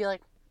thing and be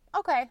like,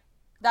 okay,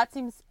 that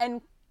seems. And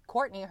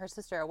Courtney, her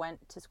sister,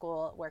 went to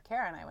school where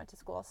Kara and I went to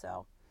school,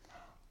 so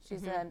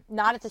she's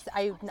not at the.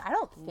 I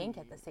don't think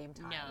at the same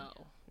time.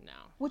 No.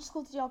 Which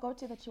school did y'all go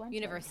to that you went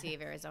University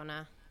of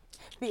Arizona.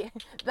 The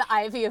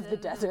Ivy of the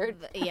Desert.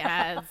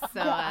 Yeah.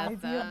 The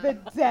Ivy of the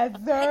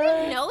Desert. I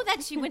didn't know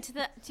that she went to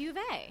the U of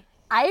A.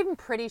 I'm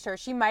pretty sure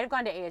she might have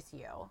gone to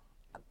ASU,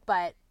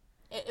 but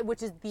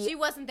which is the. She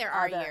wasn't there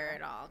our year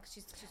at all.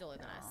 She's older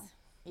than us.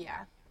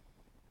 Yeah.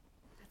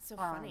 That's so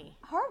funny.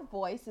 Her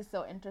voice is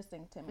so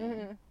interesting to me.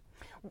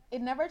 Mm-hmm.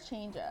 It never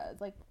changes.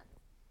 Like,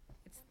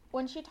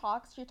 when she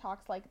talks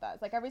like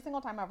this. Like, every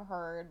single time I've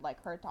heard,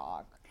 like, her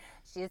talk.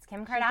 She's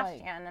Kim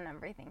Kardashian and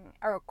everything.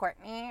 Or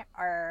Courtney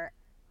or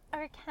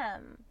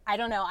Kim. I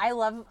don't know. I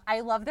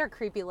love their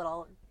creepy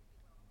little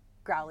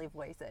growly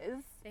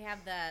voices. They have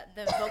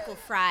the vocal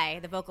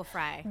fry.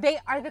 They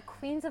are the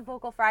queens of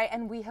vocal fry,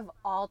 and we have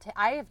all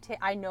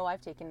I know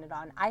I've taken it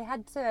on. I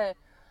had to...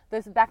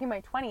 This back in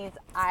my 20s,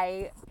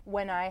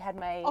 when I had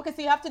my... Okay,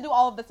 so you have to do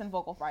all of this in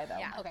vocal fry, though.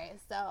 Yeah. Okay,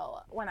 so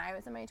when I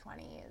was in my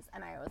 20s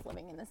and I was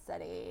living in the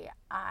city,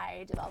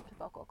 I developed a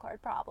vocal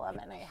cord problem,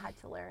 and I had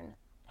to learn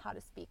how to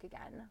speak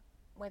again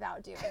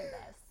without doing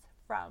this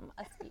from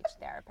a speech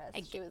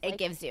therapist. She was like, it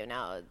gives you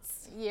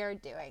notes. You're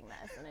doing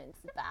this, and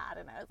it's bad.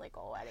 And I was like,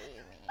 what do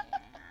you mean?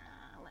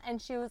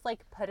 And she was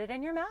like, put it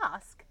in your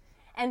mask.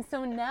 And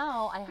so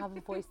now I have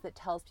a voice that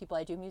tells people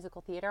I do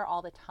musical theater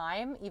all the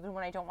time, even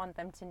when I don't want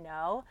them to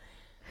know.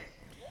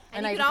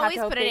 And you can always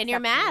put it in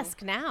your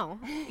mask now.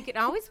 You can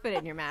always put it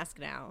in your mask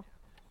now.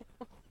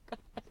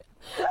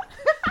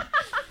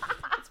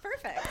 It's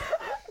perfect.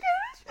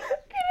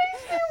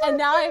 And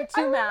now I have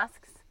 2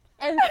 masks.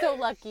 And so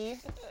lucky.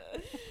 Put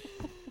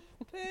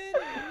it in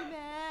your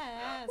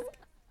mask.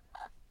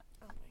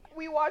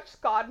 We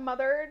watched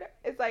Godmothered.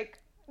 It's like...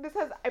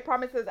 I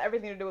promise this has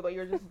everything to do with what you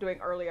were just doing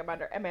earlier,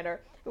 Amanda.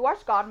 We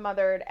watched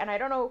Godmothered, and I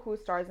don't know who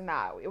stars in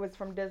that. It was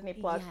from Disney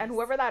Plus, and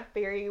whoever that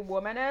fairy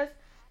woman is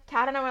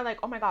Kat and I were like,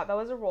 oh my God, that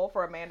was a role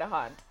for Amanda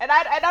Hunt. And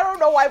I don't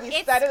know why we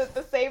said it at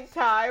the same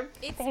time.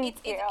 It's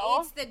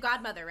the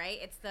godmother, right?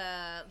 It's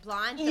the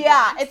blonde.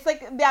 Blonde. It's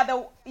like,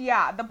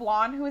 the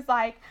blonde who's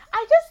like,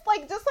 just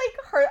like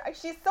her,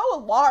 she's so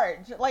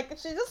large. Like,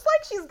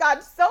 she's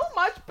got so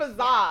much pizzazz.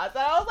 Yeah. And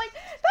I was like,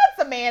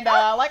 that's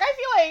Amanda. Like, I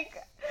feel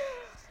like...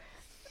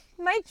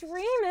 My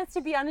dream is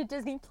to be on a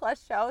Disney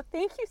Plus show.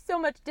 Thank you so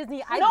much,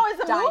 Disney.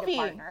 It's a movie.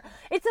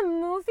 It's a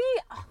movie.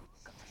 Oh,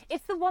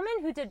 it's the woman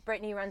who did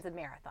Brittany Runs a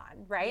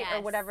Marathon, right? Yes,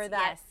 or whatever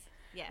that.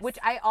 Yes. Which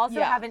I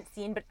also haven't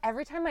seen, but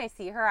every time I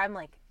see her, I'm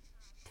like,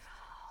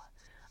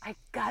 I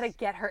gotta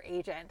get her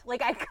agent.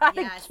 Like, I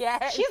gotta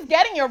get. She's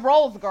getting your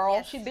roles,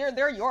 girl. Yes.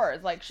 They're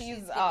yours. Like,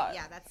 she's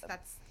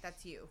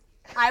that's you.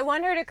 I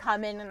want her to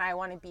come in and I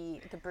want to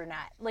be the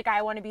brunette. Like,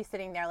 I want to be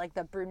sitting there like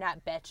the brunette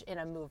bitch in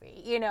a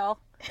movie, you know?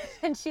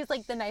 And she's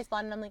like the nice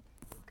blonde and I'm like,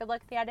 good luck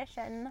at the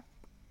audition.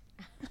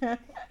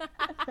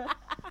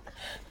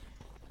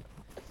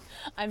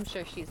 I'm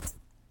sure she doesn't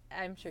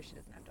have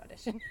to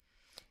audition.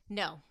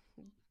 No.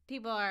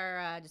 People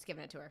are just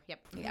giving it to her.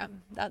 Yep. Yeah,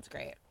 that's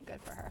great.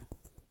 Good for her.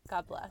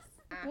 God bless.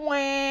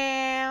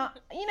 Well,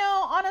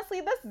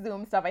 honestly, this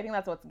Zoom stuff, I think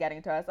that's what's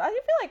getting to us. I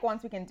feel like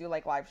once we can do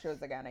like live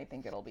shows again, I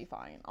think it'll be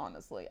fine,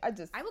 honestly. I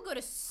will go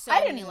to so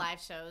many live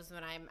shows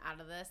when I'm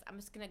out of this. I'm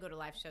just going to go to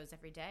live shows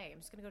every day. I'm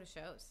just going to go to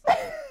shows.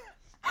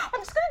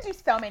 I'm just going to do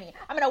so many.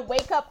 I'm going to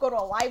wake up, go to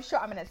a live show.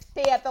 I'm going to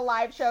stay at the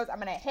live shows. I'm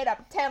going to hit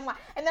up 10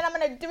 and then I'm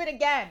going to do it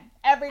again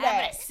every day.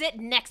 I'm going to sit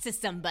next to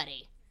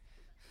somebody.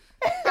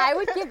 I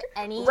would give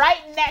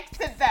right next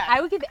to them.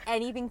 I would give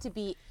anything to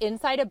be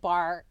inside a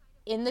bar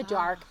in the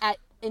dark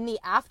in the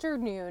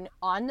afternoon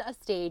on a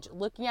stage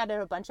looking at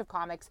a bunch of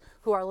comics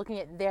who are looking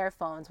at their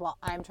phones while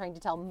I'm trying to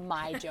tell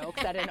my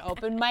jokes at an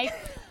open mic.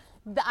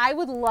 I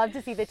would love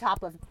to see the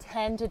top of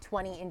 10 to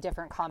 20 in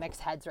different comics'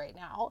 heads right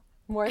now.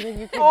 More than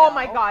you can know.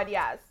 My God,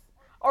 yes.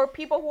 Or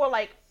people who are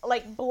like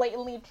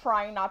blatantly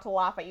trying not to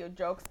laugh at your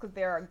jokes because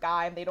they're a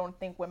guy and they don't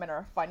think women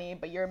are funny,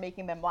 but you're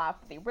making them laugh.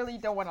 They really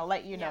don't want to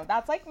let you know.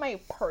 That's like my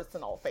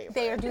personal favorite.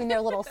 They are doing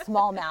their little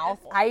small mouth.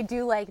 I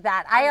do like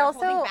that. I also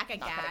holding back a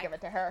not gonna give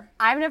it to her.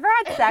 I've never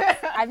had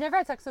sex. I've never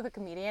had sex with a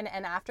comedian,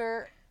 and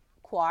after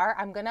Quar,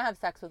 I'm gonna have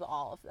sex with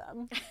all of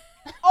them.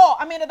 Oh,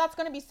 Amanda, that's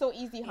gonna be so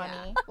easy, honey.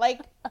 Yeah.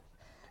 Like.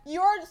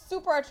 You're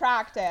super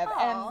attractive,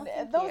 and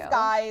those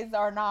guys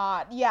are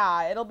not.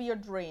 Yeah, it'll be a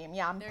dream.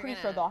 Yeah, I'm pretty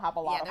sure they'll have a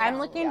lot of fun. I'm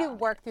looking to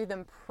work through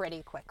them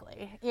pretty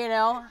quickly, you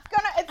know?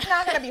 It's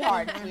not going to be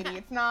hard, sweetie.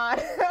 It's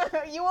not.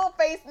 You will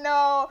face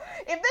no.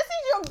 If this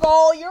is your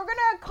goal, you're going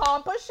to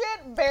accomplish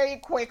it very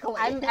quickly.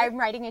 I'm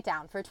writing it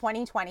down for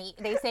 2020.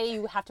 They say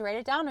you have to write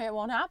it down or it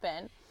won't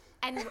happen.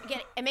 And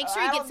make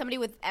sure you get somebody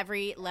with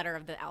every letter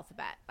of the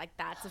alphabet. Like,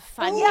 that's a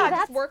fun game. Yeah,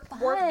 just work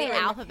the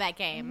alphabet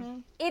game. Mm-hmm.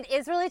 It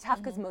is really tough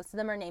because most of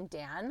them are named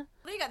Dan.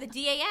 Well, you got the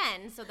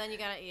D-A-N, so then you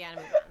got to,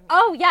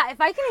 Oh, yeah,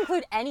 if I can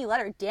include any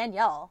letter,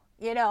 Danielle,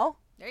 you know?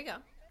 There you go.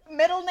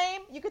 Middle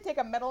name, you could take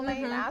a middle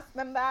name, ask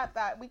them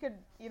that we could,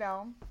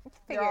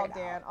 figure all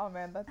Dan. Oh,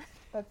 man,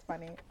 that's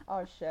funny.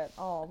 Oh, shit.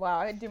 Oh, wow,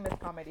 I do miss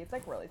comedy. It's,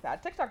 like, really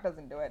sad. TikTok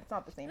doesn't do it. It's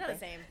not the same thing. Not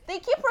the same. They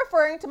keep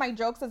referring to my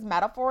jokes as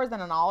metaphors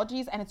and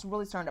analogies, and it's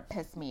really starting to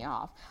piss me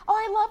off. Oh,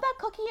 I love that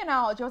cookie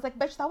analogy. I was like,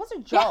 bitch, that was a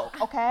joke,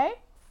 okay?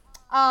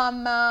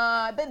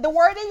 The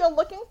word that you're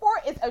looking for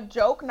is a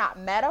joke, not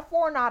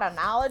metaphor, not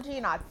analogy,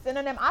 not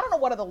synonym. I don't know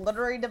what are the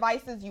literary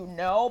devices you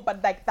know,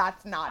 but, like,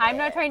 that's not I'm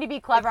not trying to be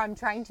clever. I'm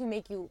trying to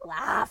make you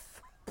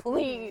laugh.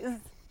 Please.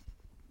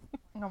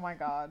 Oh my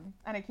God.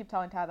 And I keep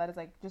telling Tad that it's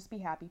like, just be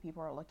happy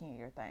people are looking at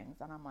your things.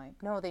 And I'm like,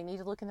 no, they need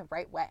to look in the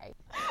right way.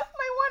 My 1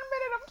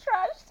 minute of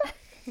trash time.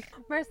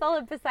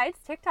 Marcella, besides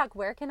TikTok,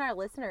 where can our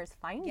listeners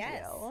find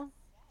you?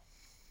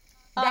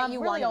 That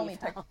you really want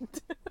to be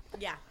found.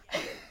 Yeah.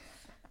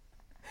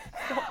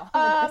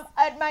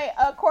 At my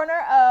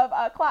corner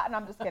of Class, and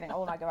I'm just kidding. I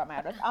will not give out my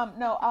address.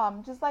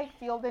 Just like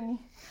Field and.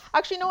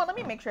 Actually, you know what? Let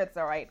me make sure it's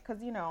all right, because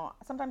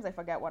sometimes I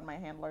forget what my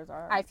handlers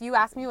are. If you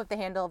asked me what the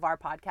handle of our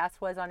podcast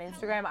was on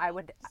Instagram, I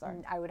would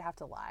have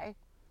to lie.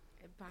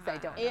 I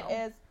don't know. It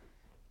is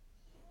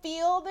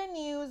Field and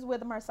News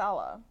with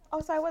Marcella.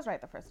 Oh, so I was right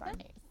the first time.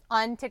 Nice.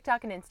 On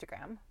TikTok and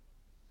Instagram.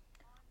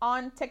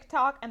 On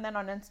TikTok, and then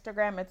on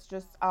Instagram, it's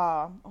just,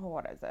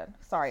 what is it?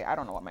 Sorry, I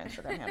don't know what my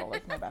Instagram handle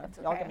is. My bad.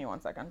 Okay. Y'all give me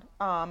 1 second.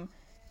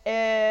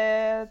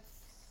 It's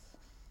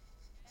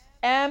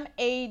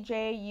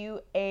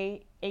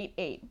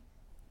MAJUA88.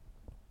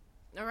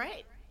 All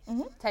right.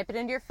 Mm-hmm. Type it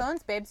into your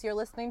phones, babes. You're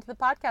listening to the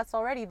podcast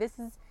already. This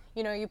is,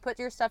 you put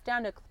your stuff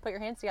down to put your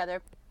hands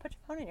together. Put your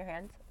phone in your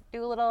hands.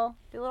 Do a little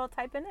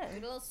typing in.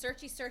 Do a little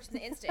searchy search in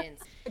the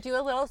instance. Do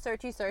a little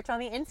searchy search on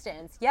the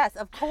instance. Yes,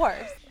 of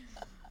course.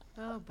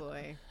 Oh,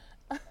 boy.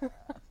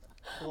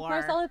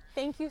 Marcella,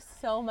 thank you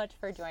so much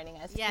for joining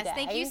us today. Yes,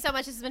 thank you so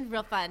much. This has been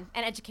real fun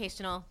and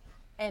educational.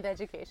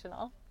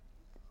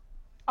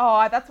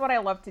 Oh, that's what I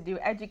love to do.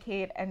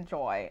 Educate,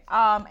 enjoy.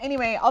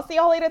 Anyway, I'll see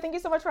y'all later. Thank you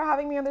so much for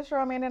having me on the show,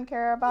 Amanda and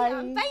Kara. Bye.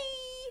 Yeah, bye.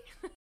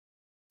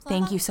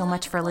 Thank you so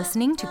much for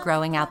listening to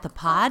Growing Out the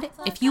Pod.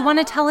 If you want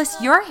to tell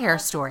us your hair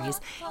stories,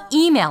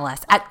 email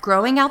us at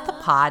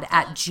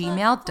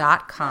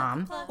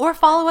growingoutthepod@gmail.com or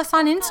follow us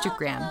on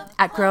Instagram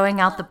at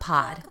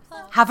growingoutthepod.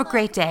 Have a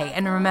great day,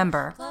 and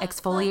remember,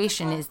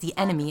 exfoliation is the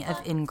enemy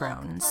of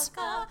ingrowns.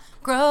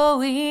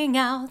 Growing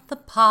out the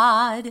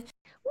pod.